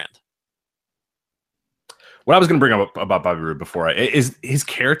of the brand. What I was going to bring up about Bobby Roode before is his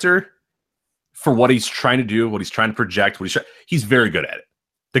character, for what he's trying to do, what he's trying to project, he's very good at it.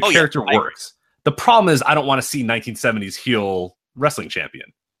 The character works. The problem is I don't want to see 1970s heel wrestling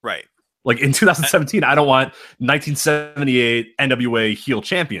champion. Right. Like in 2017, I don't want 1978 NWA heel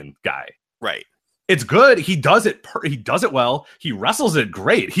champion guy. Right. It's good. He does it. He does it well. He wrestles it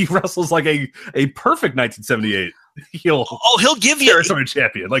great. He wrestles like a perfect 1978 heel. Oh, he'll give you territory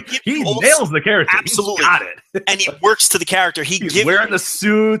champion. Like he nails the character. Absolutely, He's got it, and he works to the character. He's wearing the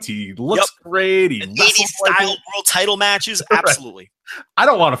suit. He looks great. He 80s style world title matches. Absolutely. Right. I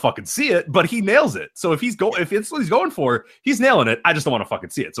don't want to fucking see it, but he nails it. So if it's what he's going for, he's nailing it. I just don't want to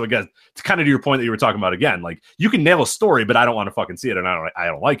fucking see it. So again, to kind of to your point that you were talking about again, like you can nail a story, but I don't want to fucking see it, and I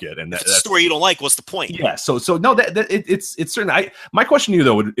don't like it. And if it's a story you don't like, what's the point? Yeah. So no, it's certain. My question to you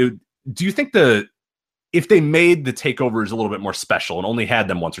though, do you think if they made the takeovers a little bit more special and only had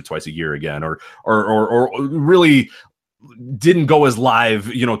them once or twice a year again, or really didn't go as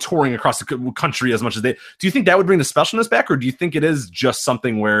live, touring across the country as much as do you think that would bring the specialness back, or do you think it is just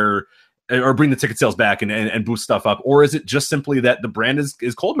something where, or bring the ticket sales back and boost stuff up, or is it just simply that the brand is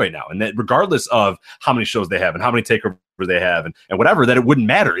cold right now, and that regardless of how many shows they have and how many takeovers they have and whatever, that it wouldn't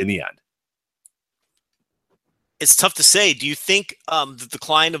matter in the end? It's tough to say. Do you think the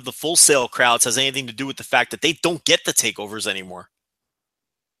decline of the Full Sail crowds has anything to do with the fact that they don't get the takeovers anymore?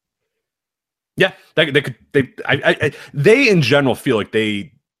 Yeah, they in general feel like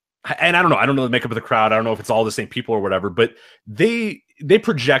and I don't know the makeup of the crowd. I don't know if it's all the same people or whatever, but they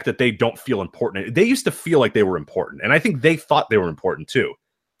project that they don't feel important. They used to feel like they were important, and I think they thought they were important too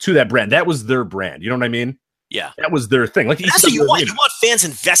to that brand. That was their brand. You know what I mean? Yeah, that was their thing. Like that's what you want. You want fans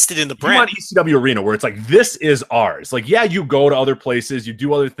invested in the brand. You want ECW Arena where it's like, this is ours. Like, yeah, you go to other places, you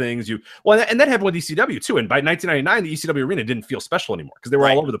do other things. And that happened with ECW too. And by 1999, the ECW Arena didn't feel special anymore because they were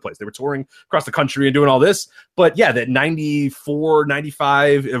all over the place. They were touring across the country and doing all this. But yeah, that 94,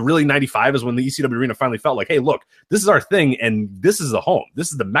 95, really 95 is when the ECW Arena finally felt like, hey, look, this is our thing, and this is the home.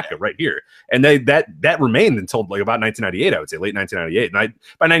 This is the Mecca right here. And that remained until like about 1998, I would say, late 1998. And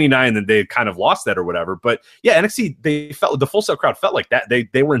by 99, then they kind of lost that or whatever. But yeah, NXT, the Full Sail crowd felt like that.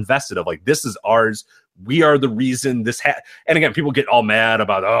 They were invested of like, this is ours. We are the reason this and again, people get all mad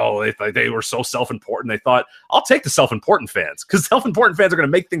about, they were so self-important. They thought, I'll take the self-important fans, because self-important fans are going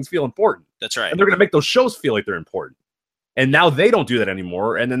to make things feel important. That's right. And they're going to make those shows feel like they're important. And now they don't do that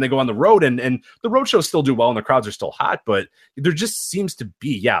anymore. And then they go on the road, and the road shows still do well, and the crowds are still hot, but there just seems to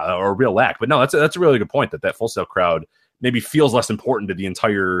be, a real lack. But no, that's a really good point, that Full Sail crowd maybe feels less important to the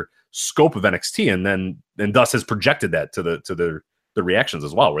entire scope of NXT, and thus has projected that to the reactions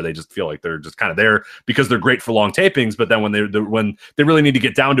as well, where they just feel like they're just kind of there because they're great for long tapings, but then when they really need to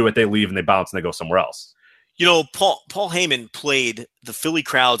get down to it, they leave and they bounce and they go somewhere else. Paul Heyman played the Philly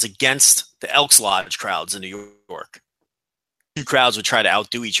crowds against the Elks Lodge crowds in New York. Two crowds would try to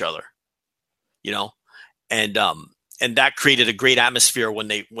outdo each other, and that created a great atmosphere when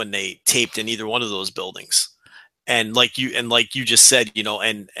they taped in either one of those buildings. And like you just said,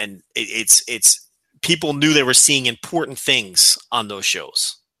 it's people knew they were seeing important things on those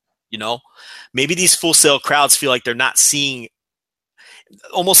shows. Maybe these Full Sail crowds feel like they're not seeing,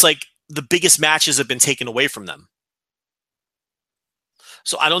 almost like the biggest matches have been taken away from them.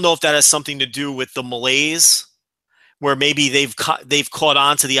 So I don't know if that has something to do with the malaise, where maybe they've caught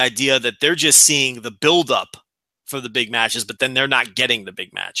on to the idea that they're just seeing the build-up for the big matches, but then they're not getting the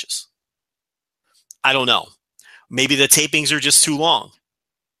big matches. I don't know. Maybe the tapings are just too long.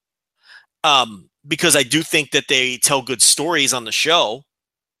 Because I do think that they tell good stories on the show.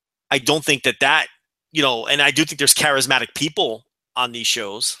 I don't think that and I do think there's charismatic people on these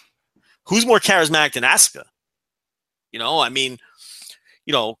shows. Who's more charismatic than Asuka?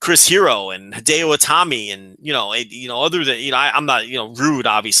 Chris Hero and Hideo Itami, and other than I'm not Rude,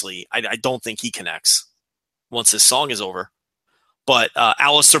 obviously. I don't think he connects once his song is over. But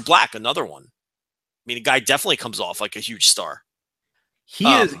Aleister Black, another one. I mean, the guy definitely comes off like a huge star.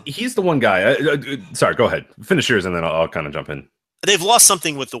 He's the one guy. Sorry, go ahead. Finish yours, and then I'll kind of jump in. They've lost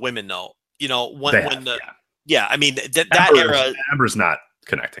something with the women, though. I mean, that era. Ember's not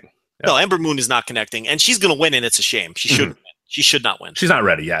connecting. Yeah. No, Ember Moon is not connecting, and she's going to win, and it's a shame. She shouldn't win. She should not win. She's not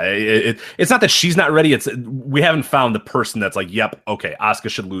ready. Yeah, it's not that she's not ready. It's we haven't found the person that's like, yep, okay, Asuka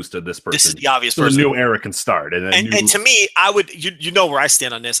should lose to this person. This is the obvious person. The new era can start. And to me, I would, where I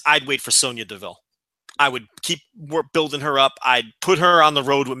stand on this. I'd wait for Sonya Deville. I would keep building her up. I'd put her on the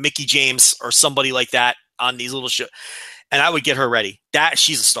road with Mickie James or somebody like that on these little shows, and I would get her ready.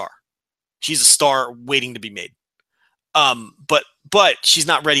 She's a star. She's a star waiting to be made. But she's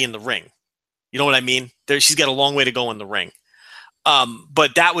not ready in the ring. You know what I mean? She's got a long way to go in the ring.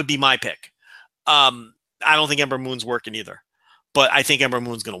 But that would be my pick. I don't think Ember Moon's working either, but I think Ember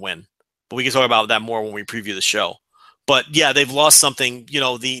Moon's going to win. But we can talk about that more when we preview the show. But yeah, they've lost something.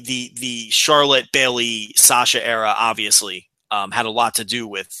 The Charlotte, Bayley, Sasha era obviously had a lot to do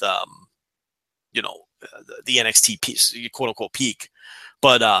with the NXT piece, quote unquote peak.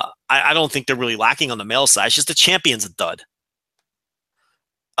 But I don't think they're really lacking on the male side. It's just the champion's a dud.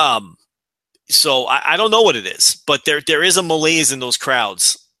 So I don't know what it is, but there is a malaise in those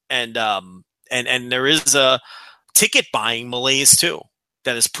crowds, and there is a ticket buying malaise too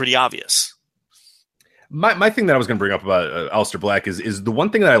that is pretty obvious. My thing that I was going to bring up about Aleister Black is the one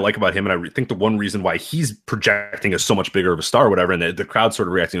thing that I like about him, and I think the one reason why he's projecting as so much bigger of a star or whatever, and the crowd sort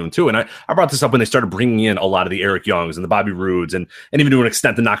of reacting to him too. And I brought this up when they started bringing in a lot of the Eric Youngs and the Bobby Roodes and even to an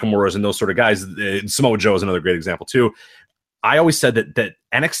extent the Nakamuras and those sort of guys. Samoa Joe is another great example too. I always said that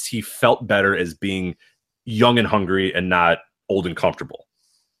NXT felt better as being young and hungry and not old and comfortable.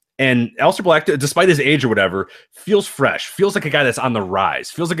 And Aleister Black, despite his age or whatever, feels fresh, feels like a guy that's on the rise,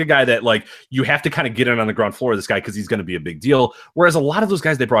 feels like a guy that like you have to kind of get in on the ground floor of this guy because he's going to be a big deal. Whereas a lot of those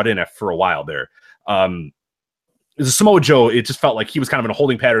guys they brought in for a while there, Samoa Joe, it just felt like he was kind of in a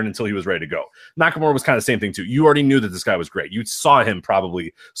holding pattern until he was ready to go. Nakamura was kind of the same thing too. You already knew that this guy was great. You saw him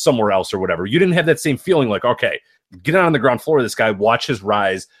probably somewhere else or whatever. You didn't have that same feeling like, okay, get on the ground floor of this guy, watch his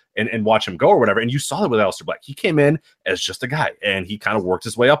rise and watch him go or whatever. And you saw that with Aleister Black. He came in as just a guy and he kind of worked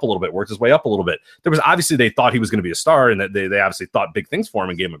his way up a little bit. There was obviously they thought he was going to be a star and that they obviously thought big things for him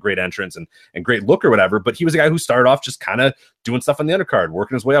and gave him a great entrance and great look or whatever. But he was a guy who started off just kind of doing stuff on the undercard,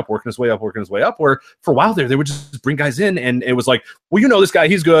 working his way up, where for a while there, they would just bring guys in and it was like, well, you know, this guy,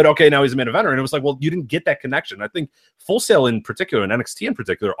 he's good. Okay, now he's a main eventer. And it was like, well, you didn't get that connection. I think Full Sail in particular and NXT in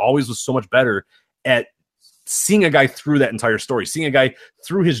particular always was so much better at seeing a guy through that entire story, seeing a guy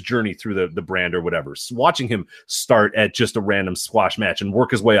through his journey through the brand or whatever, watching him start at just a random squash match and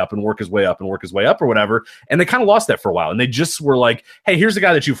work his way up or whatever. And they kind of lost that for a while. And they just were like, hey, here's a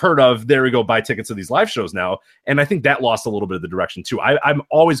guy that you've heard of. There we go. Buy tickets to these live shows now. And I think that lost a little bit of the direction too. I'm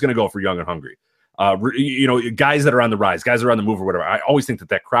always going to go for young and hungry. Guys that are on the rise, guys that are on the move or whatever. I always think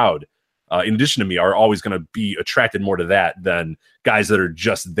that crowd, in addition to me, are always going to be attracted more to that than guys that are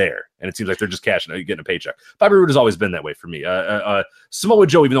just there. And it seems like they're just cashing, getting a paycheck. Bobby Roode has always been that way for me. Samoa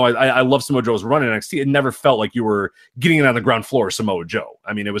Joe, even though I love Samoa Joe's run in NXT, it never felt like you were getting it on the ground floor of Samoa Joe.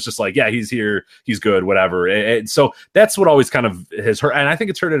 I mean, it was just like, yeah, he's here, he's good, whatever. And so that's what always kind of has hurt. And I think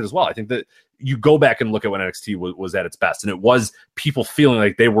it's hurt it as well. I think that you go back and look at when NXT was at its best, and it was people feeling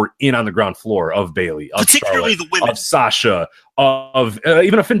like they were in on the ground floor of Bayley, of particularly Charlotte, the women, of Sasha, of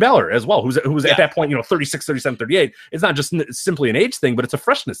even a Finn Balor as well, who's at that point, 36, 37, 38. It's not just simply an age thing, but it's a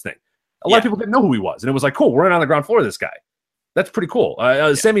freshness thing. A lot of people didn't know who he was, and it was like, cool, we're in on the ground floor of this guy. That's pretty cool.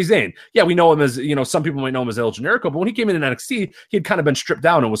 Sami Zayn, we know him as, some people might know him as El Generico, but when he came in NXT, he had kind of been stripped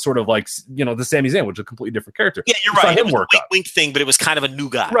down and was sort of like, the Sami Zayn, which is a completely different character. Yeah, you're right. It was a wink thing, but it was kind of a new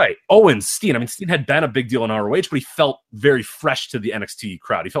guy. Right. Owen, Steen. I mean, Steen had been a big deal in ROH, but he felt very fresh to the NXT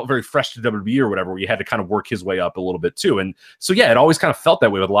crowd. He felt very fresh to WWE or whatever, where you had to kind of work his way up a little bit too. And so, it always kind of felt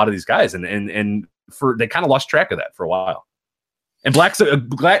that way with a lot of these guys. And they kind of lost track of that for a while. And Black,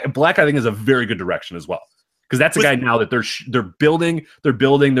 I think, is a very good direction as well. Because that's a guy now that they're building,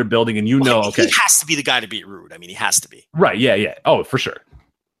 and he has to be the guy to beat Rude. I mean, he has to be. Right, yeah. Oh, for sure.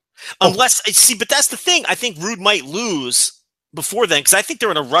 But that's the thing. I think Rude might lose before then, because I think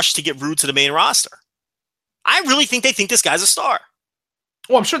they're in a rush to get Rude to the main roster. I really think they think this guy's a star.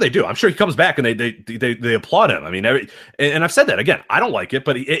 Well, I'm sure they do. I'm sure he comes back and they applaud him. I mean, and I've said that again. I don't like it,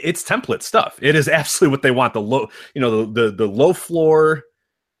 but it's template stuff. It is absolutely what they want. The low, the low floor.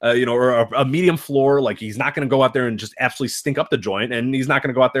 Or a medium floor, like he's not going to go out there and just absolutely stink up the joint, and he's not going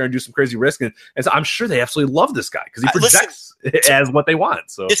to go out there and do some crazy risk. And so I'm sure they absolutely love this guy because he projects as what they want.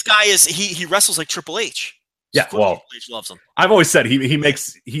 So this guy he wrestles like Triple H. Yeah, well, Triple H loves him. I've always said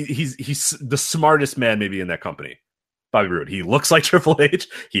he's the smartest man maybe in that company. Bobby Roode. He looks like Triple H.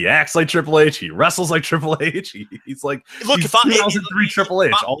 He acts like Triple H. He wrestles like Triple H. He's like if I'm 2003 Triple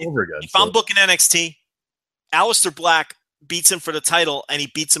H all over again. If I'm booking NXT, Aleister Black beats him for the title, and he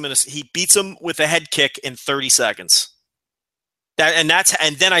beats him with a head kick in 30 seconds. And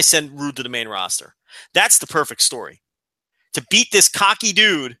then I send Rude to the main roster. That's the perfect story. To beat this cocky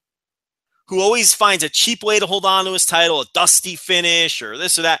dude who always finds a cheap way to hold on to his title, a dusty finish or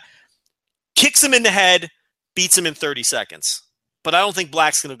this or that, kicks him in the head, beats him in 30 seconds. But I don't think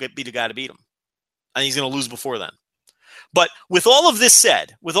Black's going to be the guy to beat him. I think he's going to lose before then. But with all of this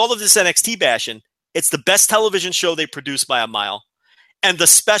said, with all of this NXT bashing, it's the best television show they produce by a mile, and the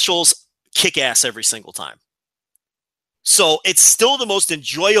specials kick ass every single time. So it's still the most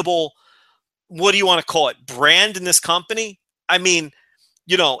enjoyable, what do you want to call it, brand in this company? I mean,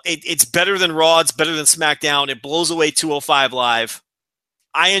 it's better than Raw, it's better than SmackDown, it blows away 205 Live.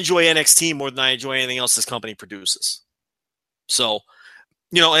 I enjoy NXT more than I enjoy anything else this company produces. So,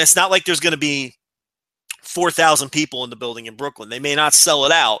 and it's not like there's going to be 4,000 people in the building in Brooklyn. They may not sell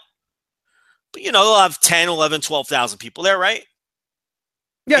it out, but, they'll have 10, 11, 12,000 people there, right?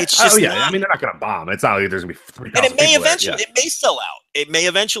 Yeah. It's just yeah. not, I mean, they're not going to bomb. It's not like there's going to be 3,000 and it may people there. eventually, it may sell out. It may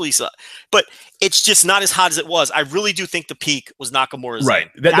eventually sell, but it's just not as hot as it was. I really do think the peak was Nakamura's. Right.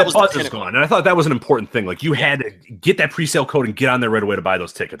 That was buzz is gone. And I thought that was an important thing. Like, you had to get that pre-sale code and get on there right away to buy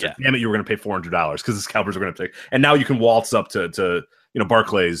those tickets. Like, damn it, you were going to pay $400 because the Cowboys are going to take. And now you can waltz up to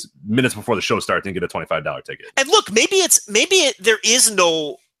Barclays minutes before the show starts and get a $25 ticket. And look, maybe there is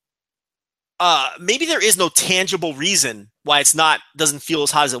no tangible reason why doesn't feel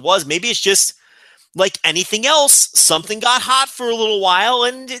as hot as it was. Maybe it's just like anything else. Something got hot for a little while,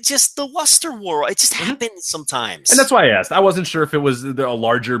 and it just the luster wore. It just happens sometimes. And that's why I asked. I wasn't sure if it was a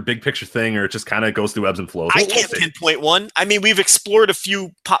larger, big picture thing, or it just kind of goes through ebbs and flows. I can't pinpoint one. I mean, we've explored a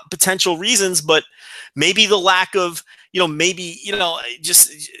few potential reasons, but maybe the lack of,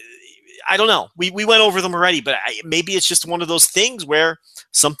 just. I don't know. We went over them already, but maybe it's just one of those things where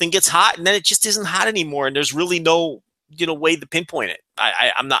something gets hot and then it just isn't hot anymore, and there's really no way to pinpoint it.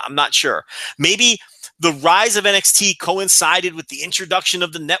 I'm not sure. Maybe the rise of NXT coincided with the introduction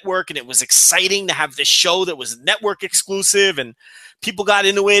of the network, and it was exciting to have this show that was network exclusive, and people got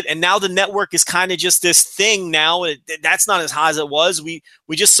into it. And now the network is kind of just this thing now. That's not as hot as it was. We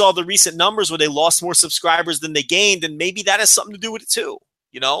just saw the recent numbers where they lost more subscribers than they gained, and maybe that has something to do with it too.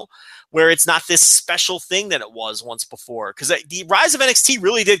 Where it's not this special thing that it was once before. Because the rise of NXT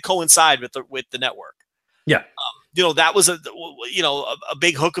really did coincide with the network. Yeah. That was a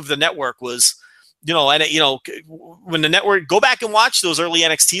big hook of the network was, when the network, go back and watch those early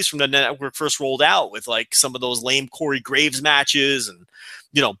NXTs from the network first rolled out with like some of those lame Corey Graves matches, and,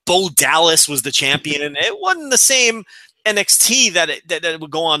 Bo Dallas was the champion, and it wasn't the same NXT that it would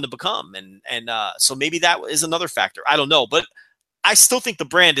go on to become. And so maybe that is another factor. I don't know, but I still think the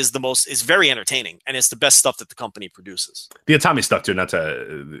brand is very entertaining, and it's the best stuff that the company produces. The Atami stuff too, not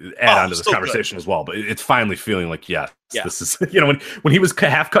to add on to this conversation as well, but it's finally feeling like, this is, when he was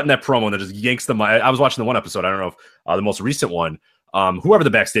half cutting that promo and then just yanks the mic. I was watching the one episode. I don't know if the most recent one, whoever the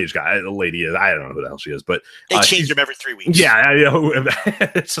backstage guy, the lady is, I don't know who the hell she is, but they change him every 3 weeks. Yeah,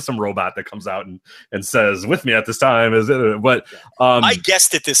 it's just some robot that comes out and says, "With me at this time," but I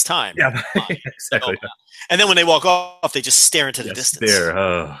guessed at this time. Yeah, exactly. And then when they walk off, they just stare into the distance.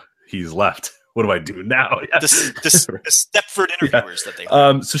 He's left. What do I do now? Yeah. The Stepford interviewers that they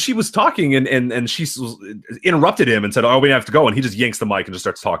so she was talking and she interrupted him and said, "Oh, we have to go." And he just yanks the mic and just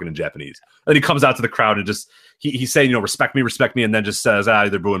starts talking in Japanese. And he comes out to the crowd and just he's saying, respect me, and then just says,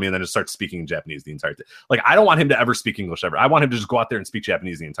 they're booing me, and then just starts speaking in Japanese the entire time. Like, I don't want him to ever speak English ever. I want him to just go out there and speak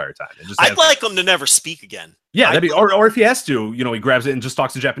Japanese the entire time. I'd like him to never speak again. Yeah, that'd be, or if he has to, he grabs it and just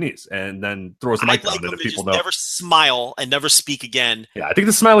talks in Japanese and then throws the mic down and people know. Never smile and never speak again. Yeah, I think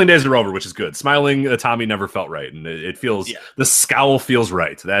the smiling days are over, which is good. Smiling Tommy never felt right, and it feels the scowl feels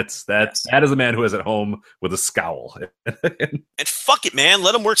right. That is a man who is at home with a scowl. And fuck it, man.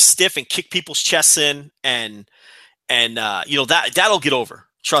 Let him work stiff and kick people's chests in, and that'll get over.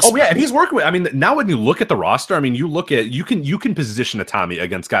 Trust me. And he's working with. I mean, now when you look at the roster, I mean, you can position a Tommy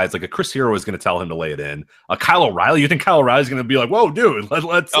against guys like a Chris Hero is going to tell him to lay it in. Kyle O'Reilly, you think Kyle O'Reilly's going to be like, "Whoa, dude, let's."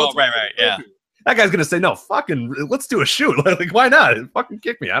 Right, yeah. That guy's going to say, "No, fucking, let's do a shoot." Like, why not? Fucking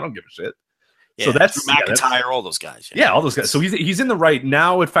kick me. I don't give a shit. Yeah, so that's McIntyre, all those guys. Yeah, all those guys. So he's in the right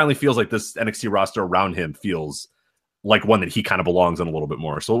now. It finally feels like this NXT roster around him feels like one that he kind of belongs in a little bit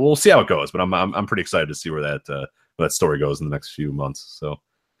more. So we'll see how it goes. But I'm pretty excited to see where that story goes in the next few months. So.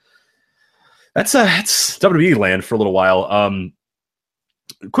 That's WWE land for a little while.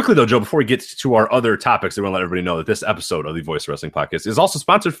 Quickly though, Joe, before we get to our other topics, I want to let everybody know that this episode of the Voice Wrestling Podcast is also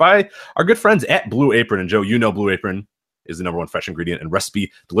sponsored by our good friends at Blue Apron. And Joe, Blue Apron is the #1 fresh ingredient and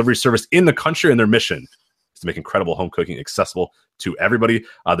recipe delivery service in the country, and their mission is to make incredible home cooking accessible to everybody.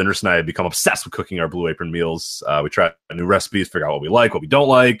 The nurse and I have become obsessed with cooking our Blue Apron meals. We try new recipes, figure out what we like, what we don't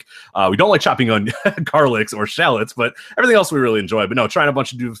like. We don't like chopping on garlics or shallots, but everything else we really enjoy. But no, trying a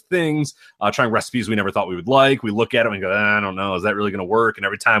bunch of new things, trying recipes we never thought we would like. We look at them and go, I don't know, is that really going to work? And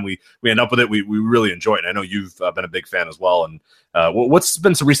every time we end up with it, we really enjoy it. And I know you've been a big fan as well. And what's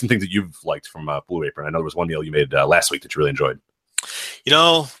been some recent things that you've liked from Blue Apron? I know there was one meal you made last week that you really enjoyed.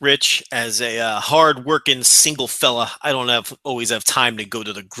 Rich, as a hard-working single fella, I don't always have time to go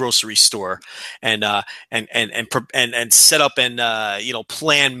to the grocery store and set up and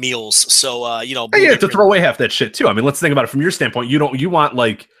plan meals. So you have to throw away half that shit too. I mean, let's think about it from your standpoint. You want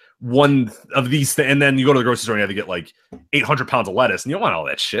like one of these and then you go to the grocery store and you have to get like 800 pounds of lettuce, and you don't want all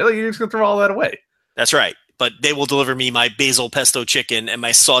that shit. Like, you're just gonna throw all that away. That's right. But they will deliver me my basil pesto chicken and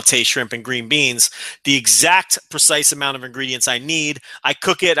my saute shrimp and green beans, the exact precise amount of ingredients I need. I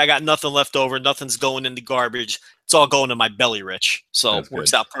cook it. I got nothing left over. Nothing's going in the garbage. it's all going to my belly, Rich. So That's it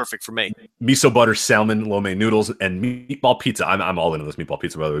works good. out perfect for me. Miso butter, salmon, lo mein noodles, and meatball pizza. I'm all into this meatball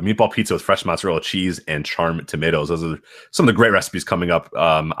pizza, by the way. Meatball pizza with fresh mozzarella cheese and charm tomatoes. Those are some of the great recipes coming up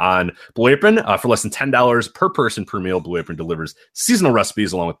on Blue Apron. For less than $10 per person per meal, Blue Apron delivers seasonal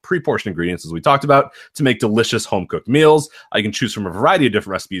recipes along with pre-portioned ingredients, as we talked about, to make delicious home-cooked meals. You can choose from a variety of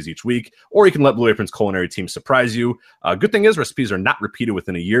different recipes each week, or you can let Blue Apron's culinary team surprise you. Good thing is recipes are not repeated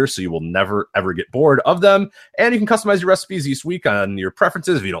within a year, so you will never, ever get bored of them. And you can customize your recipes each week on your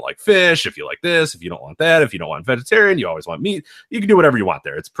preferences. If you don't like fish, if you like this, if you don't want that, if you don't want vegetarian, you always want meat, you can do whatever you want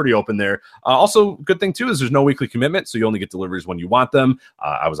there. It's pretty open there. Also, good thing too is there's no weekly commitment, so you only get deliveries when you want them.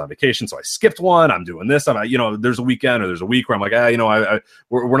 I was on vacation, so I skipped one. I'm doing this. There's a weekend or there's a week where I'm like,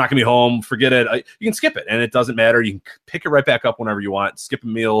 we're not gonna be home. Forget it. You can skip it, and it doesn't matter. You can pick it right back up whenever you want. Skip a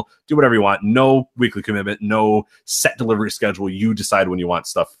meal, do whatever you want. No weekly commitment, no set delivery schedule. You decide when you want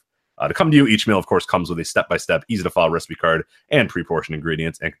stuff to come to you. Each meal, of course, comes with a step-by-step, easy-to-follow recipe card and pre-portioned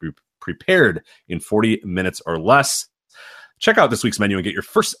ingredients, and can be prepared in 40 minutes or less. Check out this week's menu and get your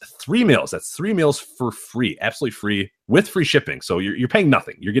first 3 meals. That's 3 meals for free, absolutely free, with free shipping. So you're paying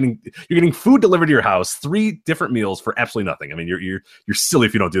nothing. You're getting food delivered to your house, 3 different meals for absolutely nothing. I mean, you're silly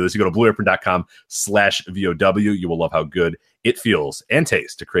if you don't do this. You go to blueapron.com/VOW. You will love how good it feels and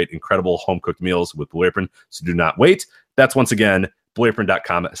tastes to create incredible home-cooked meals with Blue Apron. So do not wait. That's once again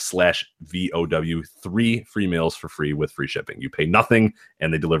blueapron.com/VOW. 3 free meals for free with free shipping. You pay nothing,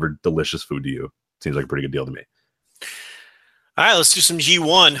 and they deliver delicious food to you. Seems like a pretty good deal to me. All right, let's do some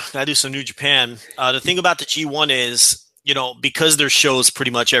G1. Gotta do some New Japan. The thing about the G1 is, because there's shows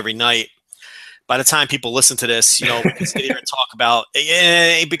pretty much every night, by the time people listen to this, we can sit here and talk about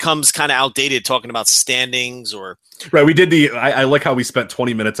it becomes kind of outdated talking about standings or. Right, we did I like how we spent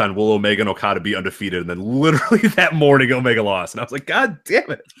 20 minutes on will Omega and Okada be undefeated, and then literally that morning Omega lost, and I was like, God damn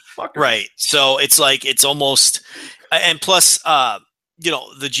it, fucker. Right. So it's like it's almost, and plus, the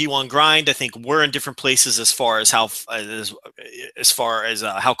G1 grind. I think we're in different places as far as how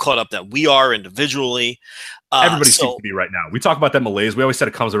caught up that we are individually. Everybody seems to be right now. We talk about that malaise. We always said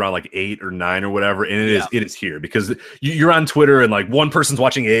it comes around like 8 or 9 or whatever, and it is here because you're on Twitter and like one person's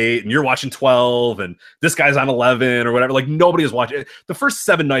watching 8 and you're watching 12 and this guy's on 11 or whatever. Like nobody is watching. The first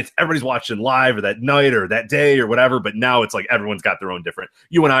 7 nights, everybody's watching live or that night or that day or whatever. But now it's like everyone's got their own different.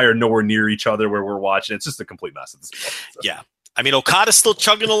 You and I are nowhere near each other where we're watching. It's just a complete mess at this point. So. Yeah. I mean, Okada's still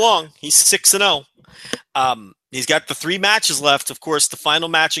chugging along. He's 6-0. He's got the 3 matches left. Of course, the final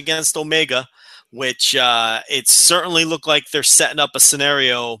match against Omega, which it certainly looked like they're setting up a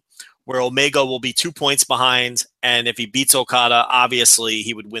scenario where Omega will be 2 points behind. And if he beats Okada, obviously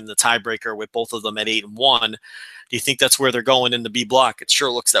he would win the tiebreaker with both of them at 8-1. Do you think that's where they're going in the B block? It sure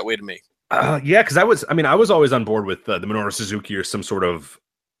looks that way to me. Yeah, because I was always on board with the Minoru Suzuki or some sort of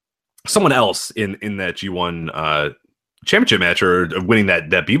someone else in that G1 championship match or winning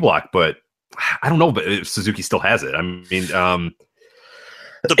that B block, but I don't know if Suzuki still has it. I mean,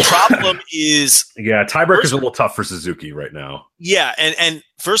 the problem is tiebreaker is a little tough for Suzuki right now. Yeah, and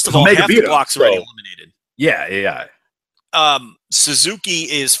first of all, half the block's already eliminated. Yeah. Suzuki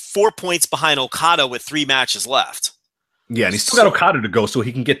is 4 points behind Okada with 3 matches left. Yeah, and he's still got Okada to go, so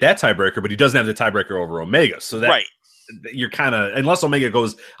he can get that tiebreaker, but he doesn't have the tiebreaker over Omega. So that right. You're kind of, unless Omega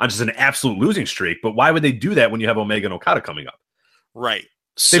goes on just an absolute losing streak, but why would they do that when you have Omega and Okada coming up? Right.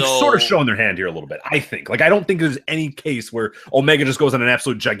 They've sort of shown their hand here a little bit, I think. Like, I don't think there's any case where Omega just goes on an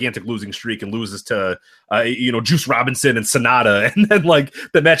absolute gigantic losing streak and loses to, Juice Robinson and Sonata, and then, like,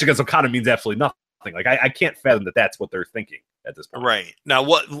 the match against Okada means absolutely nothing. Like, I can't fathom that that's what they're thinking at this point. Right. Now,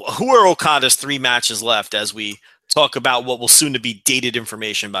 who are Okada's 3 matches left as we talk about what will soon to be dated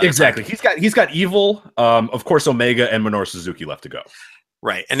information about exactly. He's got Evil, of course, Omega and Minoru Suzuki left to go.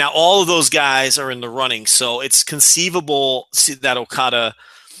 Right. And now all of those guys are in the running. So it's conceivable that Okada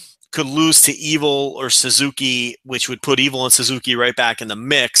could lose to Evil or Suzuki, which would put Evil and Suzuki right back in the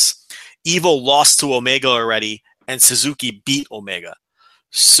mix. Evil lost to Omega already, and Suzuki beat Omega.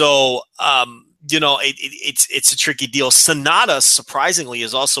 So, it's a tricky deal. Sonata, surprisingly,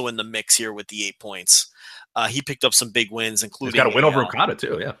 is also in the mix here with the 8 points. He picked up some big wins, including he's got a win over Okada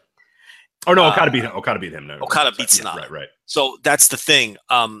too. Yeah. Oh no, Okada beat him. Okada beat him. No, Okada beat Sonata. Right. So that's the thing.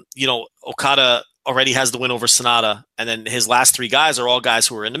 Okada already has the win over Sonata, and then his last 3 guys are all guys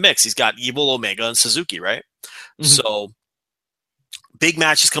who are in the mix. He's got Evil, Omega, and Suzuki, right? Mm-hmm. So big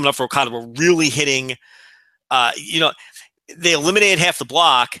matches coming up for Okada. We're really hitting. They eliminated half the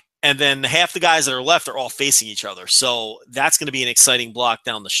block, and then half the guys that are left are all facing each other. So that's going to be an exciting block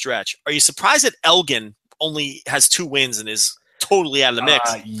down the stretch. Are you surprised that Elgin only has 2 wins and is totally out of the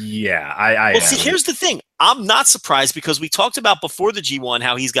mix? I see, here's the thing. I'm not surprised because we talked about before the G1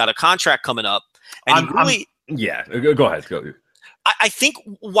 how he's got a contract coming up, and Yeah, go ahead. Go. I think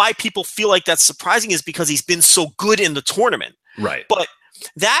why people feel like that's surprising is because he's been so good in the tournament. Right. But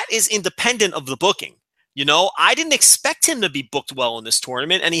that is independent of the booking. You know, I didn't expect him to be booked well in this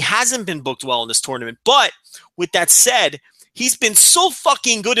tournament, and he hasn't been booked well in this tournament. But with that said, he's been so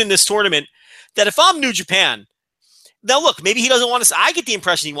fucking good in this tournament that if I'm New Japan, now look, maybe he doesn't want to. I get the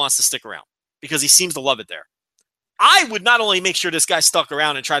impression he wants to stick around because he seems to love it there. I would not only make sure this guy stuck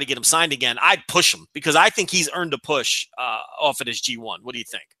around and try to get him signed again, I'd push him because I think he's earned a push off of his G1. What do you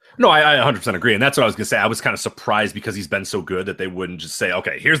think? No, I 100% agree. And that's what I was going to say. I was kind of surprised because he's been so good that they wouldn't just say,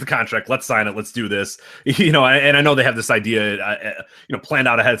 okay, here's the contract. Let's sign it. Let's do this. You know, and I know they have this idea, planned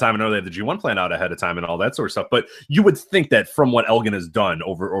out ahead of time. I know they have the G1 planned out ahead of time and all that sort of stuff. But you would think that from what Elgin has done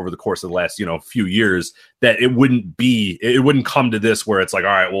over the course of the last, few years, that it wouldn't come to this where it's like, all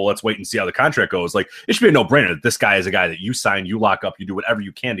right, well, let's wait and see how the contract goes. Like, it should be a no-brainer that this guy is a guy that you sign, you lock up, you do whatever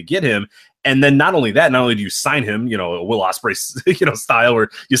you can to get him. And then not only do you sign him, Will Ospreay, style,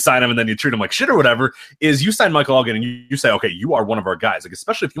 where you sign him and then you treat him like shit or whatever, is you sign Michael Elgin and you say, okay, you are one of our guys. Like,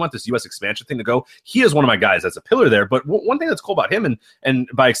 especially if you want this U.S. expansion thing to go, he is one of my guys. That's a pillar there. But one thing that's cool about him and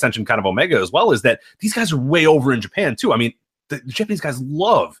by extension kind of Omega as well is that these guys are way over in Japan too. I mean, the Japanese guys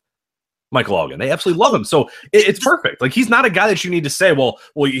love Michael Elgin. They absolutely love him. So it's perfect. Like, he's not a guy that you need to say, well,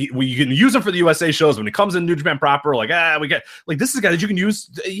 you can use him for the USA shows when he comes in New Japan proper. Like, this is a guy that you can use.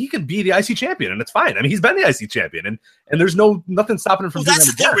 He can be the IC champion, and it's fine. I mean, he's been the IC champion, and there's nothing stopping him from doing that.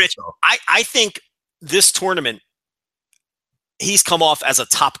 That's the thing, Rich. So. I think this tournament, he's come off as a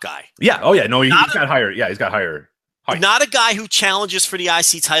top guy. Yeah. Oh, yeah. No, he's got higher. Yeah, he's got higher. Not a guy who challenges for the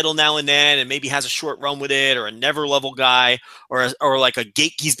IC title now and then and maybe has a short run with it, or a never level guy, or like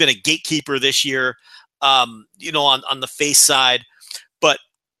he's been a gatekeeper this year, on the face side. But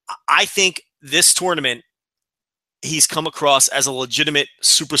I think this tournament, he's come across as a legitimate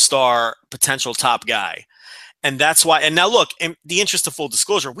superstar, potential top guy. And that's why, and now look, in the interest of full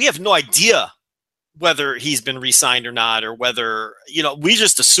disclosure, we have no idea whether he's been re-signed or not, or whether, we're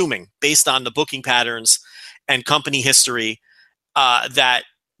just assuming based on the booking patterns and company history that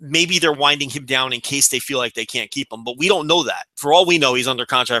maybe they're winding him down in case they feel like they can't keep him. But we don't know that. For all we know, he's under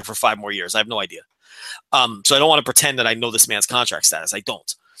contract for 5 more years. I have no idea. So I don't want to pretend that I know this man's contract status. I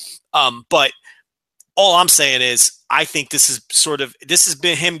don't. But all I'm saying is I think this has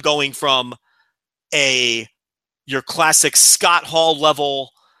been him going from your classic Scott Hall level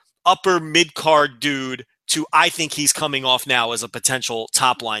upper mid-card dude to I think he's coming off now as a potential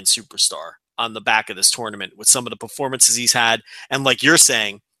top-line superstar on the back of this tournament with some of the performances he's had. And like you're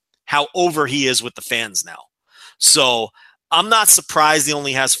saying, how over he is with the fans now. So I'm not surprised he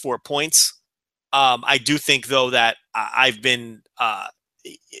only has 4 points. I do think, though, that I think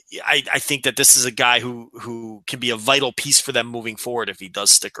that this is a guy who can be a vital piece for them moving forward if he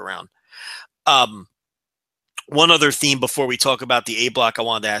does stick around. One other theme before we talk about the A block I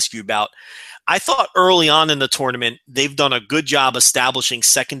wanted to ask you about. I thought early on in the tournament, they've done a good job establishing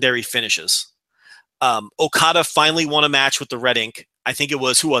secondary finishes. Okada finally won a match with the Red Ink. I think it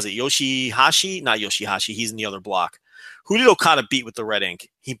was, who was it? Yoshihashi? Not Yoshihashi. He's in the other block. Who did Okada beat with the Red Ink?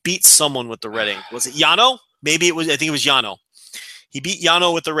 He beat someone with the Red Ink. Was it Yano? I think it was Yano. He beat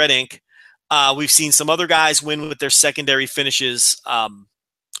Yano with the Red Ink. We've seen some other guys win with their secondary finishes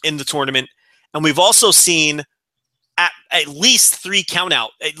in the tournament. And we've also seen at least 3 count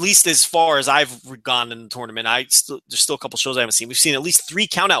out, at least as far as I've gone in the tournament. There's still a couple shows I haven't seen. We've seen at least 3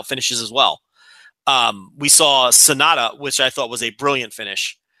 count out finishes as well. We saw Sonata, which I thought was a brilliant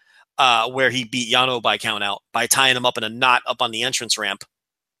finish, where he beat Yano by count out by tying him up in a knot up on the entrance ramp.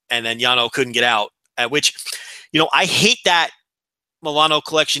 And then Yano couldn't get out, at which, I hate that Milano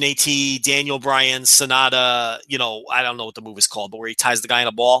Collection AT, Daniel Bryan, Sonata, I don't know what the move is called, but where he ties the guy in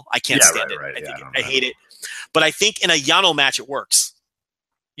a ball. I can't stand it. Right. I hate it. But I think in a Yano match, it works.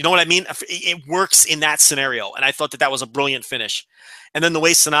 You know what I mean? It works in that scenario. And I thought that was a brilliant finish. And then the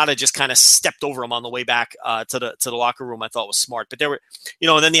way Sonata just kind of stepped over him on the way back to the locker room, I thought was smart. But there were,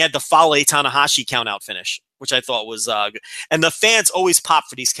 and then they had the Fale Tanahashi count out finish, which I thought was good. And the fans always pop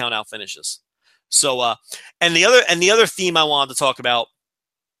for these count out finishes. So, and the other theme I wanted to talk about,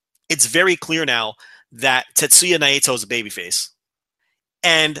 it's very clear now that Tetsuya Naito is a babyface,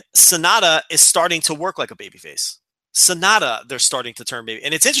 and Sonata is starting to work like a babyface. Sonata, they're starting to turn baby,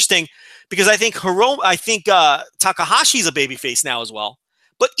 and it's interesting because I think Takahashi's a babyface now as well,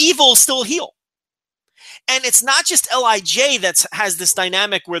 but Evil is still a heel, and it's not just Lij that has this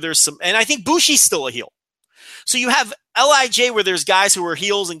dynamic where there's some, and I think Bushi's still a heel. So you have Lij where there's guys who are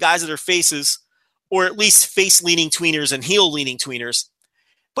heels and guys that are faces, or at least face-leaning tweeners and heel-leaning tweeners.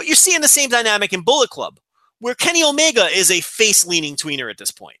 But you're seeing the same dynamic in Bullet Club, where Kenny Omega is a face-leaning tweener at this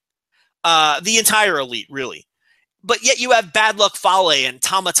point. the entire elite, really. But yet you have Bad Luck Fale and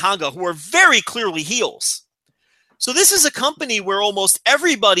Tama Tonga, who are very clearly heels. So this is a company where almost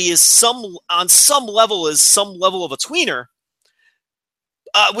everybody is on some level of a tweener,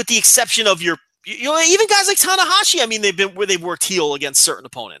 with the exception of even guys like Tanahashi. I mean, they've worked heel against certain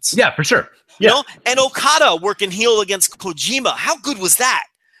opponents. Yeah, for sure. Yeah. And Okada working heel against Kojima. How good was that?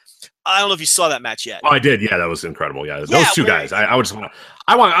 I don't know if you saw that match yet. Oh, I did. Yeah, that was incredible. Yeah, those two guys. I want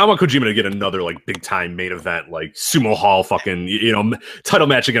Kojima to get another like big time main event, like Sumo Hall fucking title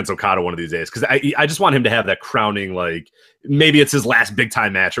match against Okada one of these days, because I just want him to have that crowning, like maybe it's his last big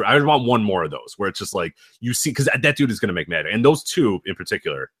time match, or I just want one more of those where it's just like you see, because that dude is going to make magic, and those two in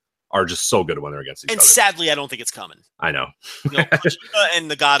particular are just so good when they're against each other. And sadly, I don't think it's coming. I know. Kojima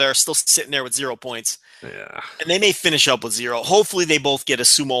and Nagata are still sitting there with 0 points. Yeah. And they may finish up with 0. Hopefully, they both get a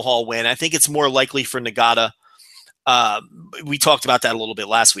Sumo Hall win. I think it's more likely for Nagata. We talked about that a little bit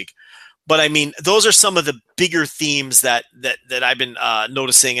last week. But, I mean, those are some of the bigger themes that I've been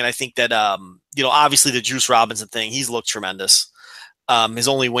noticing. And I think that, obviously the Juice Robinson thing, he's looked tremendous. His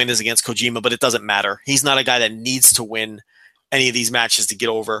only win is against Kojima, but it doesn't matter. He's not a guy that needs to win any of these matches to get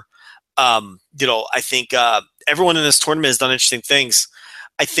over. I think everyone in this tournament has done interesting things.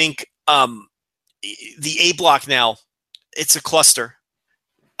 I think the A block now, it's a cluster.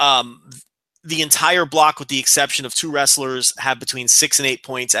 The entire block, with the exception of 2 wrestlers, have between 6 and 8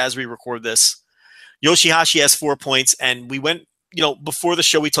 points as we record this. Yoshihashi has 4 points, and we went, before the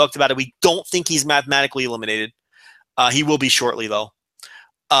show we talked about it. We don't think he's mathematically eliminated. He will be shortly, though.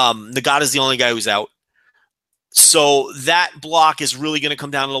 Nagata's the only guy who's out. So that block is really going to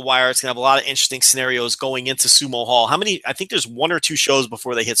come down to the wire. It's going to have a lot of interesting scenarios going into Sumo Hall. How many? I think there's 1 or 2 shows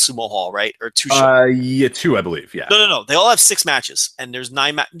before they hit Sumo Hall, right? Or 2 shows? Yeah, 2, I believe. Yeah. No. They all have 6 matches, and there's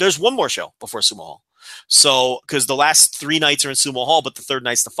 9. There's 1 more show before Sumo Hall. So, because the last 3 nights are in Sumo Hall, but the 3rd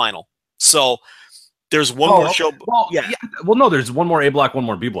night's the final. So there's 1 more show. Well, yeah. Well, no, there's 1 more A block, 1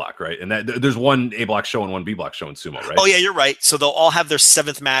 more B block, right? And there's 1 A block show and 1 B block show in Sumo, right? Oh yeah, you're right. So they'll all have their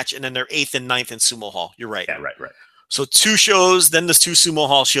 7th match, and then their 8th and 9th in Sumo Hall. You're right. Yeah, right. So 2 shows, then there's 2 Sumo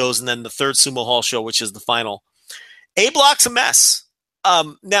Hall shows, and then the 3rd Sumo Hall show, which is the final. A block's a mess.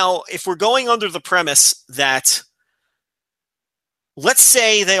 Now, if we're going under the premise that, let's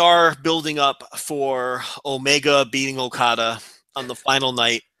say they are building up for Omega beating Okada on the final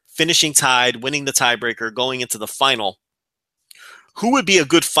night, finishing tied, winning the tiebreaker, going into the final, who would be a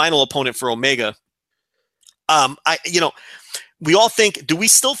good final opponent for Omega? We all think, do we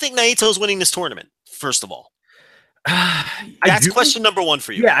still think Naito's winning this tournament, first of all? That's question number 1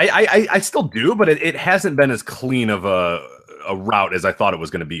 for you. Yeah, I still do, but it hasn't been as clean of a route as I thought it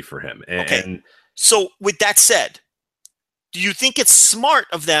was going to be for him. And so with that said, do you think it's smart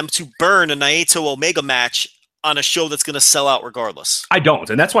of them to burn a Naito Omega match on a show that's going to sell out regardless? I don't.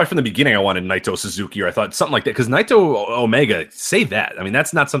 And that's why from the beginning I wanted Naito Suzuki, or I thought something like that, because Naito Omega, save that. I mean,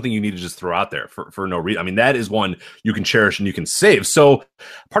 that's not something you need to just throw out there for no reason. I mean, that is one you can cherish and you can save. So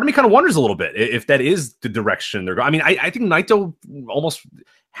part of me kind of wonders a little bit if that is the direction they're going. I mean, I think Naito almost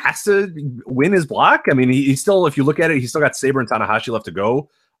has to win his block. I mean, he still, if you look at it, he's still got Sabre and Tanahashi left to go.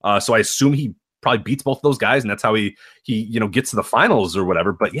 So I assume he probably beats both of those guys, and that's how he gets to the finals or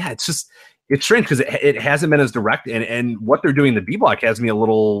whatever. But yeah, it's strange because it hasn't been as direct, and what they're doing in the B block has me a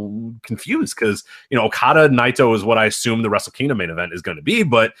little confused because Okada Naito is what I assume the Wrestle Kingdom main event is going to be,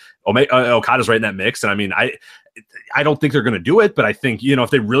 but Okada's right in that mix, and I mean I don't think they're going to do it, but I think if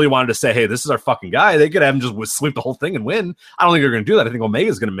they really wanted to say, hey, this is our fucking guy, they could have him just sweep the whole thing and win. I don't think they're going to do that. I think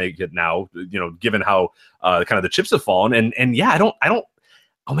Omega's going to make it now, given how kind of the chips have fallen, and yeah, I don't.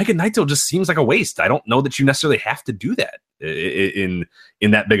 Omega Naito just seems like a waste. I don't know that you necessarily have to do that in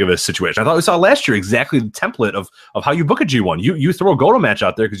that big of a situation. I thought we saw last year exactly the template of how you book a G1. You throw a Goto match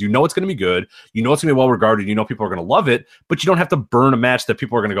out there because it's going to be good. It's going to be well regarded. People are going to love it, but you don't have to burn a match that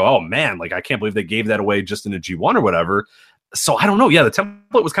people are going to go, oh man, like I can't believe they gave that away just in a G1 or whatever. So I don't know. Yeah, the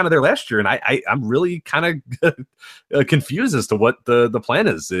template was kind of there last year, and I'm really kind of confused as to what the plan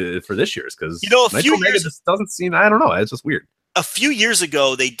is for this year's, because Omega just doesn't seem. I don't know. It's just weird. A few years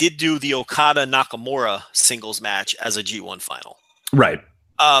ago, they did do the Okada Nakamura singles match as a G1 final. Right.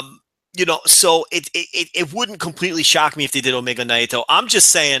 So it wouldn't completely shock me if they did Omega Naito. I'm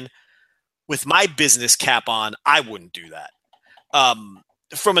just saying, with my business cap on, I wouldn't do that.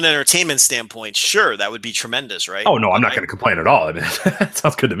 From an entertainment standpoint, sure, that would be tremendous, right? Oh no, I'm not going to complain at all. I mean, that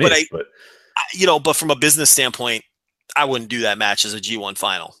sounds good to me. But from a business standpoint, I wouldn't do that match as a G1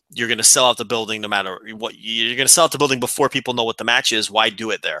 final. You're going to sell out the building no matter what. You're going to sell out the building before people know what the match is. Why do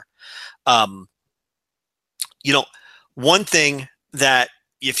it there? One thing that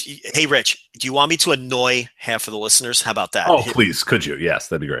Hey, Rich, do you want me to annoy half of the listeners? How about that? Oh, please, could you? Yes,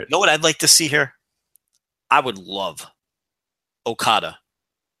 that'd be great. You know what I'd like to see here? I would love Okada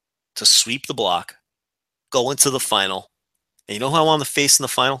to sweep the block, go into the final. And you know who I want to face in the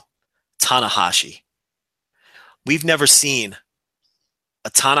final? Tanahashi. We've never seen a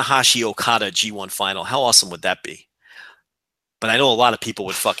Tanahashi-Okada G1 final. How awesome would that be? But I know a lot of people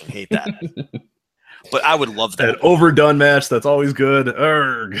would fucking hate that. But I would love that. That overdone match, that's always good.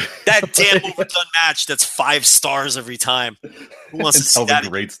 Urgh. That damn overdone match that's 5 stars every time. Who wants to see that? A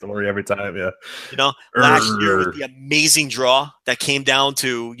great story every time, yeah. You know, last year with the amazing draw that came down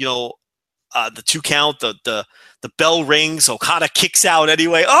to, the 2 count, the bell rings, Okada kicks out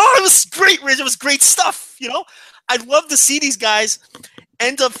anyway. Oh, it was great, Rich. It was great stuff, I'd love to see these guys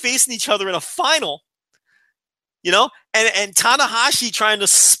end up facing each other in a final, and Tanahashi trying to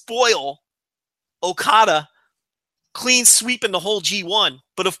spoil Okada, clean sweeping the whole G1.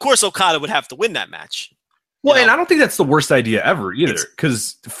 But of course, Okada would have to win that match. Well, and I don't think that's the worst idea ever either.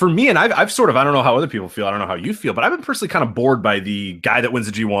 Because for me, and I've sort of, I don't know how other people feel, I don't know how you feel, but I've been personally kind of bored by the guy that wins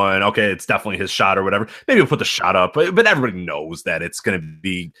the G1. Okay, it's definitely his shot or whatever. Maybe he'll put the shot up, but everybody knows that it's going to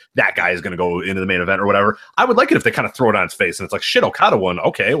be, that guy is going to go into the main event or whatever. I would like it if they kind of throw it on its face and it's like, shit, Okada won.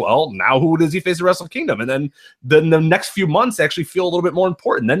 Okay, well, now who does he face at Wrestle Kingdom? And then the next few months actually feel a little bit more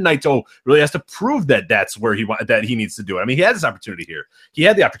important. Then Naito really has to prove that that's where he needs to do it. I mean, he had this opportunity here. He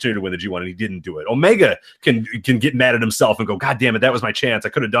had the opportunity to win the G1 and he didn't do it. Omega can get mad at himself and go, God damn it, that was my chance. I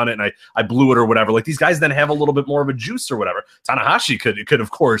could have done it and I blew it or whatever. Like, these guys then have a little bit more of a juice or whatever. Tanahashi could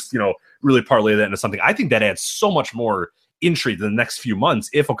of course, really parlay that into something. I think that adds so much more intrigue in the next few months.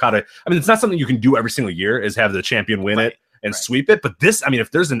 If Okada, I mean, it's not something you can do every single year, is have the champion win it and sweep it. But this, I mean,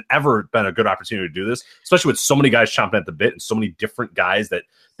 if there's ever been a good opportunity to do this, especially with so many guys chomping at the bit and so many different guys that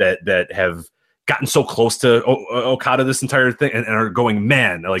have gotten so close to Okada this entire thing and are going,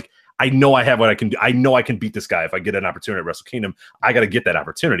 man, like, I know I have what I can do. I know I can beat this guy if I get an opportunity at Wrestle Kingdom. I got to get that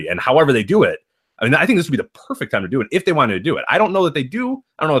opportunity. And however they do it, I mean, I think this would be the perfect time to do it if they wanted to do it. I don't know that they do.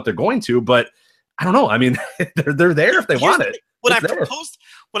 I don't know that they're going to, but I don't know. I mean, they're there if they want it. When I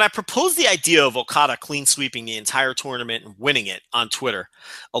proposed the idea of Okada clean sweeping the entire tournament and winning it on Twitter,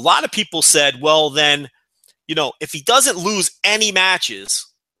 a lot of people said, well, then, if he doesn't lose any matches,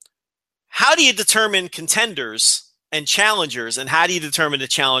 how do you determine contenders and challengers, and how do you determine the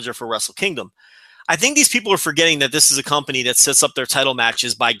challenger for Wrestle Kingdom? I think these people are forgetting that this is a company that sets up their title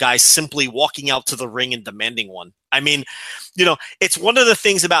matches by guys simply walking out to the ring and demanding one. I mean, it's one of the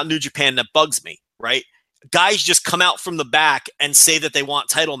things about New Japan that bugs me, right? Guys just come out from the back and say that they want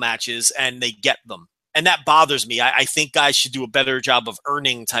title matches and they get them. And that bothers me. I think guys should do a better job of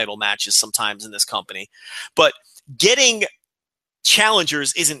earning title matches sometimes in this company. But getting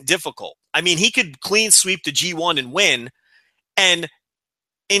challengers isn't difficult. I mean, he could clean sweep the G1 and win, and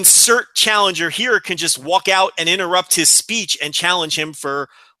insert challenger here can just walk out and interrupt his speech and challenge him for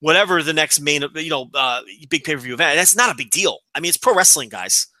whatever the next main, big pay-per-view event. That's not a big deal. I mean, it's pro wrestling,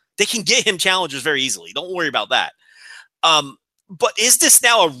 guys. They can get him challengers very easily. Don't worry about that. But is this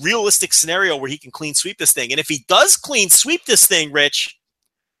now a realistic scenario where he can clean sweep this thing? And if he does clean sweep this thing, Rich,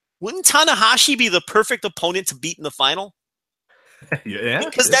 wouldn't Tanahashi be the perfect opponent to beat in the final? Yeah,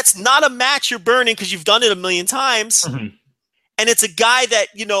 because that's not a match you're burning because you've done it a million times, and it's a guy that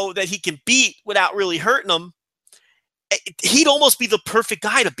that he can beat without really hurting him. He'd almost be the perfect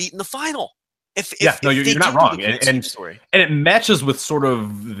guy to beat in the final. You're not wrong, and it matches with sort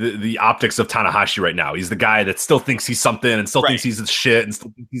of the optics of Tanahashi right now. He's the guy that still thinks he's something and still thinks he's the shit and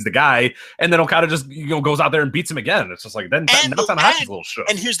still thinks he's the guy, and then Okada just goes out there and beats him again. It's just like then Tanahashi's a little shook.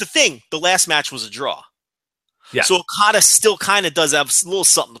 And here's the thing: the last match was a draw. Yeah. So Okada still kind of does have a little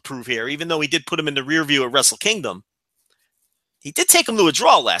something to prove here, even though he did put him in the rear view at Wrestle Kingdom. He did take him to a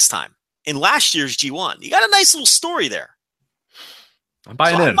draw last time in last year's G1. You got a nice little story there. I'm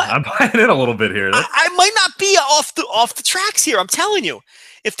buying in. I'm buying in a little bit here. I might not be off the tracks here. I'm telling you,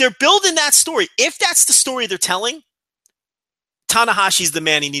 if they're building that story, if that's the story they're telling, Tanahashi's the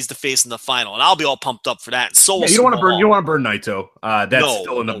man he needs to face in the final, and I'll be all pumped up for that. And so you don't want to burn Naito. That's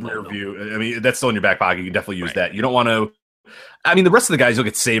still in the rear view. I mean, that's still in your back pocket. You can definitely use that. You don't want to. I mean, the rest of the guys, you'll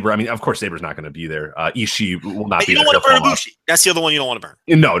get Sabre. I mean, of course, Sabre's not going to be there. Ishii will not be there. You don't want to burn Ibushi. That's the other one you don't want to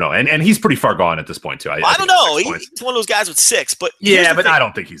burn. No, and he's pretty far gone at this point too. I don't know. He's one of those guys with 6, but but I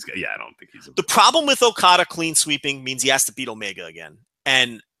don't think he's. Yeah, I don't think he's. The problem with Okada clean sweeping means he has to beat Omega again,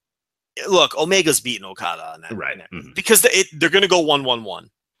 and look, Omega's beating Okada on that, right? Because they're going to go 1-1-1,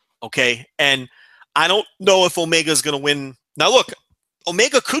 okay? And I don't know if Omega's going to win. Now, look,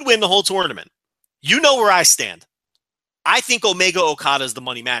 Omega could win the whole tournament. You know where I stand. I think Omega Okada is the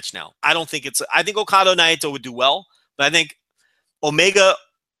money match now. I think Okada Naito would do well, but I think Omega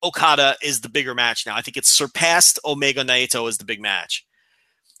Okada is the bigger match now. I think it's surpassed Omega Naito as the big match.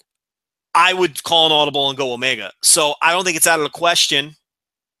 I would call an audible and go Omega. So I don't think it's out of the question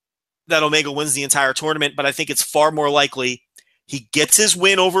that Omega wins the entire tournament, but I think it's far more likely he gets his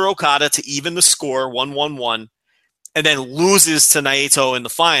win over Okada to even the score 1-1-1 and then loses to Naito in the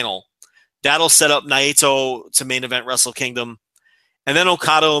final. That'll set up Naito to main event Wrestle Kingdom. And then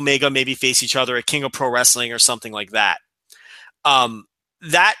Okada, Omega maybe face each other at King of Pro Wrestling or something like that.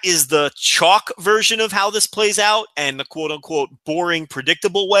 That is the chalk version of how this plays out and the quote-unquote boring,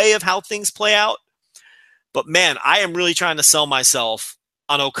 predictable way of how things play out. But, man, I am really trying to sell myself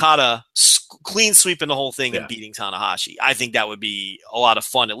on Okada clean sweeping the whole thing and beating Tanahashi. I think that would be a lot of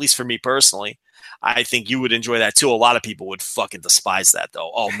fun, at least for me personally. I think you would enjoy that, too. A lot of people would fucking despise that,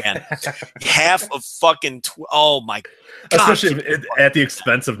 though. Oh, man. Half of fucking oh, my God. Especially at the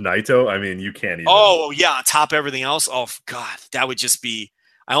expense of Naito. I mean, you can't even. Oh, yeah, on top of everything else. Oh, God. That would just be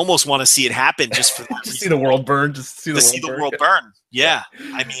 – I almost want to see it happen just for – see the world burn. Just see the world burn. Yeah.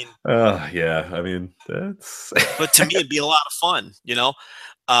 I mean – yeah. I mean, that's – but to me, it'd be a lot of fun, you know?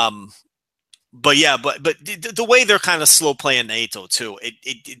 But yeah, but the way they're kind of slow playing Naito too,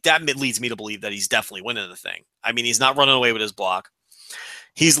 that leads me to believe that he's definitely winning the thing. I mean, he's not running away with his block.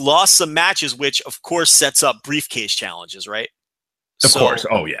 He's lost some matches, which of course sets up briefcase challenges, right? Of course.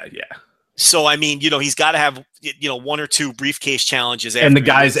 Oh yeah. So I mean, he's got to have one or two briefcase challenges. And the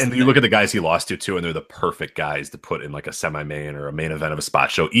guys, and you look at the guys he lost to too, and they're the perfect guys to put in like a semi-main or a main event of a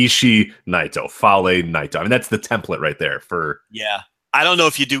spot show. Ishii, Naito, Fale, Naito. I mean, that's the template right there for. Yeah. I don't know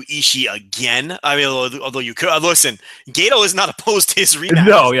if you do Ishii again. I mean, although you could. Listen, Gato is not opposed to his rematch.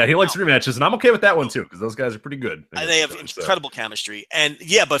 No, yeah, he likes rematches, and I'm okay with that one too because those guys are pretty good. They have incredible chemistry, and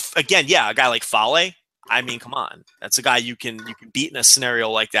but again, a guy like Fale. I mean, come on, that's a guy you can beat in a scenario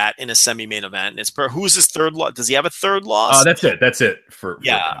like that in a semi-main event. And it's who's his third loss? Does he have a third loss? That's it for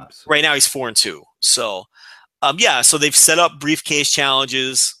him. Right now he's 4-2. So, so they've set up briefcase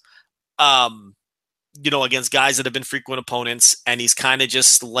challenges. Against guys that have been frequent opponents, and he's kind of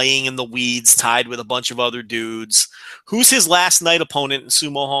just laying in the weeds, tied with a bunch of other dudes. Who's his last night opponent in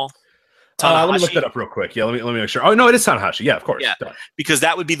Sumo Hall? Let me look that up real quick. Yeah, let me make sure. Oh no, it is Tanahashi. Yeah, of course. Yeah, because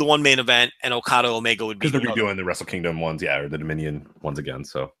that would be the one main event, and Okada Omega would be because they're redoing the Wrestle Kingdom ones, or the Dominion ones again.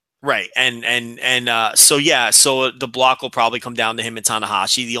 So right, so the block will probably come down to him and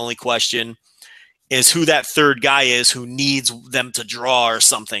Tanahashi. The only question is who that third guy is who needs them to draw or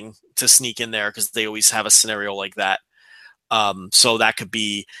something to sneak in there because they always have a scenario like that. So that could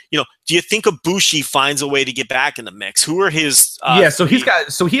be, do you think Ibushi finds a way to get back in the mix? Who are his? He has,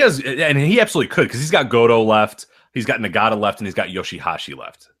 and he absolutely could because he's got Goto left, he's got Nagata left, and he's got Yoshihashi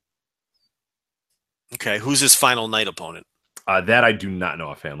left. Okay, who's his final night opponent? That I do not know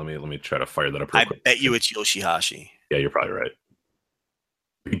offhand. Let me try to fire that up real quick. I bet you it's Yoshihashi. Yeah, you're probably right.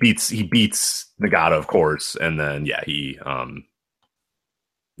 He beats Nagata, of course, and then he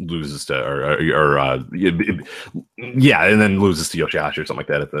loses to and then loses to Yoshihashi or something like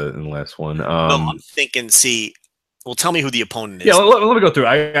that in the last one. I'm thinking. Tell me who the opponent is. Yeah, let me go through.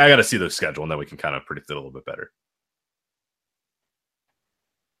 I got to see the schedule, and then we can kind of predict it a little bit better.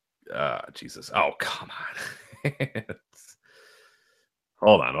 Jesus! Oh, come on.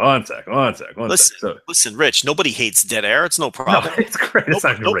 Hold on, one sec. Listen, Rich. Nobody hates dead air. It's no problem. No, it's great. It's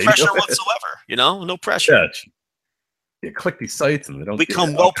no pressure whatsoever. No pressure. You click these sites and they don't. We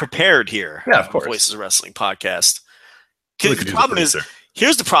come well prepared here. Yeah, of course. Voices of Wrestling podcast. The problem is,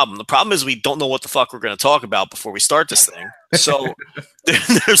 here's the problem. The problem is we don't know what the fuck we're going to talk about before we start this thing. So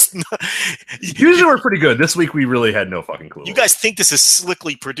usually we're pretty good. This week we really had no fucking clue. You guys think this is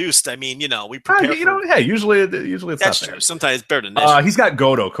slickly produced? I mean, we prepare. Hey, usually it's that's not true. Sometimes it's better than this. He's got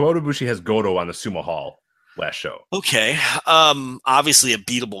Goto. Kota Ibushi has Goto on the Sumo Hall last show. Okay. Obviously a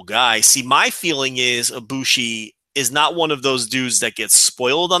beatable guy. See, my feeling is Ibushi is not one of those dudes that gets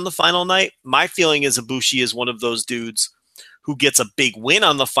spoiled on the final night. My feeling is Ibushi is one of those dudes who gets a big win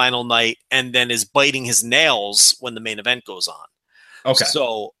on the final night and then is biting his nails when the main event goes on. Okay.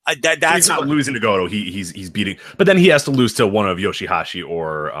 So that's he's not losing to Goto. He's beating, but then he has to lose to one of Yoshihashi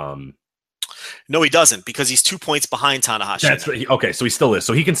or. No, he doesn't because he's 2 points behind Tanahashi. That's right. Okay, so he still is.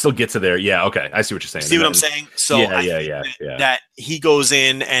 So he can still get to there. Yeah. Okay, I see what you're saying. See what I'm saying? So yeah. That he goes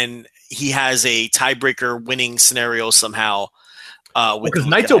in and he has a tiebreaker winning scenario somehow. Because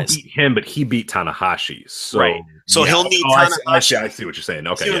Naito beat him, but he beat Tanahashi. So, right. So he'll need Tanahashi. I see what you're saying.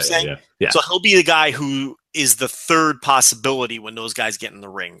 Okay. See what I'm saying? Yeah. So he'll be the guy who is the third possibility when those guys get in the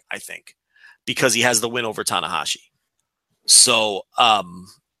ring, I think, because he has the win over Tanahashi. So,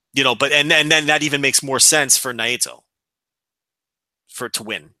 but and then that even makes more sense for Naito to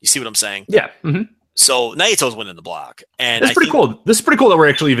win. You see what I'm saying? Yeah. Mm-hmm. So Naito's winning the block, and It's pretty cool. This is pretty cool that we're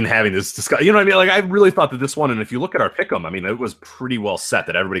actually even having this discussion. You know what I mean? Like, I really thought that this one, and if you look at our pick'em, I mean, it was pretty well set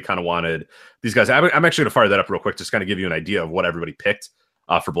that everybody kind of wanted these guys. I'm actually going to fire that up real quick, just kind of give you an idea of what everybody picked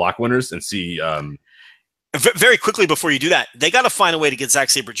for block winners and see. Very quickly before you do that, they got to find a way to get Zack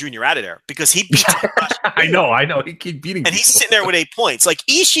Sabre Jr. out of there because he beat I know. He keep beating and people. he's sitting there with 8 points. Like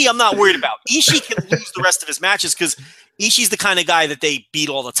Ishii, I'm not worried about. Ishii can lose the rest of his matches because Ishii's the kind of guy that they beat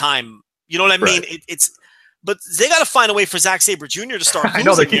all the time. You know what I mean? Right. But they got to find a way for Zack Sabre Jr. to start losing I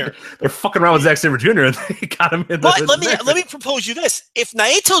know they're fucking around with Zack Sabre Jr. and they got him in But let me propose you this. If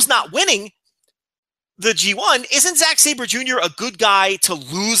Naito's not winning the G1, isn't Zack Sabre Jr. a good guy to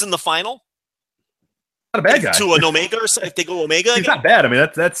lose in the final? Not a bad guy. To an Omega, or if they go Omega He's not bad. I mean,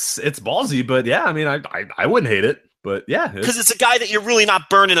 it's ballsy, but yeah, I mean, I wouldn't hate it. But yeah. Because it's a guy that you're really not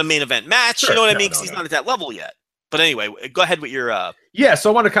burning a main event match. Sure, you know what I mean? Because he's not at that level yet. But anyway, go ahead with your... Yeah,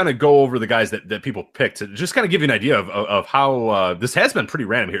 so I want to kind of go over the guys that people picked to just kind of give you an idea of how this has been pretty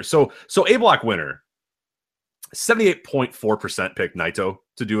random here. So A block winner, 78.4% picked Naito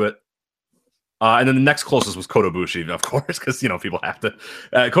to do it. And then the next closest was Kotobushi, of course, because, people have to.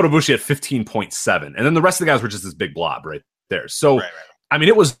 Kotobushi at 15.7. And then the rest of the guys were just this big blob right there. So, right. I mean,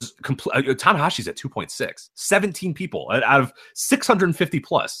 it was Tanahashi's at 2.6. 17 people out of 650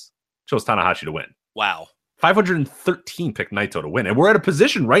 plus chose Tanahashi to win. Wow. 513 picked Naito to win. And we're at a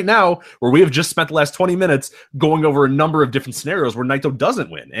position right now where we have just spent the last 20 minutes going over a number of different scenarios where Naito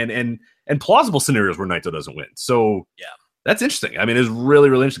doesn't win and plausible scenarios where Naito doesn't win. So, yeah. That's interesting. I mean, it's really,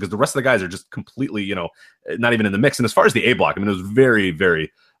 really interesting because the rest of the guys are just completely, not even in the mix. And as far as the A block, I mean, it was very,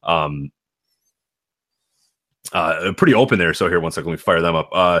 very pretty open there. So here, one second, let me fire them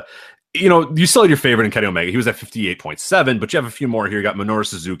up. You still had your favorite in Kenny Omega. He was at 58.7, but you have a few more here. You got Minoru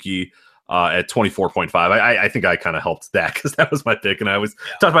Suzuki at 24.5. I think I kind of helped that because that was my pick, and I was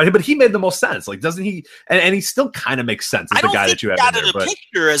talking about him. But he made the most sense. Like, doesn't he? And he still kind of makes sense as the guy that you have in there. But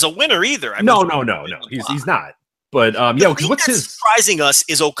picture as a winner either. No. He's not. But because what's his surprising us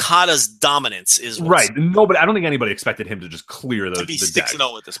is Okada's dominance is right. No, but I don't think anybody expected him to just clear the be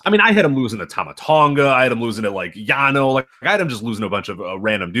 6-0 at this point. I mean, I had him losing to Tama Tonga. I had him losing to like Yano. Like I had him just losing a bunch of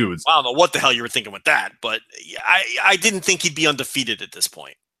random dudes. I don't know what the hell you were thinking with that, but I didn't think he'd be undefeated at this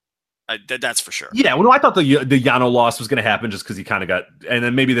point. That's for sure. Yeah, well, no, I thought the Yano loss was going to happen just because he kind of got, and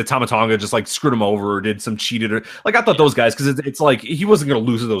then maybe the Tama Tonga just like screwed him over or did some cheated or like I thought those guys because it's like he wasn't going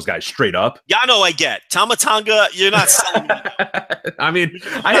to lose to those guys straight up. Yano, I get Tama Tonga. You're not selling me. I mean,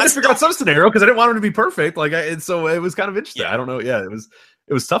 I had to figure out some scenario because I didn't want him to be perfect. Like, and so it was kind of interesting. Yeah. I don't know. Yeah,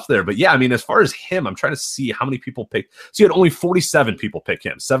 it was tough there, but yeah, I mean, as far as him, I'm trying to see how many people picked. So you had only 47 people pick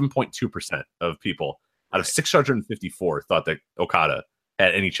him. 7.2% of people out of 654 thought that Okada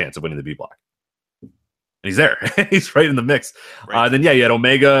had any chance of winning the B block. And he's there. He's right in the mix. Right. Then, you had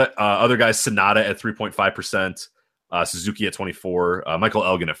Omega, other guys, Sonata at 3.5%, Suzuki at 24, Michael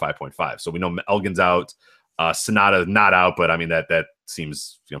Elgin at 5.5. So we know Elgin's out. Sonata not out, but I mean, that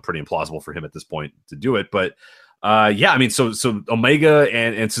seems pretty implausible for him at this point to do it. But I mean, so Omega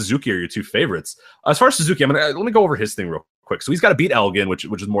and Suzuki are your two favorites. As far as Suzuki, let me go over his thing real quick. So he's got to beat Elgin, which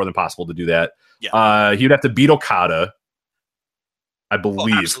is more than possible to do that. Yeah. He'd have to beat Okada, I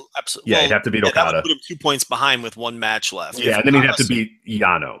believe. Absolutely. Yeah, he'd have to beat Okada. That would put him 2 points behind with one match left. Yeah, and then he'd have to beat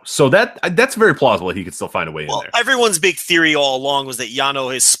Yano. So that's very plausible that he could still find a way in there. Everyone's big theory all along was that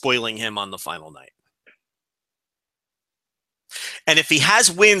Yano is spoiling him on the final night. And if he has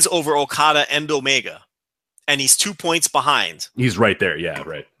wins over Okada and Omega, and he's 2 points behind. He's right there, yeah,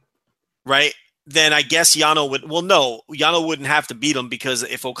 right. Right? Then I guess Yano would... Well, no, Yano wouldn't have to beat him because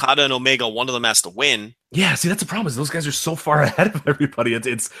if Okada and Omega, one of them has to win... Yeah, see, that's the problem is those guys are so far ahead of everybody.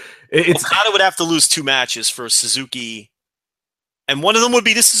 It's Okada would have to lose 2 matches for Suzuki, and one of them would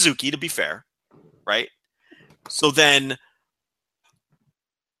be to Suzuki, to be fair, right? So then,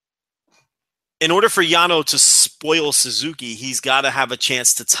 in order for Yano to spoil Suzuki, he's got to have a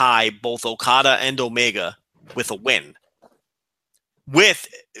chance to tie both Okada and Omega with a win. With,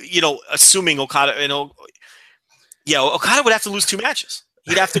 assuming Okada, Okada would have to lose 2 matches.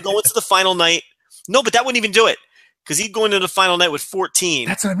 He'd have to go into the final night. No, but that wouldn't even do it because he'd go into the final night with 14.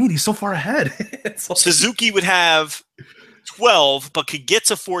 That's what I mean. He's so far ahead. Suzuki would have 12, but could get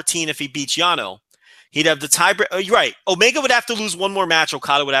to 14 if he beats Yano. He'd have the tiebreak. You're right. Omega would have to lose 1 more match.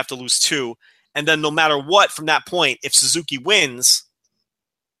 Okada would have to lose 2. And then no matter what, from that point, if Suzuki wins,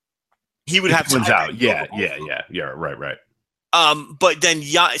 he would have to win out. Yeah, right. But then,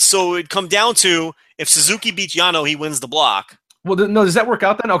 so it'd come down to if Suzuki beats Yano, he wins the block. Well, no, does that work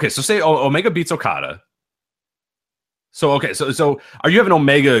out then? Okay, so say Omega beats Okada. So are you having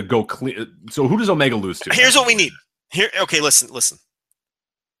Omega go clean? So who does Omega lose to? Here's what we need. Okay, listen.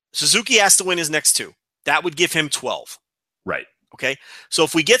 Suzuki has to win his next 2. That would give him 12. Right. Okay. So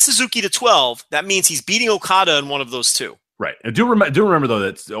if we get Suzuki to 12, that means he's beating Okada in one of those 2. Right. Do remember though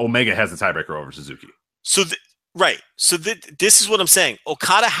that Omega has the tiebreaker over Suzuki. So right. So this is what I'm saying.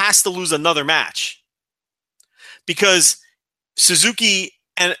 Okada has to lose another match because Suzuki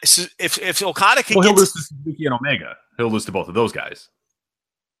and if Okada can he'll lose to Suzuki and Omega. He'll lose to both of those guys.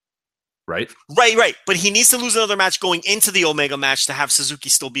 Right. Right. But he needs to lose another match going into the Omega match to have Suzuki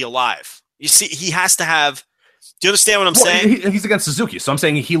still be alive. You see, he has to have. Do you understand what I'm saying? He's against Suzuki, so I'm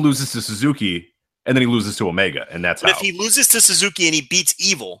saying he loses to Suzuki and then he loses to Omega, and that's But if he loses to Suzuki and he beats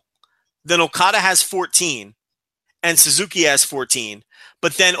Evil, then Okada has 14 and Suzuki has 14.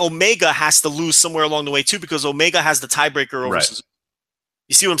 But then Omega has to lose somewhere along the way too because Omega has the tiebreaker over Suzuki.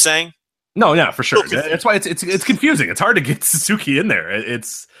 You see what I'm saying? No, yeah, for sure. That's why it's confusing. It's hard to get Suzuki in there.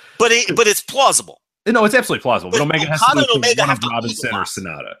 But it's plausible. No, it's absolutely plausible. But Omega has to lose to one of to Robinson or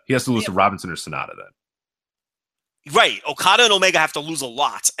Sonata. He has to lose to Robinson or Sonata then. Right. Okada and Omega have to lose a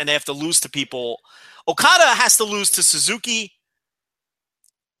lot, and they have to lose to people. Okada has to lose to Suzuki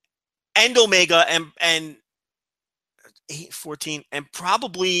and Omega and 8, 14, and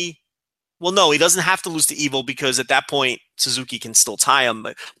probably. Well, no, he doesn't have to lose to Evil because at that point Suzuki can still tie him.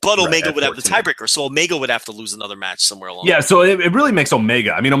 But Omega would have the tiebreaker, so Omega would have to lose another match somewhere along. Yeah, so it really makes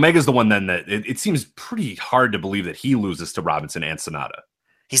Omega. I mean, Omega's the one then that it seems pretty hard to believe that he loses to Robinson and Sonata.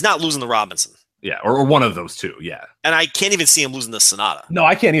 He's not losing to Robinson. Yeah, or one of those two. Yeah, and I can't even see him losing to Sonata. No,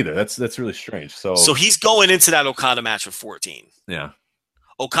 I can't either. That's really strange. So he's going into that Okada match with 14. Yeah,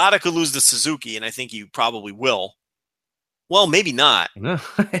 Okada could lose to Suzuki, and I think he probably will. Well, maybe not.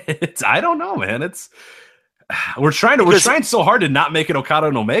 I don't know, man. We're trying so hard to not make it Okada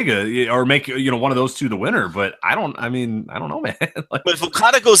and Omega or make one of those two the winner, but I don't know, man. But if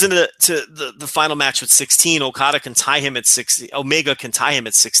Okada goes into the final match with 16, Okada can tie him at 16. Omega can tie him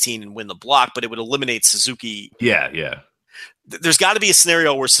at 16 and win the block, but it would eliminate Suzuki. Yeah. There's got to be a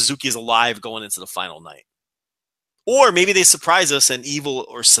scenario where Suzuki is alive going into the final night. Or maybe they surprise us and Evil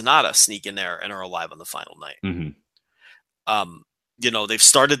or Sonata sneak in there and are alive on the final night. Mm-hmm. They've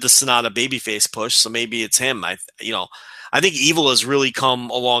started the Sonata babyface push, so maybe it's him. I think Evil has really come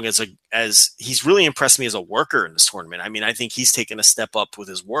along as he's really impressed me as a worker in this tournament. I mean, I think he's taken a step up with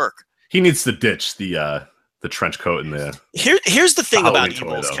his work. He needs to ditch the trench coat and the. Here's the thing about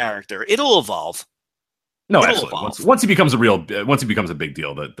Evil's character. It'll evolve. No, absolutely. Once he becomes a big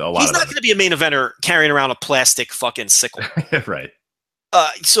deal, he's not going to be a main eventer carrying around a plastic fucking sickle. Right.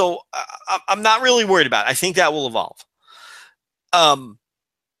 So I'm not really worried about it. I think that will evolve.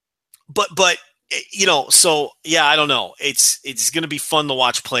 So yeah, I don't know. It's going to be fun to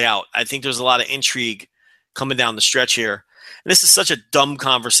watch play out. I think there's a lot of intrigue coming down the stretch here. And this is such a dumb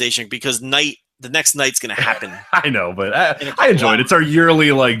conversation because the next night's going to happen. I know, but I enjoy it. It's our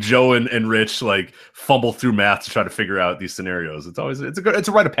yearly Joe and Rich fumble through math to try to figure out these scenarios. It's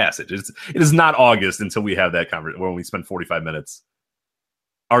a rite of passage. It is not August until we have that conversation when we spend 45 minutes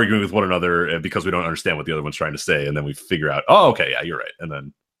arguing with one another because we don't understand what the other one's trying to say, and then we figure out, oh, okay, yeah, you're right, and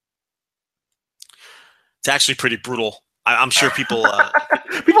then it's actually pretty brutal. I'm sure people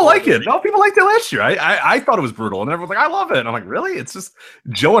people like it. No, people liked it last year. I thought it was brutal, and everyone's like, I love it. And I'm like, really? It's just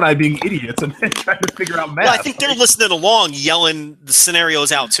Joe and I being idiots and then trying to figure out math. Well, I think they're listening along, yelling the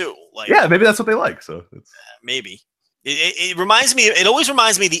scenarios out too. Yeah, maybe that's what they like. So maybe. It reminds me. It always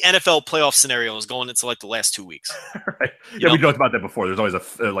reminds me of the NFL playoff scenarios going into the last 2 weeks. Right. Yeah, we talked about that before. There's always a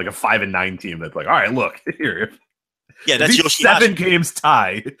 5-9 team that's like, all right, look here. Yeah, that's Yoshihashi. 7 games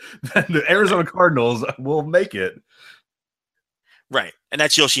tie. Then the Arizona Cardinals will make it. Right, and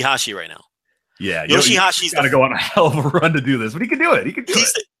that's Yoshihashi right now. Yeah, Yoshihashi's got to go on a hell of a run to do this, but he can do it.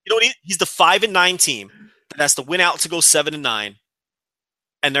 He's the 5-9 team that has to win out to go 7-9,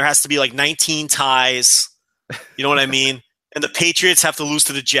 and there has to be 19 ties. You know what I mean? And the Patriots have to lose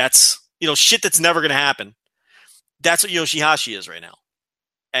to the Jets. Shit that's never going to happen. That's what Yoshihashi is right now.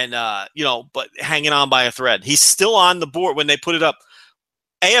 And, but hanging on by a thread. He's still on the board when they put it up.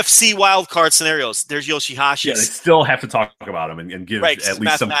 AFC wildcard scenarios. There's Yoshihashi. Yeah, they still have to talk about him and give at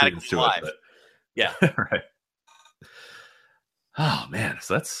least some credence to it. But. Yeah. Right. Oh, man.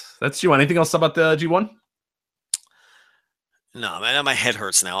 So that's G1. Anything else about the G1? No, man, my head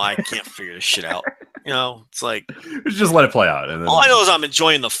hurts now. I can't figure this shit out. It's like just let it play out. And then, all I know is I'm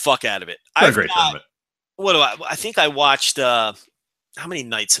enjoying the fuck out of it. It's a great tournament. What do I think I watched? How many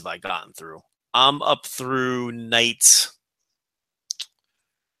nights have I gotten through? I'm through night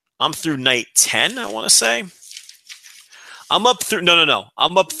 10. I want to say. I'm up through. No.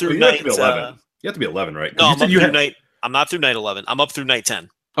 I'm up through night. You have to be 11, right? No, I'm not through night 11. I'm up through night 10.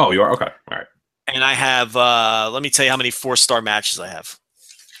 Oh, you are? Okay. All right. And I have, let me tell you how many 4-star matches I have.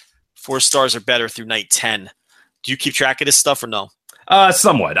 4 stars or better through night 10. Do you keep track of this stuff or no?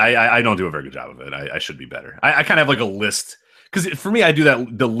 Somewhat. I don't do a very good job of it. I should be better. I kind of have like a list, because for me, I do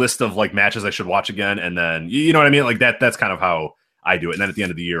the list of like matches I should watch again, and then you know what I mean. Like that's kind of how I do it. And then at the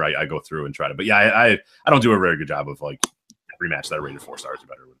end of the year, I go through and try to. But yeah, I don't do a very good job of like every match that I rated 4 stars or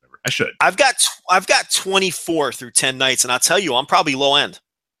better or whatever. I should. I've got 24 through 10 nights, and I'll tell you, I'm probably low end,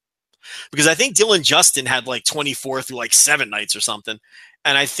 because I think Dylan Justin had like 24 through like 7 nights or something.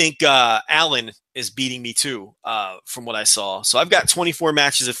 And I think Allen is beating me too, from what I saw. So I've got 24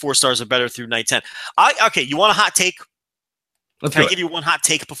 matches at 4 stars or better through night 10. Okay, you want a hot take? Can I give you one hot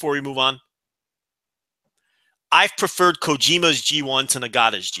take before we move on? I've preferred Kojima's G1 to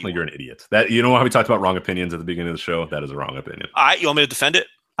Nagata's G1. Well, you're an idiot. That, you know how we talked about wrong opinions at the beginning of the show? That is a wrong opinion. All right, you want me to defend it?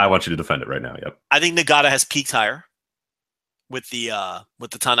 I want you to defend it right now. Yep. I think Nagata has peaked higher with the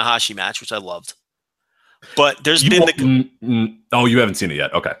Tanahashi match, which I loved. But there's oh, you haven't seen it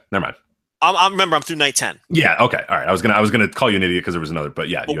yet. Okay, never mind. I'm through night 10. Yeah. Okay. All right. I was gonna call you an idiot because there was another, but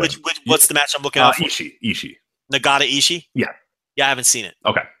yeah. But what's the match I'm looking at? Ishii. Nagata Ishii. Yeah. Yeah, I haven't seen it.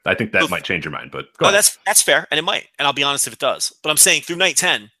 Okay, I think that might change your mind, but go ahead. That's fair, and it might. And I'll be honest if it does. But I'm saying through night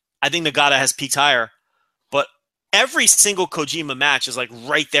 10, I think Nagata has peaked higher. But every single Kojima match is like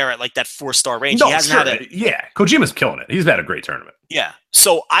right there at like that 4-star range. No, he hasn't had yeah, Kojima's killing it. He's had a great tournament. Yeah.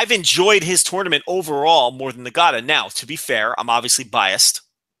 So I've enjoyed his tournament overall more than Nagata. Now, to be fair, I'm obviously biased.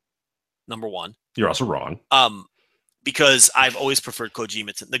 Number one. You're also wrong. Because I've always preferred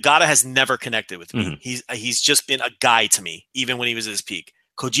Kojima. Nagata has never connected with me. Mm-hmm. He's just been a guy to me, even when he was at his peak.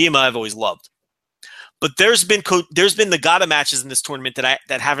 Kojima I've always loved. But there's been Nagata matches in this tournament that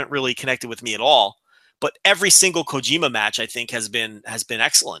haven't really connected with me at all. But every single Kojima match I think has been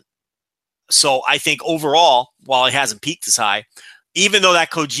excellent. So I think overall, while he hasn't peaked as high, even though that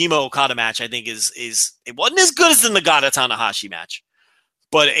Kojima Okada match I think is it wasn't as good as the Nagata Tanahashi match,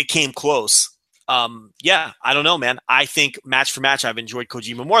 but it came close. Yeah, I don't know, man. I think match for match, I've enjoyed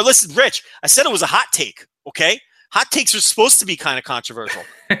Kojima more. Listen, Rich, I said it was a hot take, okay? Hot takes are supposed to be kind of controversial.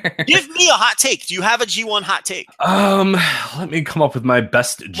 Give me a hot take. Do you have a G1 hot take? Let me come up with my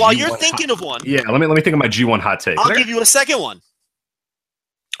best G1 while you're thinking of one. Yeah, let me think of my G1 hot take. I'll give you a second one.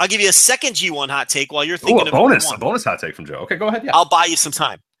 I'll give you a second G1 hot take while you're thinking of one. A bonus hot take from Joe. Okay, go ahead. Yeah. I'll buy you some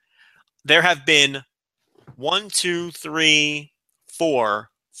time. There have been 1, 2, 3, 4,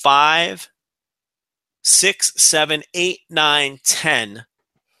 5, 6, 7, 8, 9, 10,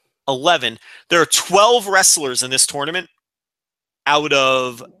 11. There are 12 wrestlers in this tournament out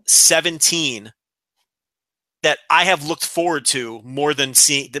of 17 that I have looked forward to more than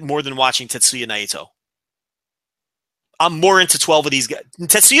watching Tetsuya Naito. I'm more into 12 of these guys.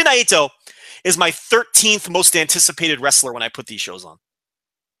 Tetsuya Naito is my 13th most anticipated wrestler when I put these shows on.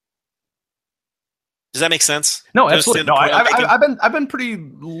 Does that make sense? No, absolutely. No, I've been pretty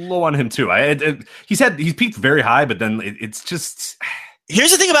low on him too. He's peaked very high, but then it's just.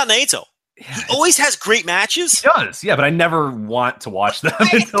 Here's the thing about Naito. He always has great matches. He does, yeah, but I never want to watch them.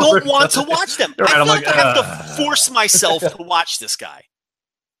 I don't want to watch them. Right, I feel like I have to force myself to watch this guy.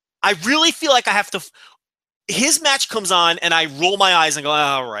 I really feel like I have to. His match comes on, and I roll my eyes and go,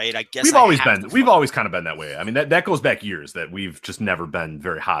 "All right, I guess." We've always kind of been that way. I mean, that goes back years that we've just never been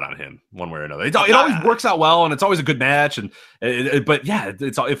very hot on him one way or another. It always works out well, and it's always a good match. But yeah,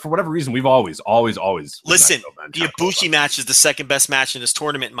 for whatever reason, we've always. Listen, the Ibushi match is the second best match in this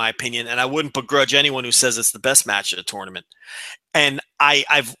tournament, in my opinion, and I wouldn't begrudge anyone who says it's the best match of the tournament. And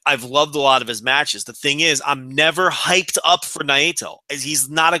I've loved a lot of his matches. The thing is, I'm never hyped up for Naito, as he's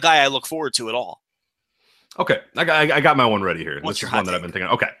not a guy I look forward to at all. Okay, I got my one ready here. What's this is one that I've been thinking.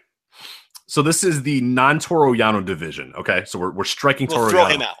 Okay, so this is the non-Toru Yano division. Okay, so we're striking Toru Yano. Throw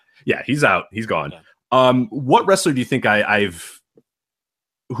him out. Yeah, he's out. He's gone. Yeah. What wrestler do you think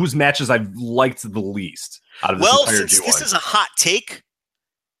whose matches I've liked the least out of this entire since G1? This is a hot take,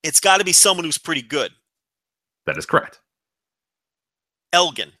 it's got to be someone who's pretty good. That is correct.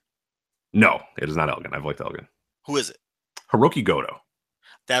 Elgin. No, it is not Elgin. I've liked Elgin. Who is it? Hiroki Goto.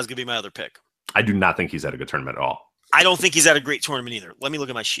 That was going to be my other pick. I do not think he's had a good tournament at all. I don't think he's had a great tournament either. Let me look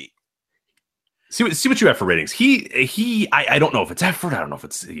at my sheet. See what you have for ratings. I don't know if it's effort. I don't know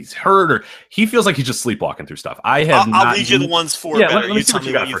if he's hurt or he feels like he's just sleepwalking through stuff. I'll read you the ones for better. Let me see what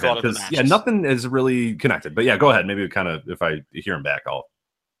you got for him. Yeah, nothing is really connected. But yeah, go ahead. Maybe kind of if I hear him back, I'll.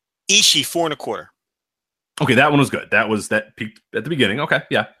 Ishii 4.25. Okay, that one was good. That peaked at the beginning. Okay,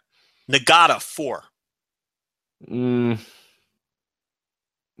 yeah. Nagata 4.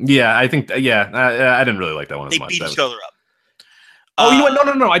 Yeah, I think. Yeah, I didn't really like that one as much. They beat each other up. Oh, you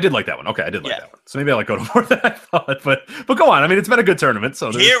went no. I did like that one. Okay, I did like that one. So maybe I like Goto more than I thought. But go on. I mean, it's been a good tournament.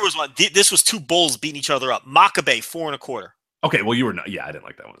 So here was one. This was two bulls beating each other up. Makabe 4.25. Okay, well, you were not. Yeah, I didn't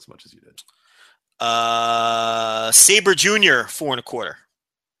like that one as much as you did. Sabre Jr. 4.25.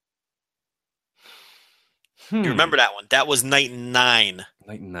 You remember that one? That was night 9.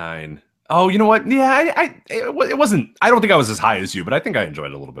 Night 9. Oh, you know what? Yeah, it wasn't. I don't think I was as high as you, but I think I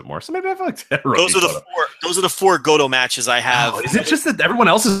enjoyed it a little bit more. So maybe I feel like those are the 4 Goto matches I have. Oh, is it just that everyone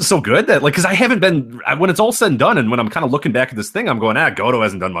else is so good that because I haven't been when it's all said and done, and when I'm kind of looking back at this thing, I'm going, Goto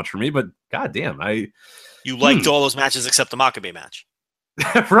hasn't done much for me, but goddamn, you liked all those matches except the Makabe match,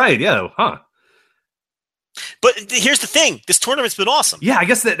 right? Yeah, huh? But here's the thing: this tournament's been awesome. Yeah, I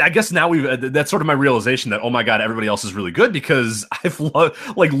guess now that's sort of my realization that oh my god, everybody else is really good because I've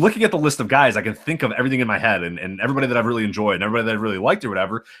like looking at the list of guys, I can think of everything in my head and everybody that I've really enjoyed and everybody that I really liked or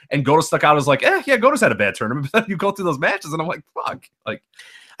whatever. And Goto stuck out as like, yeah, Goto's had a bad tournament. But then you go through those matches and I'm like, fuck. Like,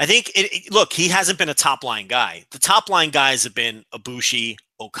 I think look, he hasn't been a top line guy. The top line guys have been Ibushi,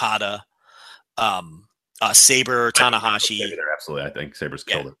 Okada, Sabre, Tanahashi. Absolutely, I think Sabre's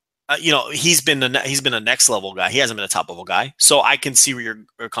killed it. He's been a next level guy. He hasn't been a top level guy. So I can see where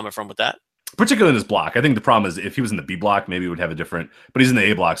you're coming from with that. Particularly in his block. I think the problem is if he was in the B block, maybe he would have a different, but he's in the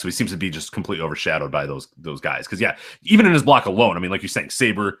A block. So he seems to be just completely overshadowed by those guys. Cause yeah, even in his block alone, I mean, like you're saying,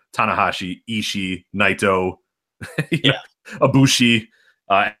 Sabre, Tanahashi, Ishii, Naito, Ibushi,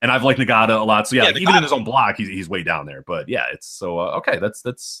 and I've liked Nagata a lot. So yeah, even in his own block, he's way down there, but yeah, it's so, okay. That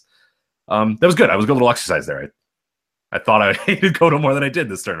was good. I was a good little exercise there. I thought I hated Goto more than I did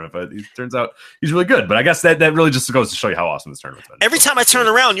this tournament, but it turns out he's really good. But I guess that really just goes to show you how awesome this tournament's been. Every time I turn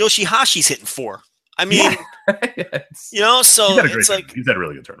around, Yoshihashi's hitting 4. I mean, so it's like he's had a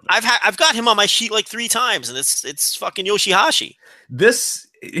really good tournament. I've got him on my sheet like 3 times, and it's fucking Yoshihashi.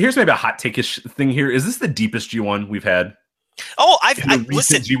 Here's maybe a hot take-ish thing here. Is this the deepest G1 we've had? Oh,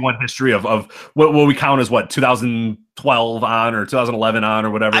 listen. G1 history of what we count as 2012 on or 2011 on or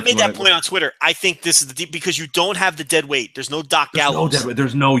whatever. I made that point on Twitter. I think this is the deep because you don't have the dead weight. There's no Doc Gallows.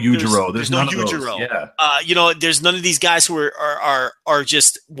 There's no Yujiro. There's no Yujiro. Yeah. There's none of these guys who are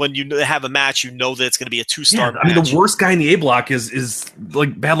just when you have a match, you know that it's going to be a 2-star match. I mean, the worst guy in the A block is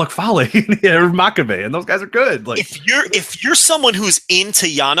like Bad Luck Fale or Makabe, and those guys are good. Like if you're someone who's into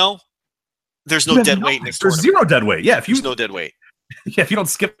Yano. There's no dead weight in this tournament. There's zero dead weight. Yeah, there's no dead weight. Yeah, if you don't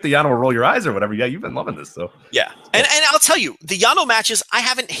skip the Yano or roll your eyes or whatever, yeah, you've been loving this. So yeah, and I'll tell you, the Yano matches, I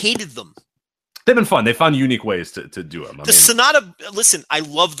haven't hated them. They've been fun. They found unique ways to do them. Sonata, listen, I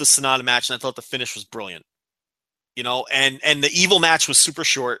love the Sonata match, and I thought the finish was brilliant. And the Evil match was super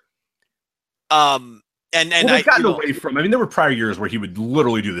short. And they've gotten away from. I mean, there were prior years where he would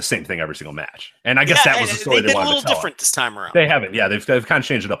literally do the same thing every single match, and I guess that was the story they wanted to tell. They've been a little different this time around. They haven't. Yeah, they've kind of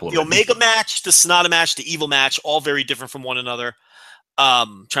changed it up a little bit. The Omega match, the Sonata match, the Evil match, all very different from one another.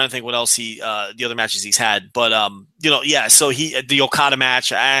 Trying to think what else the other matches he's had, but so the Okada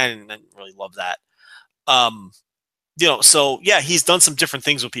match, I didn't really love that. So yeah, he's done some different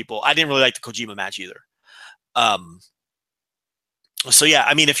things with people. I didn't really like the Kojima match either. So yeah,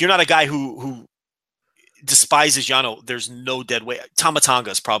 I mean, if you're not a guy who despises Yano, there's no dead weight. Tamatanga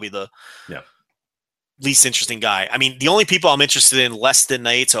is probably the least interesting guy. I mean, the only people I'm interested in less than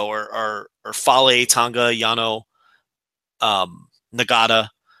Naito are Fale, Tonga, Yano, Nagata.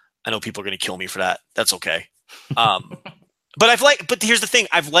 I know people are going to kill me for that. That's okay. But here's the thing.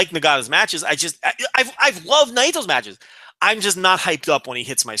 I've liked Nagata's matches. I've loved Naito's matches. I'm just not hyped up when he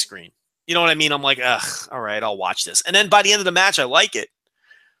hits my screen. You know what I mean? I'm like, ugh, all right, I'll watch this. And then by the end of the match, I like it.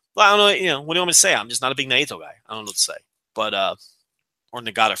 Well, I don't know, what do you want me to say? I'm just not a big Naito guy. I don't know what to say. But, or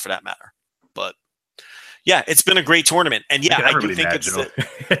Nagata for that matter. But, yeah, it's been a great tournament. And, yeah, I do think it's...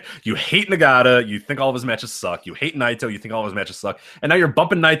 You hate Nagata. You think all of his matches suck. You hate Naito. You think all of his matches suck. And now you're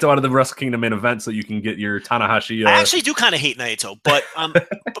bumping Naito out of the Wrestle Kingdom main event so you can get your Tanahashi... I actually do kind of hate Naito. But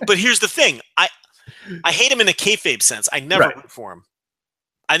but here's the thing. I hate him in a kayfabe sense. I never root for him.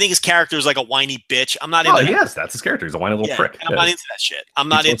 I think his character is like a whiny bitch. I'm not into yes, that's his character. He's a whiny little prick. And I'm not into that shit. I'm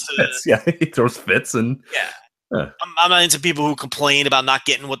not into fits. Yeah, he throws fits and I'm not into people who complain about not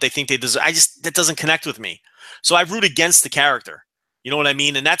getting what they think they deserve. That doesn't connect with me. So I root against the character. You know what I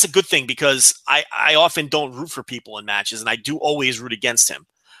mean? And that's a good thing because I often don't root for people in matches, and I do always root against him.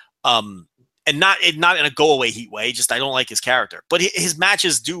 And not in a go away heat way. Just I don't like his character, but his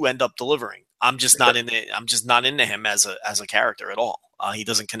matches do end up delivering. I'm just not into him as a character at all. He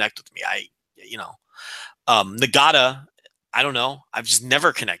doesn't connect with me. Nagata, I don't know. I've just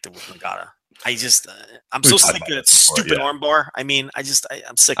never connected with Nagata. I'm so sick of that stupid armbar. I mean, I'm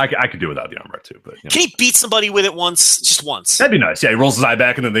sick. I could do without the armbar too, but can he beat somebody with it just once? That'd be nice. Yeah, he rolls his eye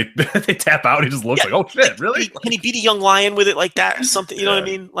back and then they tap out. He just looks like, oh shit, really? Can he beat a young lion with it like that or something? You know what I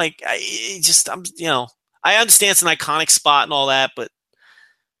mean? Like, I understand it's an iconic spot and all that, but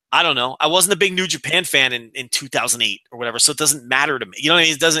I don't know. I wasn't a big New Japan fan in 2008 or whatever, so it doesn't matter to me. You know what I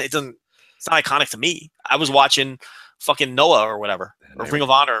mean? It's not iconic to me. I was watching fucking Noah or whatever, or Ring of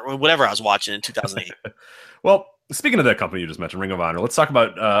Honor, or whatever I was watching in 2008. Well, speaking of that company you just mentioned, Ring of Honor, let's talk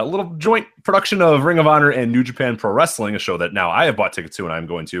about a little joint production of Ring of Honor and New Japan Pro Wrestling, a show that now I have bought tickets to and I'm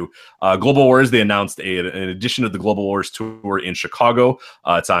going to. Global Wars, they announced an edition of the Global Wars tour in Chicago.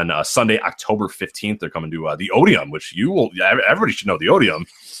 It's on Sunday, October 15th. They're coming to the Odeum, which everybody should know the Odeum.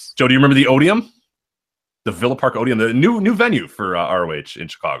 Joe, do you remember the Odeum? The Villa Park Odeum, the new venue for ROH in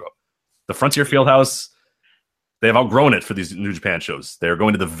Chicago. The Frontier Fieldhouse. They have outgrown it for these New Japan shows. They're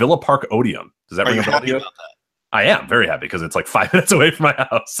going to the Villa Park Odeum. Does that ring a bell to you? About that? I am very happy because it's like 5 minutes away from my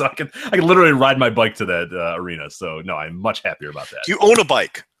house. So I can literally ride my bike to that arena. So no, I'm much happier about that. Do you own a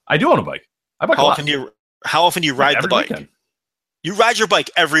bike? I do own a bike. I bike how often do you ride the bike? Weekend. You ride your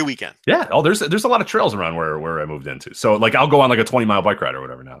bike every weekend? Yeah. Oh, there's a lot of trails around where I moved into. So like I'll go on like a 20-mile bike ride or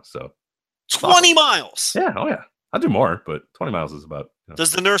whatever now. So 20 miles? Yeah. Oh yeah. I'll do more, but 20 miles is about.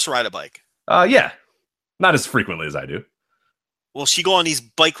 Does the nurse ride a bike? Yeah. Not as frequently as I do. Will she go on these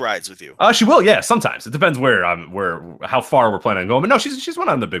bike rides with you? She will, yeah. Sometimes it depends how far we're planning on going. But no, she's went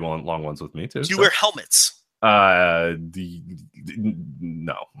on the big long ones with me too. Do you wear helmets? No.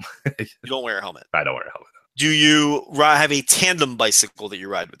 You don't wear a helmet. I don't wear a helmet. Do you have a tandem bicycle that you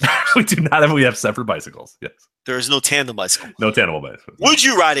ride with? We do not have. We have separate bicycles. Yes. There is no tandem bicycle. No tandem bicycle. Would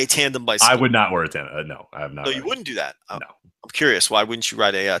you ride a tandem bicycle? I would not wear a tandem. No, I have not. No, you wouldn't do that. No. I'm curious. Why wouldn't you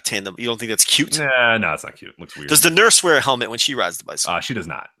ride a tandem? You don't think that's cute? Nah, no, it's not cute. It looks weird. Does the nurse wear a helmet when she rides the bicycle? She does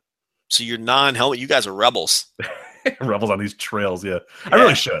not. So you're non-helmet. You guys are rebels. Rebels on these trails, yeah. I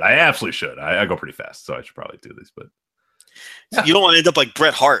really should. I absolutely should. I go pretty fast, so I should probably do these. But yeah. You don't want to end up like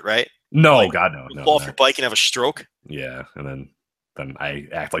Bret Hart, right? No, like, God, no. Fall off your bike and have a stroke? Yeah, and then I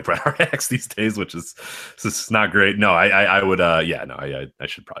act like Bret Hart acts these days, which is not great. No, I would. I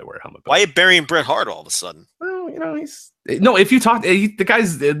should probably wear a helmet. Why are you burying Bret Hart all of a sudden? Well, if you talk, the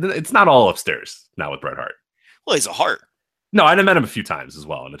guys, it's not all upstairs now with Bret Hart. Well, he's a Hart. No, I met him a few times as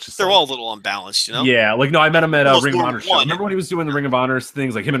well, and it's just they're all a little unbalanced, you know. Yeah, like no, I met him at a Ring of Honor show. Remember when he was doing the Ring of Honor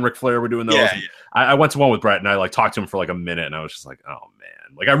things? Like him and Ric Flair were doing those. Yeah. I went to one with Bret, and I like talked to him for like a minute, and I was just like, oh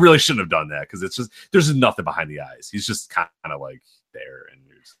man, like I really shouldn't have done that because it's just there's nothing behind the eyes. He's just kind of like there, and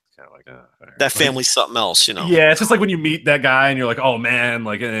you're just kind of like, that family's something else, you know. Yeah, it's just like when you meet that guy, and you're like, oh man,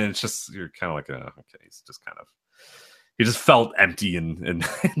 like, and it's just you're kind of like, okay, he's just kind of. He just felt empty and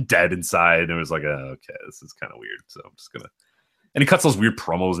dead inside, and it was like, okay, this is kind of weird. So I'm just gonna. And he cuts those weird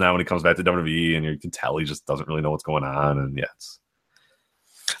promos now when he comes back to WWE, and you can tell he just doesn't really know what's going on. And yeah,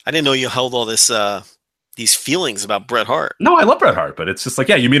 I didn't know you held all this these feelings about Bret Hart. No, I love Bret Hart, but it's just like,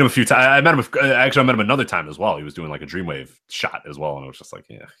 yeah, you meet him a few times. I met him another time as well. He was doing like a Dreamwave shot as well, and I was just like,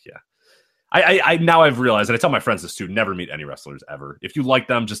 yeah. I now I've realized, and I tell my friends this too: never meet any wrestlers ever. If you like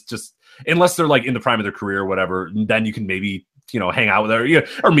them, just unless they're like in the prime of their career or whatever, then you can maybe hang out with them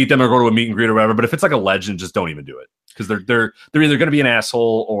or meet them or go to a meet and greet or whatever. But if it's like a legend, just don't even do it. Because they're either going to be an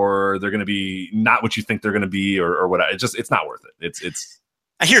asshole or they're going to be not what you think they're going to be or whatever. It's not worth it. It's.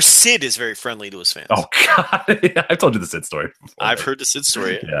 I hear Sid is very friendly to his fans. Oh God, yeah, I've told you the Sid story before. I've heard the Sid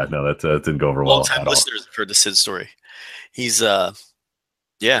story. Yeah, no, that didn't go over well. Long-time listeners have heard the Sid story. He's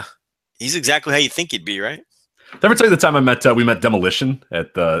he's exactly how you think he'd be, right? Did I ever tell you the time we met Demolition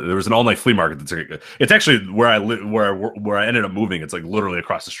at there was an all night flea market. It's actually where I ended up moving. It's like literally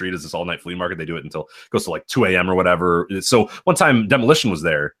across the street is this all night flea market. They do it until it goes to like 2 a.m. or whatever. So one time Demolition was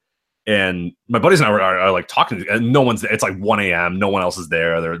there, and my buddies and I are like talking, and no one's there. It's like 1 a.m. No one else is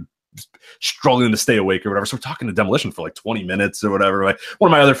there. They're struggling to stay awake or whatever. So we're talking to Demolition for like 20 minutes or whatever. Like one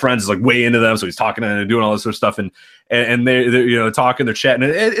of my other friends is like way into them, so he's talking and doing all this sort of stuff, and they're talking, they're chatting.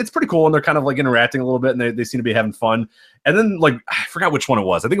 It's pretty cool, and they're kind of like interacting a little bit, and they seem to be having fun. And then like I forgot which one it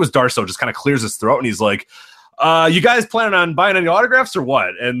was. I think it was Darso just kind of clears his throat, and he's like, "You guys planning on buying any autographs or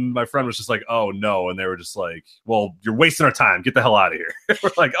what?" And my friend was just like, "Oh no," and they were just like, "Well, you're wasting our time. Get the hell out of here."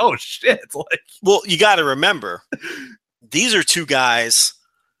 We're like, "Oh shit!" Like, well, you got to remember, these are two guys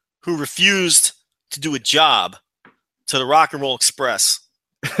who refused to do a job to the Rock and Roll Express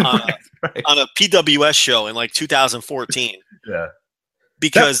on a PWS show in like 2014. Yeah.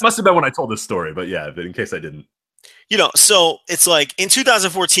 Because that must have been when I told this story, but yeah, but in case I didn't. So it's like in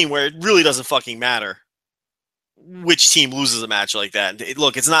 2014 where it really doesn't fucking matter which team loses a match like that.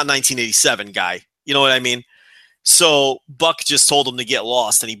 Look, it's not 1987, guy. You know what I mean? So Buck just told him to get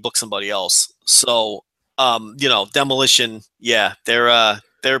lost and he booked somebody else. So, Demolition, yeah, they're a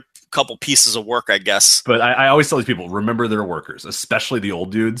couple pieces of work, I guess. But I always tell these people, remember they're workers, especially the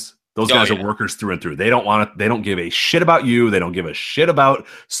old dudes. Those guys are workers through and through. They don't give a shit about you. They don't give a shit about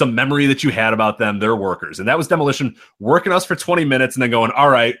some memory that you had about them. They're workers. And that was Demolition working us for 20 minutes and then going, all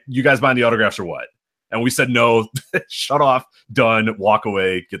right, you guys buying the autographs or what? And we said, no, shut off, done, walk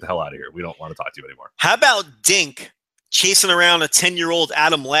away, get the hell out of here. We don't want to talk to you anymore. How about Dink chasing around a 10-year-old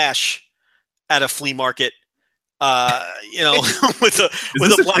Adam Lash at a flea market, with a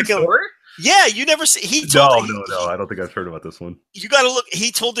black story? Yeah, you never see. No, I don't think I've heard about this one. You got to look.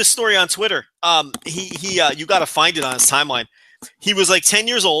 He told this story on Twitter. You got to find it on his timeline. He was like 10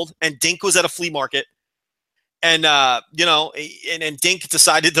 years old, and Dink was at a flea market, and and Dink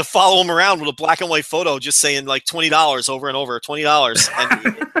decided to follow him around with a black and white photo, just saying like $20 over and over, $20,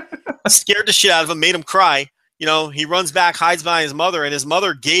 and scared the shit out of him, made him cry. He runs back, hides behind his mother, and his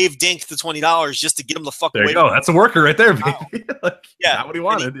mother gave Dink the $20 just to get him the fuck away. There you go. That's a worker right there, baby. Wow. Yeah. Not what he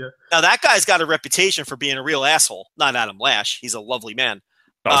wanted. Now, that guy's got a reputation for being a real asshole. Not Adam Lash. He's a lovely man.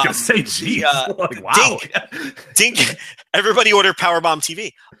 I was going to say, geez. Wow. Dink, everybody order Powerbomb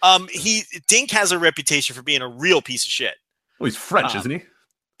TV. Dink has a reputation for being a real piece of shit. Well, he's French, isn't he?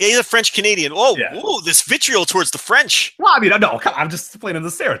 Yeah, he's a French Canadian. Oh, yeah. Whoa, this vitriol towards the French. Well, I mean, no, I'm just playing in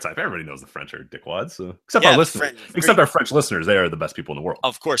the stereotype. Everybody knows the French are dickwads. So. Except our listeners. Except our French listeners. They are the best people in the world.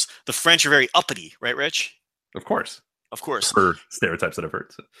 Of course. The French are very uppity, right, Rich? Of course. For stereotypes that I've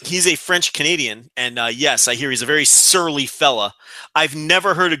heard. So. He's a French Canadian, and yes, I hear he's a very surly fella. I've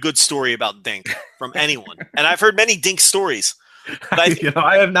never heard a good story about Dink from anyone, and I've heard many Dink stories. But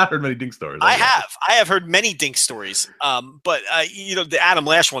I have not heard many Dink stories. I have heard many Dink stories. But the Adam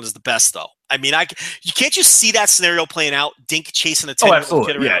Lash one is the best, though. I mean, can't you see that scenario playing out? Dink chasing a 10-year-old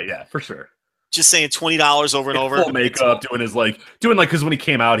kid around. Yeah, for sure. Just saying $20 over and over. Full makeup, doing because when he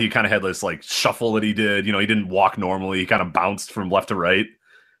came out, he kind of had this like shuffle that he did. He didn't walk normally. He kind of bounced from left to right.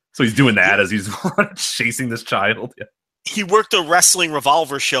 So he's doing that as he's chasing this child. Yeah. He worked a wrestling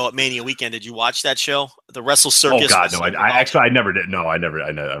revolver show at Mania Weekend. Did you watch that show? The Wrestle Circus. Oh God, no! I never did. No, I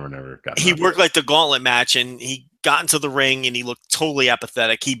never got. He worked like the gauntlet match, and he got into the ring, and he looked totally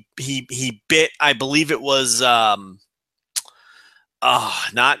apathetic. He bit. I believe it was not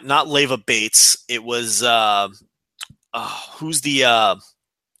Leva Bates. It was who's the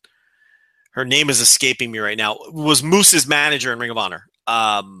her name is escaping me right now. It was Moose's manager in Ring of Honor.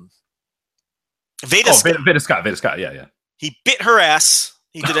 Veda Scott. Yeah. He bit her ass.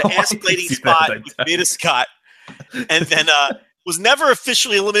 He did an ass blading spot with Veda Scott, and then was never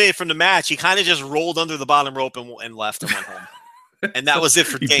officially eliminated from the match. He kind of just rolled under the bottom rope and left and went home. And that was it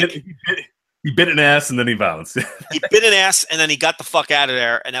for Dink. He bit an ass and then he bounced. He bit an ass and then he got the fuck out of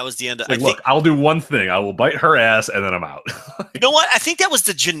there, and that was the end of it. Look, I'll do one thing. I will bite her ass and then I'm out. You know what? I think that was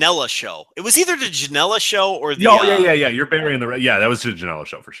the Janela show. It was either the Janela show or the... yeah. You're burying the... Yeah, that was the Janela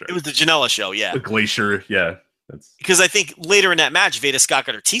show for sure. It was the Janela show, yeah. The Glacier, yeah. Because I think later in that match, Veda Scott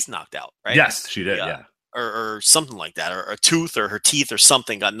got her teeth knocked out, right? Yes, she did, yeah. Or something like that. Or a tooth or her teeth or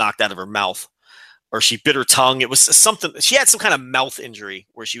something got knocked out of her mouth. Or she bit her tongue. It was something... She had some kind of mouth injury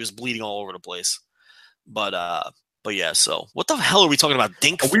where she was bleeding all over the place. But yeah, so what the hell are we talking about?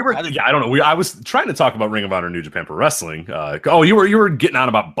 Dink? I don't know. I was trying to talk about Ring of Honor, New Japan Pro Wrestling. You were getting on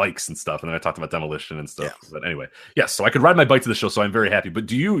about bikes and stuff, and then I talked about Demolition and stuff. Yeah. But anyway, yes. So I could ride my bike to the show, so I'm very happy. But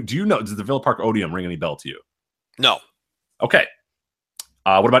do you know? Does the Villa Park Odeum ring any bell to you? No. Okay.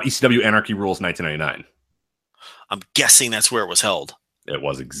 What about ECW Anarchy Rules 1999? I'm guessing that's where it was held. It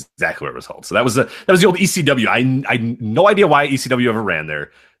was exactly where it was held. So that was the old ECW. I no idea why ECW ever ran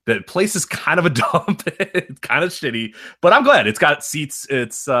there. The place is kind of a dump. It's kind of shitty, but I'm glad it's got seats.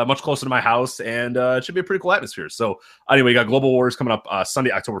 It's much closer to my house, and it should be a pretty cool atmosphere. So anyway, we got Global Wars coming up Sunday,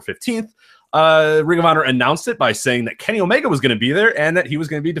 October 15th. Ring of Honor announced it by saying that Kenny Omega was going to be there and that he was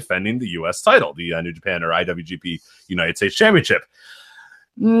going to be defending the U.S. title, the New Japan or IWGP United States Championship.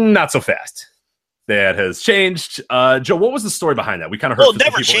 Not so fast. That has changed. Joe, what was the story behind that? We kind of heard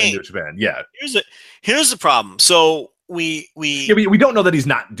never people changed. In New Japan. Yeah. Here's the problem. So we don't know that he's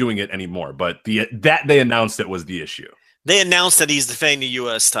not doing it anymore, but that they announced it was the issue. They announced that he's defending the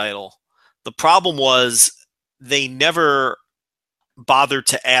U.S. title. The problem was they never bothered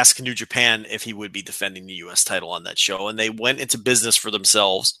to ask New Japan if he would be defending the U.S. title on that show, and they went into business for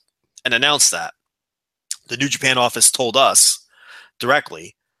themselves and announced that. The New Japan office told us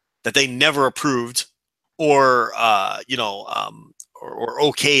directly that they never approved or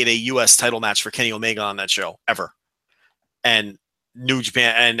okayed a U.S. title match for Kenny Omega on that show ever. And New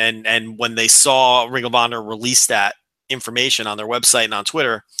Japan and when they saw Ring of Honor release that information on their website and on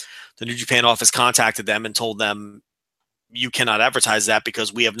Twitter, the New Japan office contacted them and told them, you cannot advertise that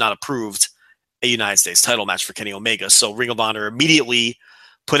because we have not approved a United States title match for Kenny Omega. So Ring of Honor immediately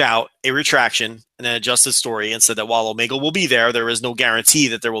put out a retraction and then adjusted story and said that while Omega will be there, there is no guarantee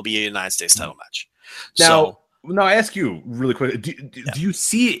that there will be a United States title match. Now I ask you really quick, do you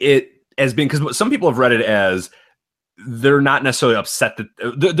see it as being, because some people have read it as they're not necessarily upset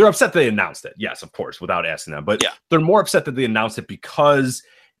that they're upset they announced it. Yes, of course, without asking them, but they're more upset that they announced it because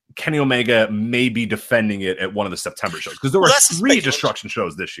Kenny Omega may be defending it at one of the September shows, because there were 3 Destruction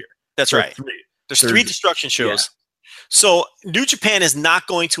shows this year. That's right. There's 3 Destruction shows. Yeah. So New Japan is not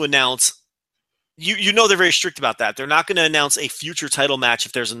going to announce. You know they're very strict about that. They're not going to announce a future title match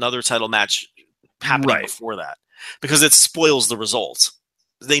if there's another title match happening before that, because it spoils the results.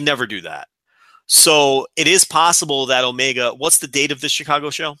 They never do that. So it is possible that Omega. What's the date of this Chicago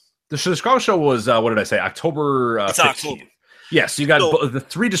show? The Chicago show was what did I say? October 15th. October. Yeah, so you got the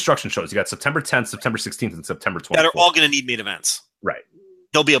 3 Destruction shows. You got September 10th, September 16th, and September 24th. That are all going to need main events. Right.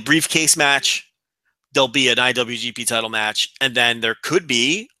 There'll be a briefcase match. There'll be an IWGP title match. And then there could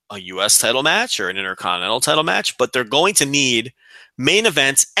be a U.S. title match or an Intercontinental title match. But they're going to need main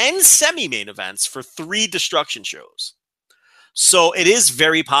events and semi-main events for 3 Destruction shows. So it is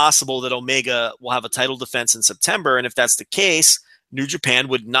very possible that Omega will have a title defense in September. And if that's the case, New Japan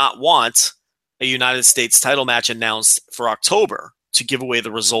would not want a United States title match announced for October to give away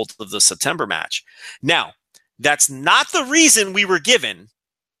the result of the September match. Now, that's not the reason we were given.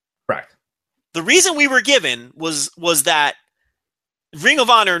 Correct. The reason we were given was that Ring of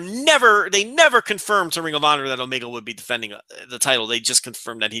Honor never confirmed to Ring of Honor that Omega would be defending the title. They just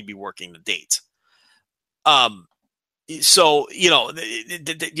confirmed that he'd be working the date. So,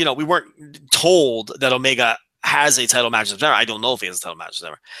 we weren't told that Omega has a title match in September. I don't know if he has a title match in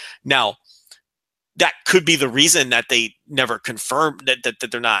September. Now, that could be the reason that they never confirmed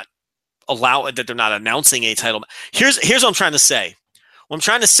that they're not that they're not announcing a title. Here's what I'm trying to say. What I'm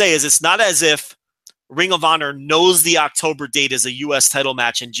trying to say is it's not as if Ring of Honor knows the October date is a U.S. title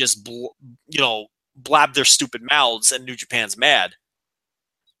match and just blab their stupid mouths and New Japan's mad.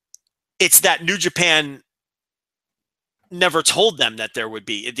 It's that New Japan never told them that there would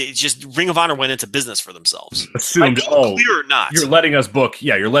be. It's just Ring of Honor went into business for themselves. Assumed, clear or not. You're letting us book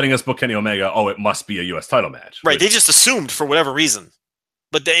Kenny Omega. Oh, it must be a U.S. title match. Right. They just assumed for whatever reason.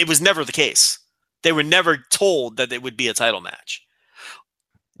 But it was never the case. They were never told that it would be a title match.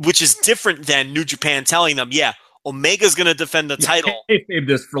 Which is different than New Japan telling them, Omega's going to defend the title. They saved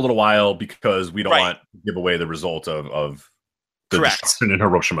this for a little while because we don't want to give away the result of the Destruction in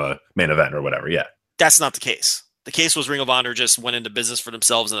Hiroshima main event or whatever. Yeah. That's not the case. The case was Ring of Honor just went into business for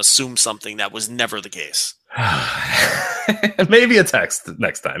themselves and assumed something that was never the case. Maybe a text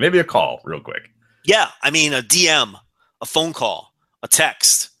next time. Maybe a call real quick. Yeah. I mean, a DM, a phone call, a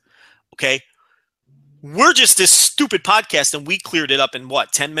text. Okay. We're just this stupid podcast and we cleared it up in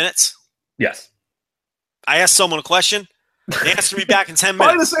 10 minutes? Yes. I asked someone a question. They answered me back in 10 minutes.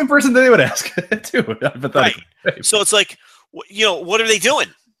 Probably the same person that they would ask too. Right. So it's like, what are they doing?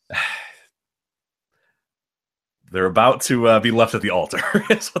 They're about to be left at the altar.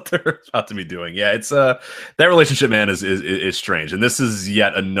 Is what they're about to be doing. Yeah, it's that relationship, man, is strange, and this is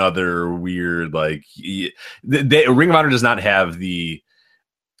yet another weird. Like, Ring of Honor does not have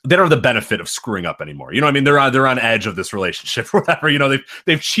they don't have the benefit of screwing up anymore. You know what I mean? They're on edge of this relationship or whatever. You know,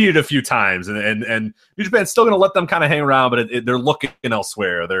 they've cheated a few times, and New Japan's still going to let them kind of hang around, but they're looking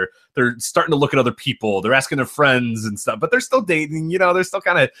elsewhere. They're starting to look at other people. They're asking their friends and stuff, but they're still dating. You know, they're still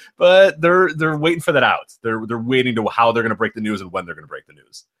kind of, but they're waiting for that out. They're waiting to how they're going to break the news and when they're going to break the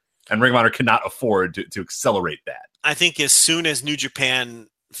news. And Ring of Honor cannot afford to accelerate that. I think as soon as New Japan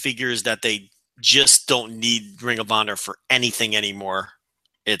figures that they just don't need Ring of Honor for anything anymore,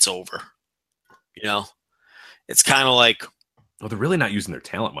 it's over. You know, it's kind of like, well, they're really not using their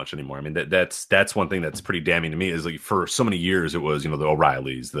talent much anymore. I mean, that's one thing that's pretty damning to me is like for so many years it was, the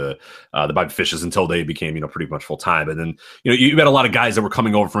O'Reillys, the Bobby Fishes until they became, pretty much full time. And then, you had a lot of guys that were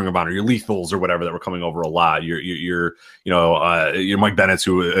coming over from Ring of Honor, your Lethals or whatever that were coming over a lot. Your Mike Bennett's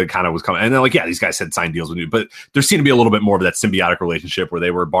who kind of was coming. And then these guys had signed deals with you, but there seemed to be a little bit more of that symbiotic relationship where they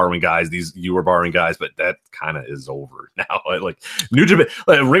were borrowing guys, you were borrowing guys, but that kind of is over now. Like New Japan,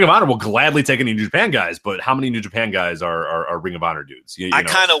 Ring of Honor will gladly take any New Japan guys, but how many New Japan guys are Ring of Honor dudes? I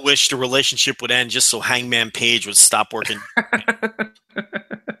kind of wish the relationship would end just so Hangman Page would stop working.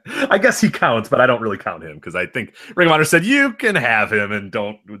 I guess he counts, but I don't really count him because I think Ring of Honor said you can have him and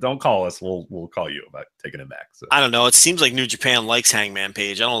don't call us. We'll call you about taking him back. So. I don't know. It seems like New Japan likes Hangman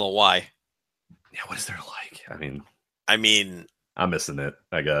Page. I don't know why. Yeah, what is there to like? I mean, I'm missing it,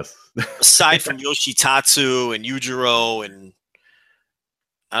 I guess. Aside from Yoshitatsu and Yujiro and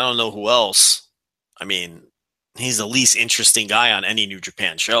I don't know who else. I mean, he's the least interesting guy on any New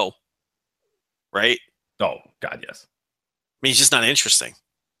Japan show, right? Oh, God, yes. I mean, he's just not interesting.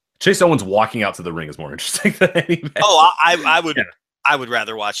 Chase Owens walking out to the ring is more interesting than any match. Oh, I would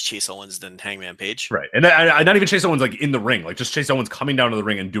rather watch Chase Owens than Hangman Page. Right. And not even Chase Owens like in the ring, like just Chase Owens coming down to the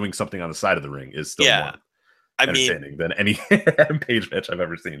ring and doing something on the side of the ring is still more entertaining than any Adam Page match I've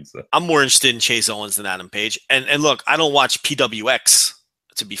ever seen. So I'm more interested in Chase Owens than Adam Page. And look, I don't watch PWX,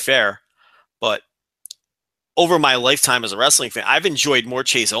 to be fair, but over my lifetime as a wrestling fan, I've enjoyed more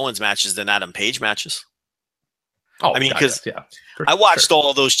Chase Owens matches than Adam Page matches. Oh, I mean, because I watched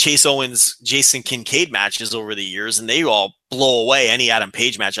all those Chase Owens, Jason Kincaid matches over the years, and they all blow away any Adam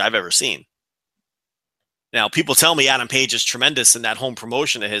Page match I've ever seen. Now, people tell me Adam Page is tremendous in that home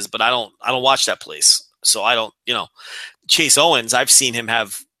promotion of his, but I don't watch that place. So I don't, Chase Owens, I've seen him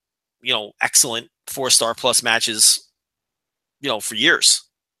have, excellent 4-star plus matches, for years,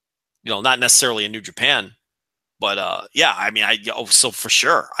 not necessarily in New Japan, but so for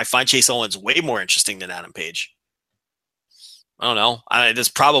sure, I find Chase Owens way more interesting than Adam Page. I don't know. It's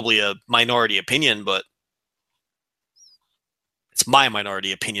probably a minority opinion, but it's my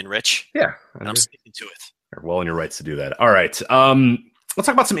minority opinion, Rich. Yeah. And I'm sticking to it. You're well in your rights to do that. All right. Let's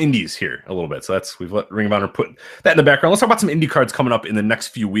talk about some indies here a little bit. So we've let Ring of Honor put that in the background. Let's talk about some indie cards coming up in the next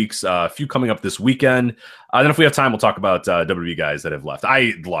few weeks. A few coming up this weekend. Then if we have time, we'll talk about WWE guys that have left.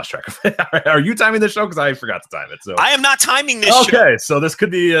 I lost track of it. Are you timing this show? Because I forgot to time it. So I am not timing this show. Okay, so this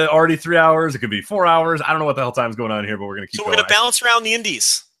could be already 3 hours. It could be 4 hours. I don't know what the hell time's going on here, but we're going to keep going. So we're going to bounce around the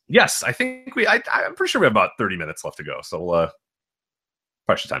indies. Yes, I think I'm pretty sure we have about 30 minutes left to go. So we'll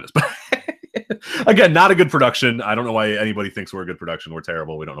probably should time this. But again, not a good production. I don't know why anybody thinks we're a good production. We're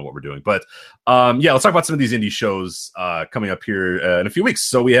terrible. We don't know what we're doing. But let's talk about some of these indie shows coming up here in a few weeks.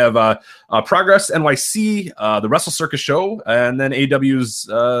 So we have Progress NYC, the Wrestle Circus show, and then AW's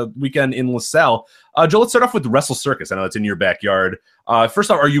weekend in LaSalle. Joe, let's start off with Wrestle Circus. I know it's in your backyard. First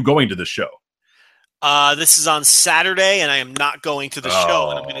off, are you going to the show? This is on Saturday, and I am not going to the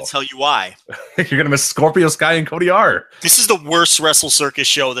show, and I'm going to tell you why. You're going to miss Scorpio Sky and Cody R. This is the worst Wrestle Circus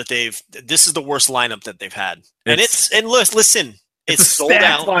show this is the worst lineup that they've had. Listen, it's sold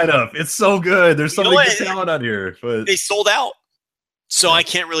out. Lineup. It's so good. There's so many good talent on here. But they sold out. So I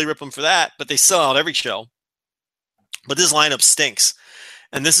can't really rip them for that, but they sell out every show. But this lineup stinks.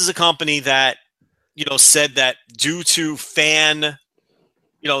 And this is a company that, said that due to fan,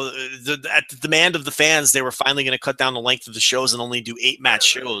 at the demand of the fans, they were finally going to cut down the length of the shows and only do 8-match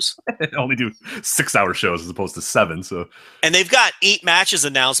shows. Only do 6-hour shows as opposed to 7. So, and they've got 8 matches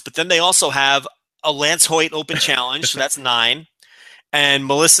announced, but then they also have a Lance Hoyt Open Challenge, so that's 9. And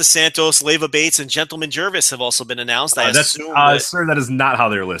Melissa Santos, Leva Bates, and Gentleman Jervis have also been announced. I assume sir, that is not how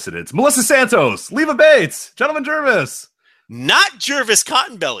they're listed. It's Melissa Santos, Leva Bates, Gentleman Jervis. Not Jervis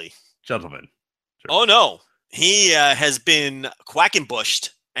Cottonbelly. Gentleman. Oh, no. He has been quackenbushed,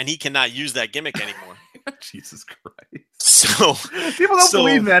 and he cannot use that gimmick anymore. Jesus Christ. So people don't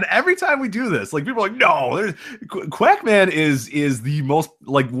believe, man. Every time we do this, like people are like, no, Quackman is the most,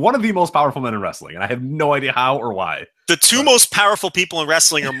 like, one of the most powerful men in wrestling, and I have no idea how or why. The two most powerful people in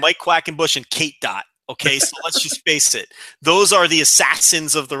wrestling are Mike Quackenbush and Kate Dot. Okay, so let's just face it. Those are the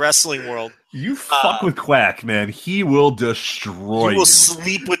assassins of the wrestling world. You fuck with Quack, man. He will destroy you. He will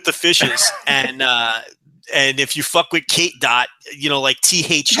sleep with the fishes. And if you fuck with Kate Dot, like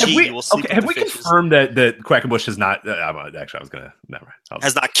THG, you will sleep with the Have we fishes. confirmed that Quackenbush has not... actually, I was going to... Never mind.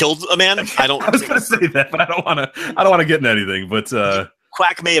 Has not killed a man? I was going to say that, but I don't want to get into anything. But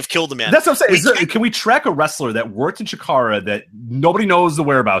Quack may have killed a man. That's what I'm saying. Can we track a wrestler that worked in Chikara that nobody knows the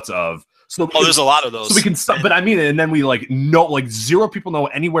whereabouts of? There's a lot of those. So we can stop, but I mean, and then we know 0 people know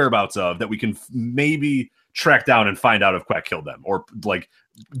any whereabouts of that we can maybe track down and find out if Quack killed them or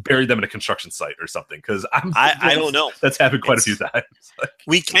bury them in a construction site or something. Because I don't know. That's happened quite a few times.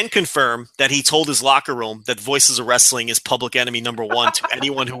 We can confirm that he told his locker room that Voices of Wrestling is public enemy number 1 to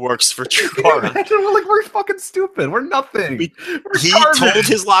anyone who works for Chikara. We're fucking stupid. We're nothing. He told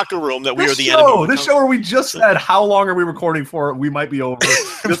his locker room that we are the enemy. This show where we just said how long are we recording for? We might be over.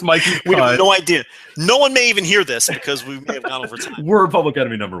 This might be. We have no idea. No one may even hear this because we may have gone over time. We're public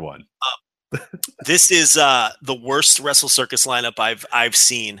enemy number 1. This is the worst Wrestle Circus lineup I've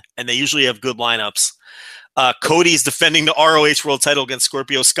seen, and they usually have good lineups. Cody's defending the ROH World Title against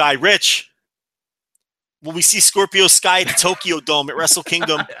Scorpio Sky. Rich, will we see Scorpio Sky at the Tokyo Dome at Wrestle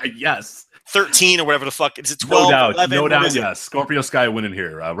Kingdom? Yes. 13 or whatever the fuck. Is it 12? No doubt. 11? No doubt. Yes. Scorpio Sky winning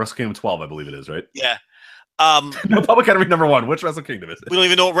here. Wrestle Kingdom 12, I believe it is, right? Yeah. No, public enemy number 1. Which Wrestle Kingdom is it? We don't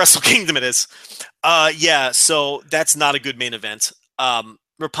even know what Wrestle Kingdom it is. Yeah. So that's not a good main event.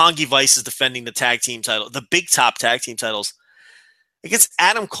 Roppongi Vice is defending the tag team title, the big top tag team titles, against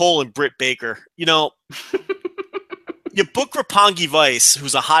Adam Cole and Britt Baker. You book Roppongi Vice,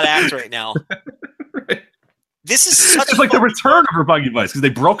 who's a hot act right now. Right. this is such it's like the return of Roppongi Vice because they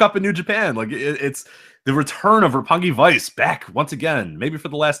broke up in New Japan. Like it's the return of Roppongi Vice back once again. Maybe for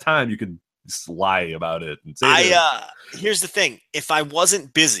the last time, you could just lie about it and say here's the thing: if I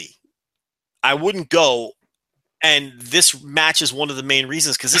wasn't busy, I wouldn't go. And this match is one of the main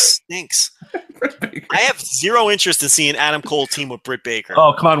reasons because this stinks. I have zero interest in seeing Adam Cole team with Britt Baker.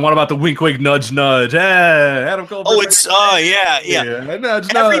 Oh, come on. What about the wink, wink, nudge, nudge? Hey, Adam Cole. Oh, it's, yeah.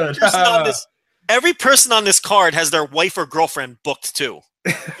 Nudge. Every person on this card has their wife or girlfriend booked too.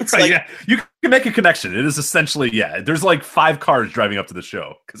 It's right, like, yeah. You can make a connection. It is essentially, there's like 5 cars driving up to the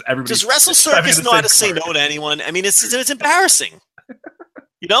show because everybody. Does Wrestle Circus know how to say no to anyone? I mean, it's embarrassing.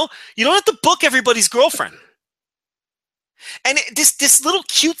 You know, you don't have to book everybody's girlfriend. And this little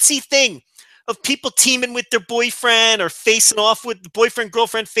cutesy thing of people teaming with their boyfriend or facing off with the boyfriend,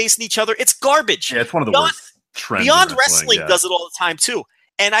 girlfriend facing each other, it's garbage. Yeah, it's one of the worst trends. Beyond Wrestling does it all the time too.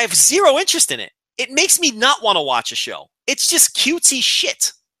 And I have zero interest in it. It makes me not want to watch a show. It's just cutesy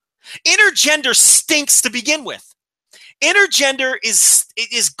shit. Intergender stinks to begin with. Intergender is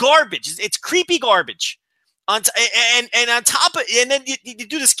garbage. It's creepy garbage. And on top of, and then you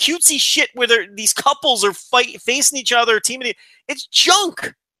do this cutesy shit where these couples are facing each other, teaming. It's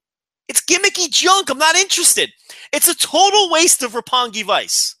junk. It's gimmicky junk. I'm not interested. It's a total waste of Roppongi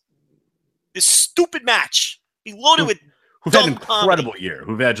Vice. This stupid match. Be loaded with. Who've had an incredible year.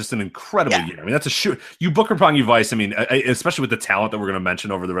 Who've had just an incredible year. I mean, that's a shoot. You book Roppongi Vice. I mean, especially with the talent that we're going to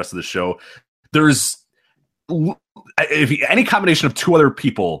mention over the rest of the show. There's any combination of 2 other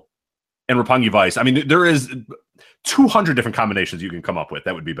people. And Roppongi Vice, I mean, there is 200 different combinations you can come up with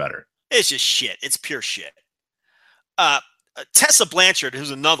that would be better. It's just shit. It's pure shit. Tessa Blanchard,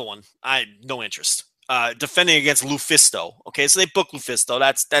 who's another one, I have no interest. Defending against Lufisto. Okay, so they book Lufisto.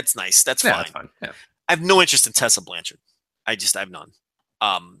 That's nice. That's fine. That's fine. Yeah. I have no interest in Tessa Blanchard. I have none.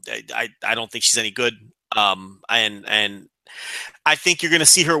 I don't think she's any good. And I think you're going to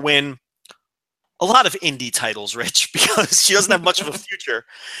see her win a lot of indie titles, Rich, because she doesn't have much of a future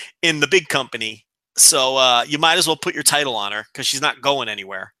in the big company. So you might as well put your title on her because she's not going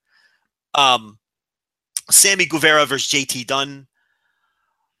anywhere. Sammy Guevara versus JT Dunn.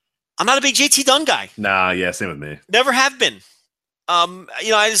 I'm not a big JT Dunn guy. Nah, yeah, same with me. Never have been.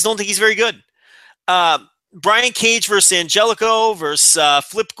 I just don't think he's very good. Brian Cage versus Angelico versus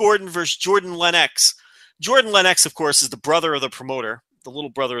Flip Gordon versus Jordan Lennox. Jordan Lennox, of course, is the brother of the promoter, the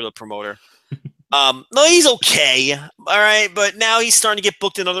little brother of the promoter. No, he's okay. All right. But now he's starting to get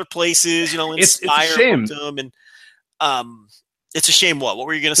booked in other places, Inspire it's a shame. Him. And it's a shame. What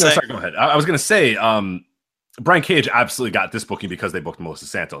were you going to say? No, sorry, go ahead. I was going to say, Brian Cage absolutely got this booking because they booked Melissa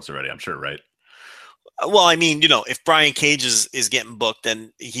Santos already, I'm sure, right? Well, I mean, if Brian Cage is getting booked,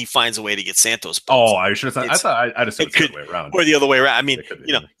 then he finds a way to get Santos booked. Oh, I should have. I thought I'd assume it's the other way around. Or the other way around. I mean,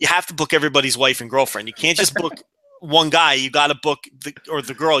 you have to book everybody's wife and girlfriend. You can't just book one guy. You got to book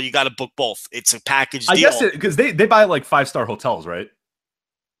the girl. You got to book both. It's a package deal. I guess because they buy like 5-star hotels, right?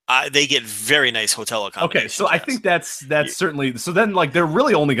 They get very nice hotel accommodations. Okay, so I think that's certainly. So then, like, they're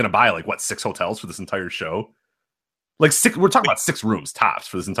really only going to buy 6 hotels for this entire show. Like 6, we're talking about 6 rooms tops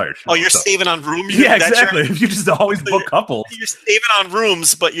for this entire show. Oh, you're saving on rooms? Yeah, exactly. If you just always book couples. You're saving on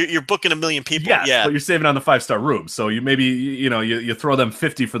rooms, but you're booking 1 million people. Yes, yeah, but you're saving on the 5-star rooms. So you maybe, you throw them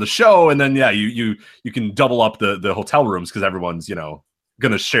 50 for the show, and then, you can double up the hotel rooms because everyone's,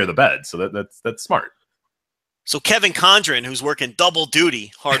 going to share the bed. So that's smart. So Kevin Condren, who's working double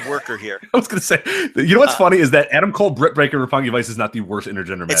duty, hard worker here. I was going to say, what's funny is that Adam Cole, Britt Baker, Roppongi Vice is not the worst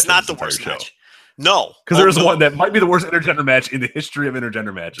intergender match. It's not the worst match. No. Because there is one that might be the worst intergender match in the history of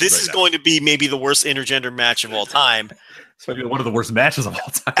intergender matches. This is going to be maybe the worst intergender match of all time. It's maybe one of the worst matches of all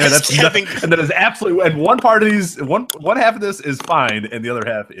time. And that is absolutely, and one part of these, one half of this is fine, and the other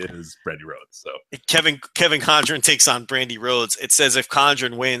half is Brandy Rhodes. So Kevin Condren takes on Brandy Rhodes. It says if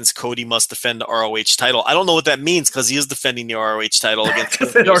Condren wins, Cody must defend the ROH title. I don't know what that means because he is defending the ROH title against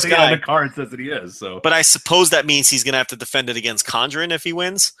it already on the card says that he is. So, but I suppose that means he's going to have to defend it against Condren if he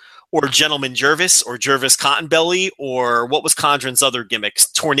wins. Or Gentleman Jervis, or Jervis Cottonbelly, or what was Condren's other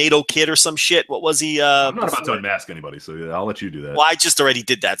gimmicks? Tornado Kid or some shit? What was he? I'm not about to unmask anybody, so I'll let you do that. Well, I just already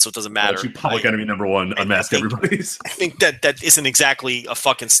did that, so it doesn't matter. You public enemy number 1, unmask everybody's. I think that isn't exactly a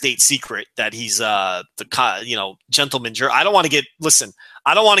fucking state secret that he's Gentleman Jervis. I don't want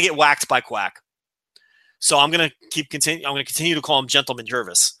to get whacked by Quack. So I'm going to continue to call him Gentleman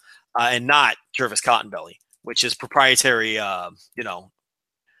Jervis, and not Jervis Cottonbelly, which is proprietary,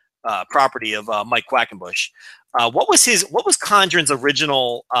 property of Mike Quackenbush. What was Condren's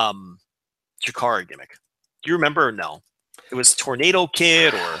original Chikara gimmick? Do you remember or no? It was Tornado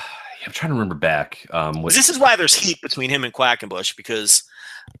Kid or I'm trying to remember back. This is why there's heat between him and Quackenbush because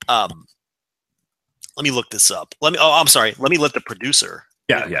Let me look this up. I'm sorry. Let me let the producer.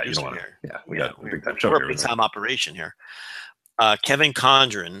 Yeah. You don't want to. Yeah, we got a big time show We're here. a big time operation here. Kevin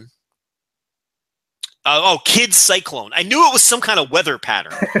Condren. Kid Cyclone. I knew it was some kind of weather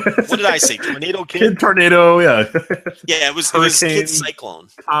pattern. What did I say? Tornado Kid? Kid Tornado, yeah. Yeah, it was Kid Cyclone.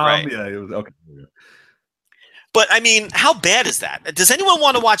 Right. Yeah, it was okay. But, I mean, how bad is that? Does anyone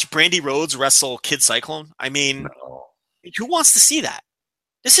want to watch Brandy Rhodes wrestle Kid Cyclone? I mean, who wants to see that?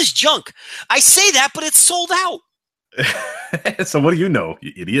 This is junk. I say that, but it's sold out. So what do you know,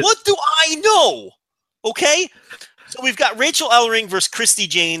 you idiot? What do I know? Okay? So we've got Rachel Ellering versus Christy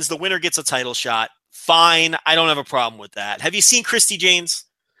Janes. The winner gets a title shot. Fine. I don't have a problem with that. Have you seen Christy Janes?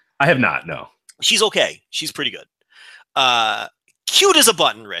 I have not, no. She's okay. She's pretty good. Cute as a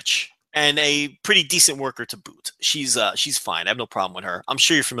button, Rich, and a pretty decent worker to boot. She's fine. I have no problem with her. I'm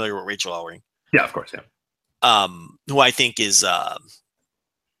sure you're familiar with Rachel Ellering. Yeah, of course, yeah. Who I think is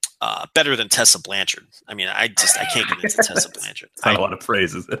better than Tessa Blanchard. I mean, I can't get into Tessa Blanchard. It's not a lot of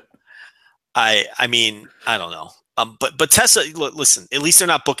praise, is it? I mean, I don't know. But Tessa, listen, at least they're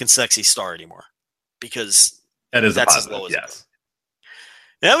not booking Sexy Star anymore, because that's as low as it goes.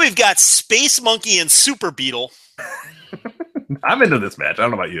 Now we've got Space Monkey and Super Beetle. I'm into this match. I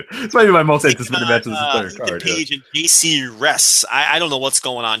don't know about you. It's maybe my most anticipated match of this entire card. Page and JC Ress. I don't know what's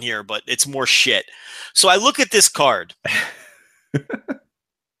going on here, but it's more shit. So I look at this card,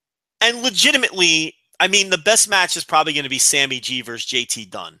 and legitimately, I mean, the best match is probably going to be Sammy G versus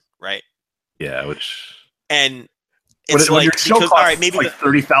JT Dunn, right? Yeah, and it's when like, your show because, costs all right, maybe like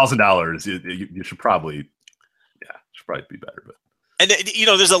 $30,000, you should probably, should probably be better. But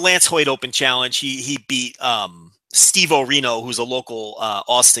there's a Lance Hoyt Open Challenge. He beat Steve Orino, who's a local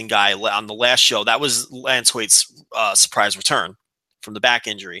Austin guy, on the last show. That was Lance Hoyt's surprise return from the back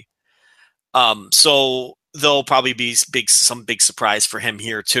injury. So there'll probably be some big surprise for him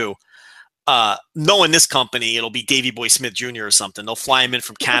here too. Knowing this company, it'll be Davey Boy Smith Jr. or something. They'll fly him in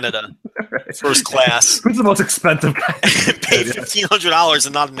from Canada, right. First class. Who's the most expensive guy? Pay $1,500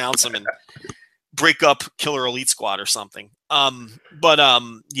 and not announce him and break up Killer Elite Squad or something. Yeah,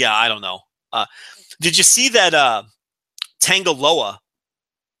 I don't know. Did you see that Tangaloa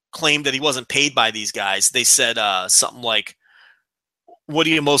claimed that he wasn't paid by these guys? They said something like, "What are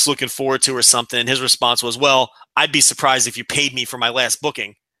you most looking forward to?" or something. And his response was, "Well, I'd be surprised if you paid me for my last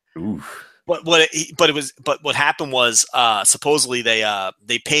booking." Oof. But what happened was supposedly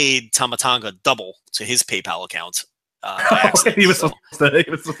they paid Tamatanga double to his PayPal account. He was supposed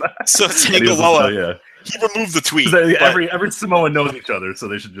to. So Tangaloa, he removed the tweet. Every Samoan knows each other, so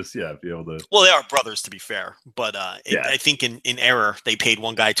they should just be able to. Well, they are brothers, to be fair, but I think in error they paid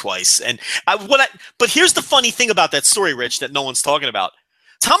one guy twice. And but here's the funny thing about that story, Rich, that no one's talking about.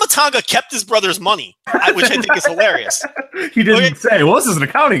 Tamatanga kept his brother's money, which I think is hilarious. He didn't say, "Well, this is an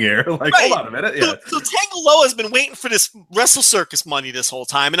accounting error." Like, right. Hold on a minute. Yeah. So Tangaloa has been waiting for this Wrestle Circus money this whole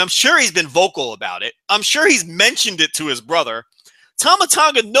time, and I'm sure he's been vocal about it. I'm sure he's mentioned it to his brother.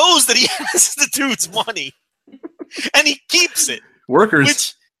 Tamatanga knows that he has the dude's money, and he keeps it. Workers.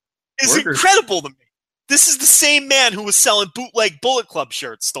 Which is incredible to me. This is the same man who was selling bootleg Bullet Club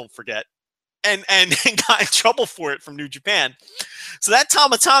shirts, don't forget. And got in trouble for it from New Japan. So that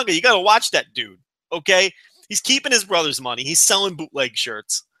Tamatanga, you got to watch that dude, okay? He's keeping his brother's money. He's selling bootleg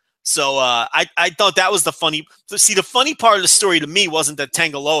shirts. So I thought that was the funny. See, the funny part of the story to me wasn't that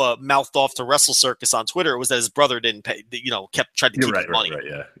Tangaloa mouthed off to Wrestle Circus on Twitter. It was that his brother didn't pay. Tried to keep his money. Right,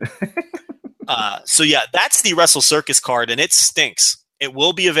 yeah. So yeah, that's the Wrestle Circus card, and it stinks. It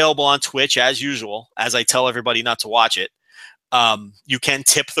will be available on Twitch as usual, as I tell everybody not to watch it. You can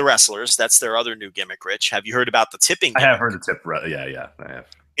tip the wrestlers. That's their other new gimmick, Rich. Have you heard about the tipping gimmick? I have heard the tip. Yeah, I have.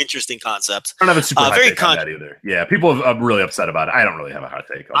 Interesting concept. I don't have a super hot take on that either. Yeah, people are really upset about it. I don't really have a hot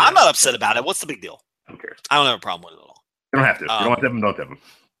take on I'm not upset about it. What's the big deal? Who cares? I don't have a problem with it at all. You don't have to. If you don't want to tip them, don't tip them.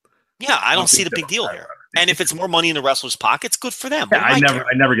 Yeah, I don't see the big deal here. And if it's more money in the wrestlers' pockets, good for them. Yeah, I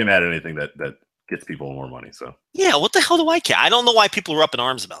never get mad at anything that gets people more money. So yeah, what the hell do I care? I don't know why people are up in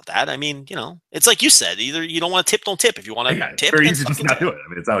arms about that. I mean, it's like you said. Either you don't want to tip, don't tip. If you want to tip, it's very easy to just not do it. I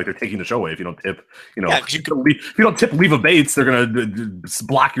mean, it's not like they're taking the show away if you don't tip. If you don't tip Leva Bates, they're gonna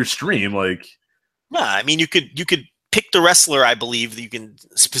block your stream. Like, yeah, I mean, you could pick the wrestler. I believe that you can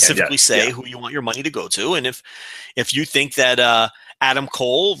specifically say who you want your money to go to, and if you think that Adam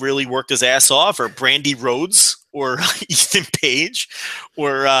Cole really worked his ass off, or Brandy Rhodes, or Ethan Page,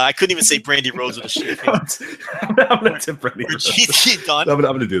 or I couldn't even say Brandy Rhodes with a shit. I'm going to tip Brandy Rhodes. GT Dunn. I'm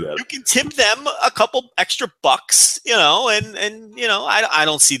going to do that. You can tip them a couple extra bucks, and I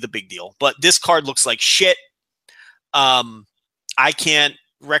don't see the big deal. But this card looks like shit. I can't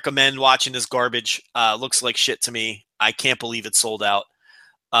recommend watching this garbage. Looks like shit to me. I can't believe it sold out.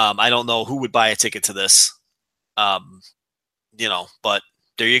 I don't know who would buy a ticket to this. But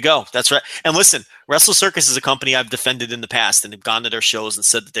there you go. That's right. And listen, Wrestle Circus is a company I've defended in the past and have gone to their shows and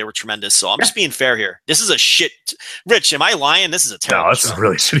said that they were tremendous. So I'm just being fair here. This is a shit. Rich, am I lying? This is a terrible. No, this is a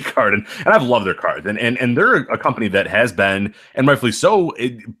really shitty card, and I've loved their cards. And they're a company that has been, and rightfully so,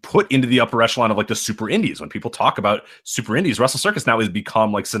 put into the upper echelon of like the super indies. When people talk about super indies, Wrestle Circus now has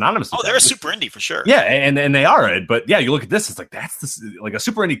become like synonymous. Oh, they're a super indie for sure. Yeah, and they are. But yeah, you look at this, it's like like a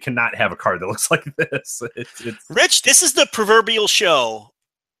super indie cannot have a card that looks like this. It's Rich, this is the proverbial show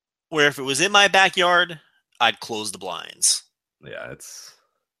where if it was in my backyard, I'd close the blinds. Yeah, it's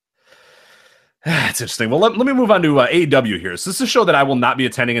interesting. Well, let me move on to AEW here. So this is a show that I will not be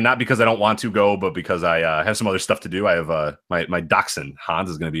attending, and not because I don't want to go, but because I have some other stuff to do. I have my dachshund, Hans,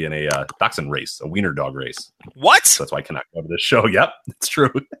 is going to be in a dachshund race, a wiener dog race. What? So that's why I cannot go to this show. Yep, it's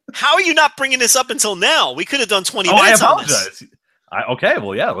true. How are you not bringing this up until now? We could have done 20 minutes I on this. apologize. Okay,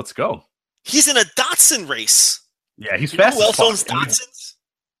 well, yeah, let's go. He's in a Dotson race. Yeah, he's You know fast. who else owns Dotsons?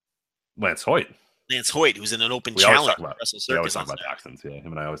 Lance Hoyt. Lance Hoyt, who's in an open We always challenge. talk about, Wrestle we always Circus talk about on dachshunds. Yeah,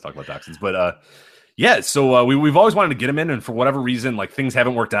 him and I always talk about dachshunds. But yeah, so we've always wanted to get him in, and for whatever reason, like things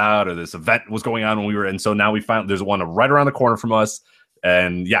haven't worked out, or this event was going on when we were in. So now we found there's one right around the corner from us,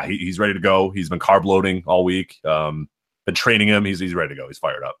 and yeah, he's ready to go. He's been carb loading all week. Been training him. He's ready to go. He's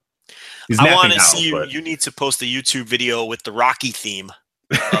fired up. He's I want to now, see you. but... You need to post a YouTube video with the Rocky theme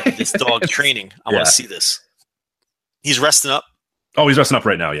of this dog training. I want to see this. He's resting up. Oh, he's resting up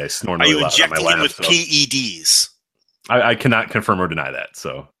right now. Yeah, he's snoring. Are really you loud on my injecting lap, him with so PEDs? I cannot confirm or deny that.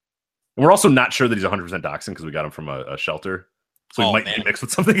 So, and we're also not sure that he's 100% dachshund because we got him from a shelter. So he might be mixed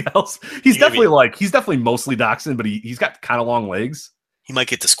with something else. He's definitely mostly dachshund, but he's got kind of long legs. He might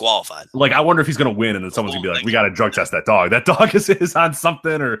get disqualified. Like, I wonder if he's going to win, and then someone's going to be like, we got to drug test that dog. That dog is on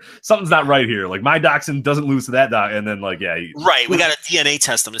something, or something's not right here. Like, my dachshund doesn't lose to that dog. And then, like, yeah. Right. We got to DNA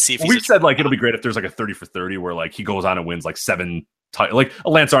test him to see if we said, like, it'll be great if there's, like, a 30 for 30 where, like, he goes on and wins, like, 7 like a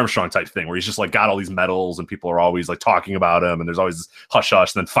Lance Armstrong type thing where he's just like got all these medals and people are always like talking about him and there's always this hush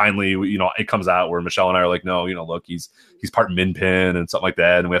hush. And then finally, it comes out where Michelle and I are like, no, look, he's part Min Pin and something like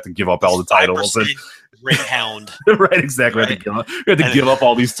that. And we have to give up all the titles. And Great Hound. Right, exactly. Right. We have to give up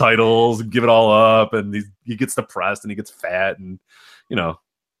all these titles and give it all up. And he gets depressed and he gets fat and,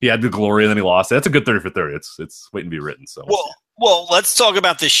 he had the glory and then he lost. That's a good 30 for 30. It's waiting to be written. So Well, let's talk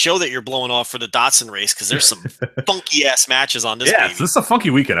about this show that you're blowing off for the Dotson race because there's some funky ass matches on this. Yeah, baby. So this is a funky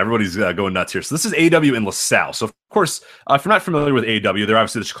weekend. Everybody's going nuts here. So this is AEW in LaSalle. So of course, if you're not familiar with AEW, they're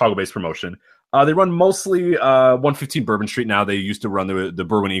obviously the Chicago-based promotion. They run mostly 115 Bourbon Street now. They used to run the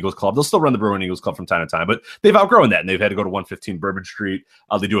Berwyn Eagles Club. They'll still run the Berwyn Eagles Club from time to time, but they've outgrown that, and they've had to go to 115 Bourbon Street.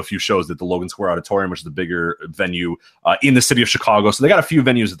 They do a few shows at the Logan Square Auditorium, which is the bigger venue in the city of Chicago. So they got a few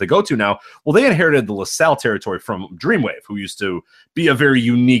venues that they go to now. Well, they inherited the LaSalle territory from Dreamwave, who used to be a very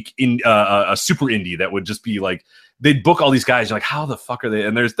unique a super indie that would just be like, they'd book all these guys. You're like, how the fuck are they?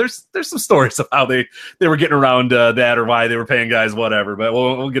 And there's some stories of how they were getting around that or why they were paying guys whatever. But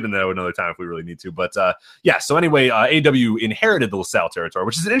we'll get into that another time if we really need to. But yeah. So anyway, AEW inherited the LaSalle territory,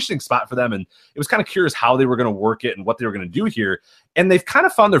 which is an interesting spot for them. And it was kind of curious how they were going to work it and what they were going to do here. And they've kind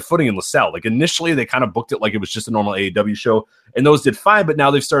of found their footing in LaSalle. Like initially, they kind of booked it like it was just a normal AEW show, and those did fine. But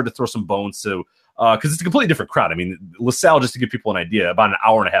now they've started to throw some bones to. Because it's a completely different crowd. I mean, LaSalle, just to give people an idea, about an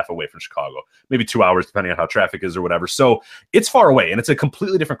hour and a half away from Chicago, maybe 2 hours, depending on how traffic is or whatever. So it's far away, and it's a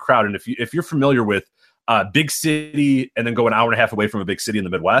completely different crowd. And if you're familiar with big city and then go an hour and a half away from a big city in the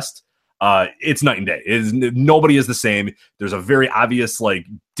Midwest, it's night and day. Nobody is the same. There's a very obvious like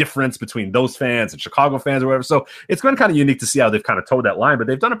difference between those fans and Chicago fans or whatever. So it's been kind of unique to see how they've kind of towed that line, but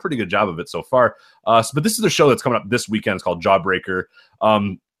they've done a pretty good job of it so far. But this is the show that's coming up this weekend. It's called Jawbreaker.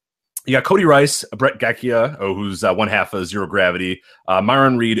 You got Cody Rice, Brett Gackia, who's one half of Zero Gravity,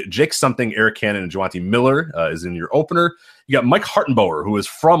 Myron Reed, Jake Something, Eric Cannon, and Jawanti Miller is in your opener. You got Mike Hartenbauer, who is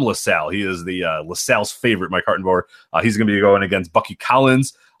from LaSalle. He is the LaSalle's favorite, Mike Hartenbauer. He's going to be going against Bucky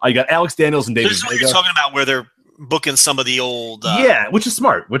Collins. You got Alex Daniels and David This is what Vega. you're talking about where they're booking some of the old... yeah, which is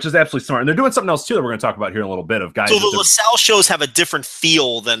smart, which is absolutely smart. And they're doing something else, too, that we're going to talk about here in a little bit of guys. So the LaSalle shows have a different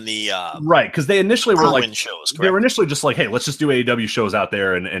feel than the... right, because they initially were like... shows, they were initially just like, hey, let's just do AEW shows out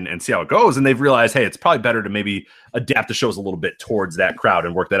there and see how it goes. And they've realized, hey, it's probably better to maybe adapt the shows a little bit towards that crowd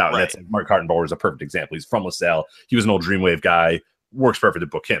and work that out. Right. And that's Mark Hartenbauer is a perfect example. He's from LaSalle. He was an old Dreamwave guy. Works perfect to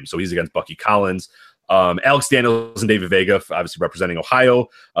book him. So he's against Bucky Collins. Alex Daniels and David Vega, obviously representing Ohio,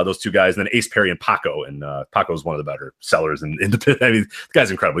 those two guys, and then Ace Perry and Paco. And Paco is one of the better sellers in the pit. I mean, the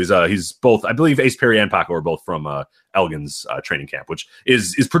guy's incredible. He's both, I believe Ace Perry and Paco are both from Elgin's training camp, which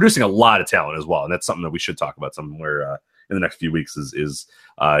is producing a lot of talent as well. And that's something that we should talk about somewhere in the next few weeks is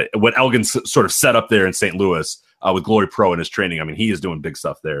what Elgin sort of set up there in St. Louis. with Glory Pro in his training. I mean, he is doing big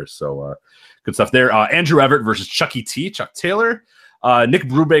stuff there. So good stuff there. Andrew Everett versus Chuck Taylor. Nick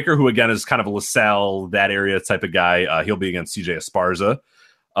Brubaker, who again is kind of a LaSalle, that area type of guy. He'll be against CJ Esparza.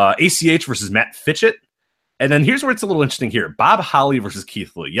 ACH versus Matt Fitchett. And then here's where it's a little interesting here. Bob Holly versus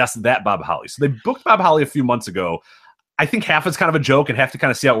Keith Lee. Yes, that Bob Holly. So they booked Bob Holly a few months ago. I think half is kind of a joke and half to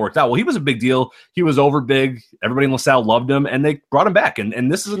kind of see how it worked out. Well, he was a big deal. He was over big. Everybody in LaSalle loved him, and they brought him back.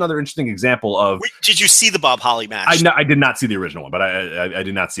 And this is another interesting example of... Wait, did you see the Bob Holly match? I did not see the original one, but I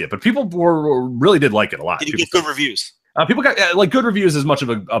did not see it. But people really did like it a lot. Did he get good reviews? People got good reviews as much of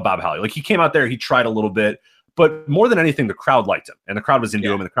a Bob Holly. Like, he came out there, he tried a little bit, but more than anything, the crowd liked him, and the crowd was into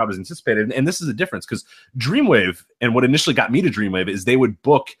him, and the crowd was anticipated. And this is a difference because Dreamwave, and what initially got me to Dreamwave, is they would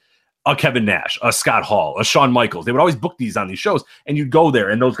book a Kevin Nash, a Scott Hall, a Shawn Michaels. They would always book these on these shows, and you'd go there,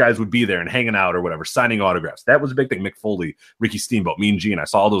 and those guys would be there and hanging out or whatever, signing autographs. That was a big thing. Mick Foley, Ricky Steamboat, Mean Gene. I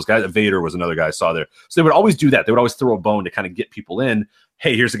saw all those guys. Vader was another guy I saw there. So they would always do that. They would always throw a bone to kind of get people in.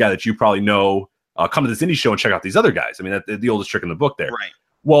 Hey, here's a guy that you probably know. Come to this indie show and check out these other guys. I mean, that's the oldest trick in the book there. Right.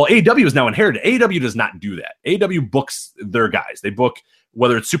 Well, AEW is now inherited. AEW does not do that. AEW books their guys. They book,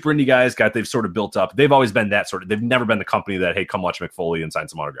 whether it's super indie guys, they've sort of built up. They've always been that sort of, they've never been the company that, hey, come watch Mick Foley and sign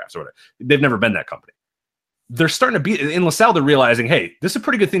some autographs or whatever. They've never been that company. They're starting to be, in LaSalle, they're realizing, hey, this is a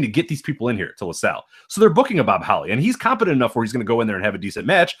pretty good thing to get these people in here to LaSalle. So they're booking a Bob Holly, and he's competent enough where he's going to go in there and have a decent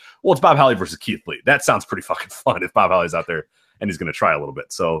match. Well, it's Bob Holly versus Keith Lee. That sounds pretty fucking fun if Bob Holly's out there and he's going to try a little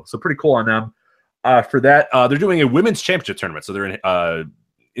bit. So pretty cool on them. For that, they're doing a women's championship tournament. So they're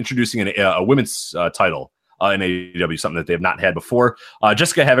introducing a women's title in AEW, something that they have not had before.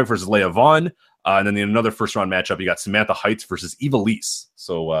 Jessica Havoc versus Leia Vaughn. And then in another first-round matchup, you got Samantha Heights versus Eva Lise.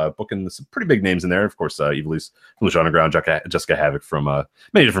 So booking some pretty big names in there. Of course, Eva Lise from Lucha Underground, Jessica Havoc from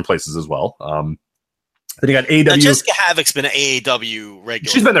many different places as well. Then you got AEW. Now, Jessica Havoc's been an AEW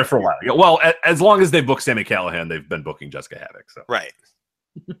regular. She's been there for a while. Well, as long as they've booked Sami Callihan, they've been booking Jessica Havoc. So. Right.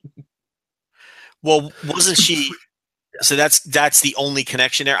 Well, wasn't she... So that's the only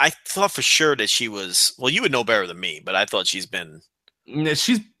connection there. I thought for sure that she was... Well, you would know better than me, but I thought she's been...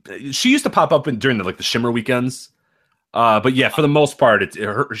 She used to pop up during the Shimmer weekends. But yeah, for the most part,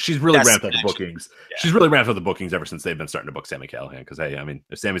 she's really ramped up the bookings. Yeah. She's really ramped up the bookings ever since they've been starting to book Sami Callihan. Because, hey, I mean,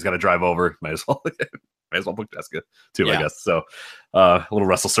 if Sammy's got to drive over, might as well book Jessica too, I guess. So a little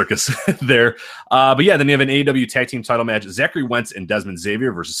wrestle circus there. But yeah, then you have an AEW tag team title match. Zachary Wentz and Desmond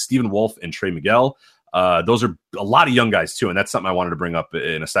Xavier versus Stephen Wolf and Trey Miguel. Those are a lot of young guys too, and that's something I wanted to bring up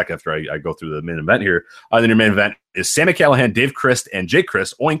in a sec after I go through the main event here. Then your main event is Sami Callihan, Dave Christ, and Jake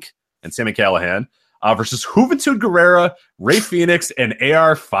Christ, Oink, and Sami Callihan versus Juventud Guerrera, Ray Phoenix, and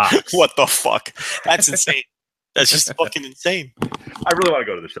AR Fox. What the fuck? That's insane. That's just fucking insane. I really want to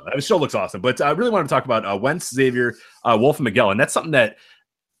go to the show. The show looks awesome, but I really want to talk about Wentz, Xavier, Wolf, and Miguel, and that's something that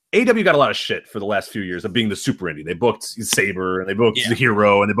AEW got a lot of shit for the last few years of being the super indie. They booked Sabre, and they booked the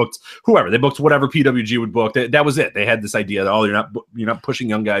Hero, and they booked whoever. They booked whatever PWG would book. That was it. They had this idea that you're not pushing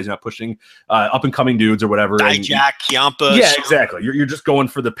young guys, you're not pushing up and coming dudes or whatever. Dijak, Ciampa. Yeah, exactly. You're just going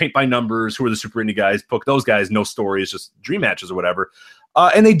for the paint by numbers. Who are the super indie guys? Book those guys. No stories, just dream matches or whatever.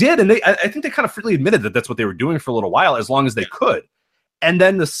 And they did, and I think they kind of freely admitted that that's what they were doing for a little while, as long as they could. And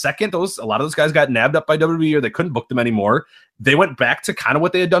then the second a lot of those guys got nabbed up by WWE or they couldn't book them anymore, they went back to kind of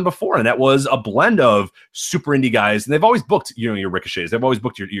what they had done before. And that was a blend of super indie guys. And they've always booked, your Ricochets. They've always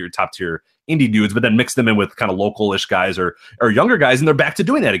booked your top tier indie dudes, but then mixed them in with kind of local-ish guys or younger guys. And they're back to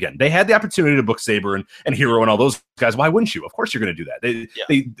doing that again. They had the opportunity to book Sabre and Hero and all those guys. Why wouldn't you? Of course you're going to do that.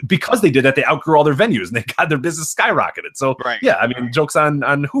 They because they did that, they outgrew all their venues and they got their business skyrocketed. So yeah, I mean, jokes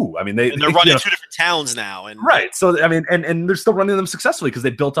on who? I mean, they're running two different towns now. And right. So, I mean, and they're still running them successfully because they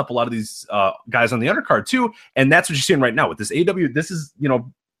built up a lot of these guys on the undercard too. And that's what you're seeing right now with this AEW. This is,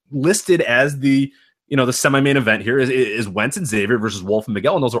 listed as the semi-main event here is Wentz and Xavier versus Wolf and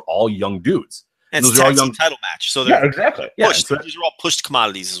Miguel. And those are all young dudes. And those are all young title match. So they're exactly. Pushed. So these are all pushed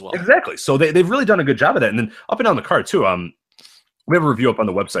commodities as well. Exactly. So they've really done a good job of that. And then up and down the card too. We have a review up on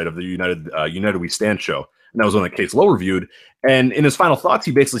the website of the United We Stand show. And that was one that Case Lowe reviewed. And in his final thoughts,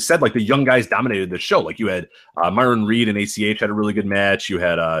 he basically said the young guys dominated the show. You had Myron Reed and ACH had a really good match. You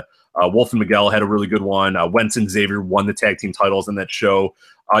had Wolf and Miguel had a really good one. Wentz and Xavier won the tag team titles in that show.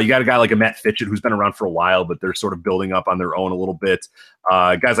 You got a guy like a Matt Fitchett who's been around for a while, but they're sort of building up on their own a little bit.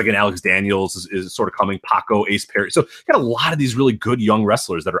 Guys like an Alex Daniels is sort of coming. Paco, Ace Perry. So you got a lot of these really good young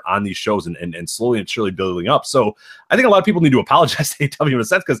wrestlers that are on these shows and slowly and surely building up. So I think a lot of people need to apologize to AEW in a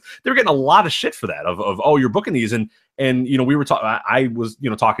sense because they're getting a lot of shit for that of you're booking these and And, we were talking, I was,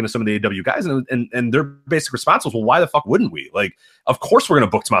 talking to some of the AW guys, and their basic response was, well, why the fuck wouldn't we? Like, of course we're going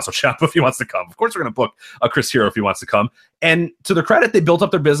to book Tommaso Ciampa if he wants to come. Of course we're going to book Chris Hero if he wants to come. And to their credit, they built up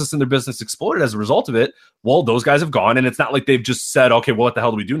their business, and their business exploded as a result of it. Well, those guys have gone, and it's not like they've just said, okay, well, what the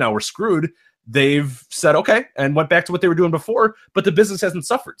hell do we do now? We're screwed. They've said, okay, and went back to what they were doing before, but the business hasn't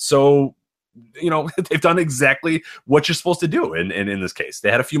suffered. So, they've done exactly what you're supposed to do in this case. They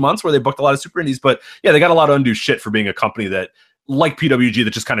had a few months where they booked a lot of super indies, but yeah, they got a lot of undue shit for being a company that, like PWG,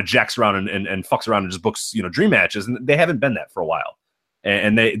 that just kind of jacks around and fucks around and just books, dream matches. And they haven't been that for a while.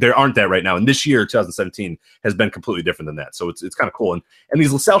 And they aren't that right now. And this year, 2017, has been completely different than that. So it's kind of cool. And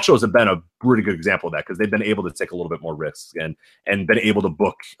these LaSalle shows have been a really good example of that, because they've been able to take a little bit more risks and been able to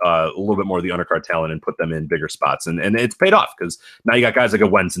book a little bit more of the undercard talent and put them in bigger spots. And it's paid off, because now you got guys like a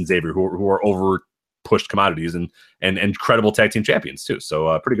Wentz and Xavier who are over pushed commodities and credible tag team champions too.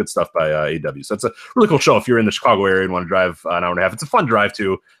 So pretty good stuff by AEW. So it's a really cool show if you're in the Chicago area and want to drive an hour and a half. It's a fun drive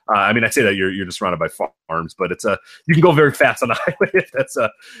too. I say that you're just surrounded by farms, but you can go very fast on the highway if that's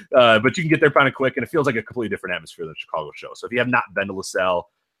but you can get there kind of quick, and it feels like a completely different atmosphere than the Chicago show. So if you have not been to LaSalle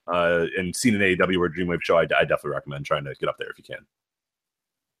and seen an AEW or Dreamwave show, I definitely recommend trying to get up there if you can.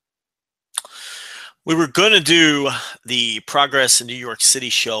 We were going to do the Progress in New York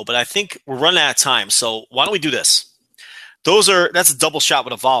City show, but I think we're running out of time. So why don't we do this? That's a double shot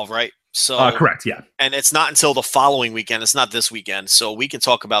with Evolve, right? So correct, yeah. And it's not until the following weekend. It's not this weekend. So we can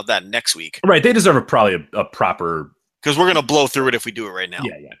talk about that next week. Right. They deserve probably a proper... Because we're going to blow through it if we do it right now.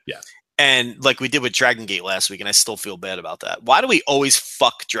 Yeah. And like we did with Dragon Gate last week, and I still feel bad about that. Why do we always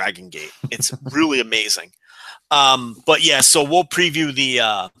fuck Dragon Gate? It's really amazing. But yeah, so we'll preview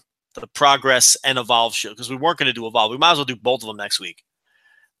the Progress and Evolve show, because we weren't going to do Evolve. We might as well do both of them next week,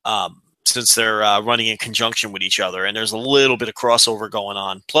 since they're running in conjunction with each other, and there's a little bit of crossover going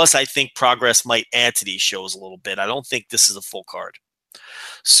on. Plus, I think Progress might add to these shows a little bit. I don't think this is a full card.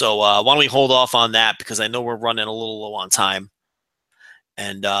 So why don't we hold off on that, because I know we're running a little low on time.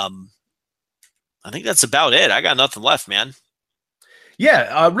 And I think that's about it. I got nothing left, man.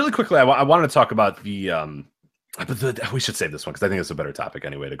 Yeah, really quickly, I wanted to talk about the we should save this one, because I think it's a better topic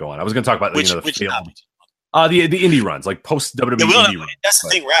anyway to go on. I was going to talk about the indie runs, like post WWE indie runs. That's the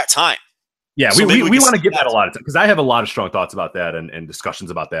thing. We're at time. Yeah, so we want to give that a lot of time, because I have a lot of strong thoughts about that and discussions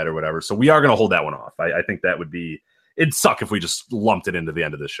about that or whatever. So we are going to hold that one off. I think that would be, it'd suck if we just lumped it into the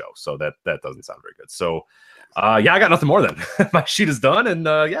end of this show. So that doesn't sound very good. So I got nothing more then. My sheet is done. And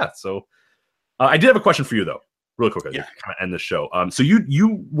so I did have a question for you though. Really quickly, to kind of end the show. So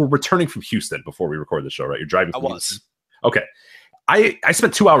you were returning from Houston before we recorded the show, right? You're driving from Houston. Okay. I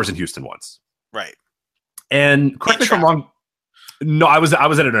spent 2 hours in Houston once. Right. And correct me if I'm wrong. No, I was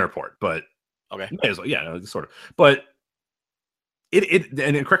at an airport, but okay. Sort of. But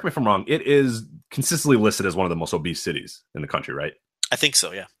and correct me if I'm wrong, it is consistently listed as one of the most obese cities in the country, right? I think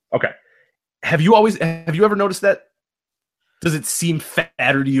so, yeah. Okay. Have you ever noticed that? Does it seem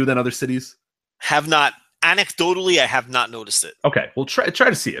fatter to you than other cities? Have not. Anecdotally, I have not noticed it. Okay, well, try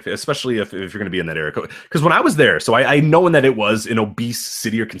to see especially if you're going to be in that area. Because when I was there, so I knowing that it was an obese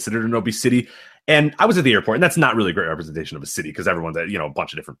city or considered an obese city, and I was at the airport, and that's not really a great representation of a city, because everyone's at, a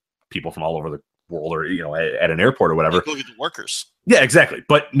bunch of different people from all over the world, or at an airport or whatever. Look at the workers. Yeah, exactly.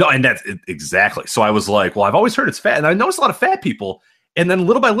 But no, and that's exactly. So I was like, well, I've always heard it's fat, and I noticed a lot of fat people, and then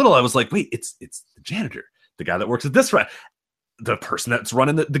little by little, I was like, wait, it's the janitor, the guy that works at this restaurant, the person that's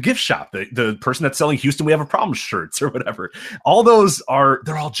running the gift shop, the person that's selling Houston We Have a Problem shirts or whatever. All those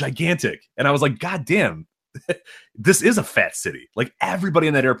they're all gigantic. And I was like, God damn, this is a fat city. Like everybody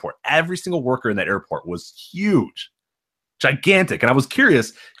in that airport, every single worker in that airport was huge, gigantic. And I was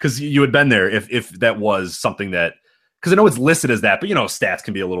curious, because you had been there, if that was something that, because I know it's listed as that, but stats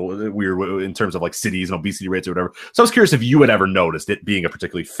can be a little weird in terms of like cities and obesity rates or whatever. So I was curious if you had ever noticed it being a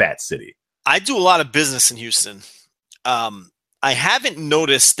particularly fat city. I do a lot of business in Houston. I haven't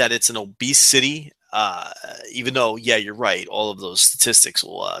noticed that it's an obese city, even though, yeah, you're right. All of those statistics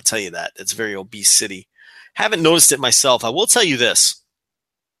will tell you that it's a very obese city. Haven't noticed it myself. I will tell you this.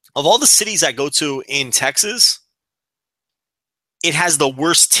 Of all the cities I go to in Texas, it has the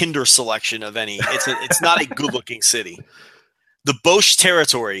worst Tinder selection of any. It's not a good-looking city. The Bosch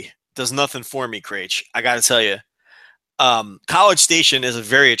territory does nothing for me, Craich. I got to tell you. College Station is a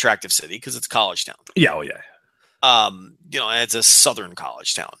very attractive city because it's a college town. Yeah, oh yeah. It's a southern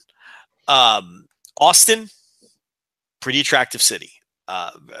college town. Austin, pretty attractive city.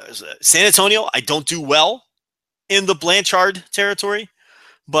 San Antonio, I don't do well in the Blanchard territory,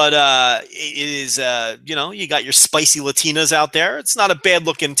 but it is, you got your spicy Latinas out there. It's not a bad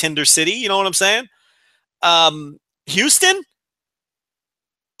looking Tinder city. You know what I'm saying? Houston,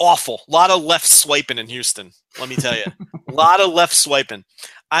 awful. A lot of left swiping in Houston. Let me tell you, a lot of left swiping.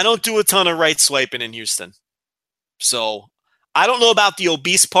 I don't do a ton of right swiping in Houston, so I don't know about the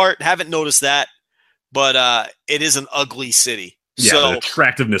obese part. Haven't noticed that, but it is an ugly city. Yeah, so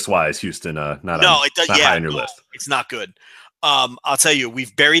attractiveness wise, Houston, not high on your list. It's not good. I'll tell you,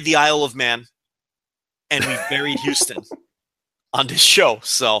 we've buried the Isle of Man, and we've buried Houston on this show.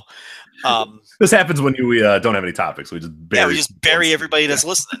 So this happens when we don't have any topics. We just bury everybody that's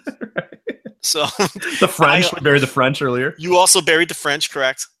listening. Right. So the French, we buried the French earlier. You also buried the French,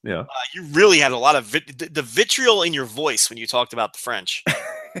 correct? Yeah. You really had a lot of the vitriol in your voice when you talked about the French.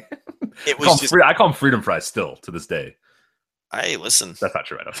 It was I call them freedom fries still to this day. Hey, listen. That's not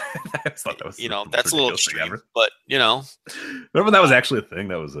true. I thought that was that's a little extreme, but remember when that was actually a thing?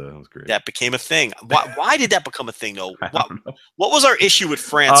 That was great. That became a thing. Why did that become a thing though? What was our issue with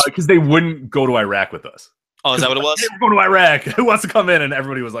France? Because they wouldn't go to Iraq with us. Oh, is that what it was? Hey, we're going to Iraq. Who wants to come in? And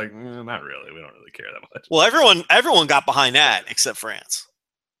everybody was like, not really. We don't really care that much. Well, everyone got behind that except France.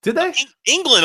 Did they? England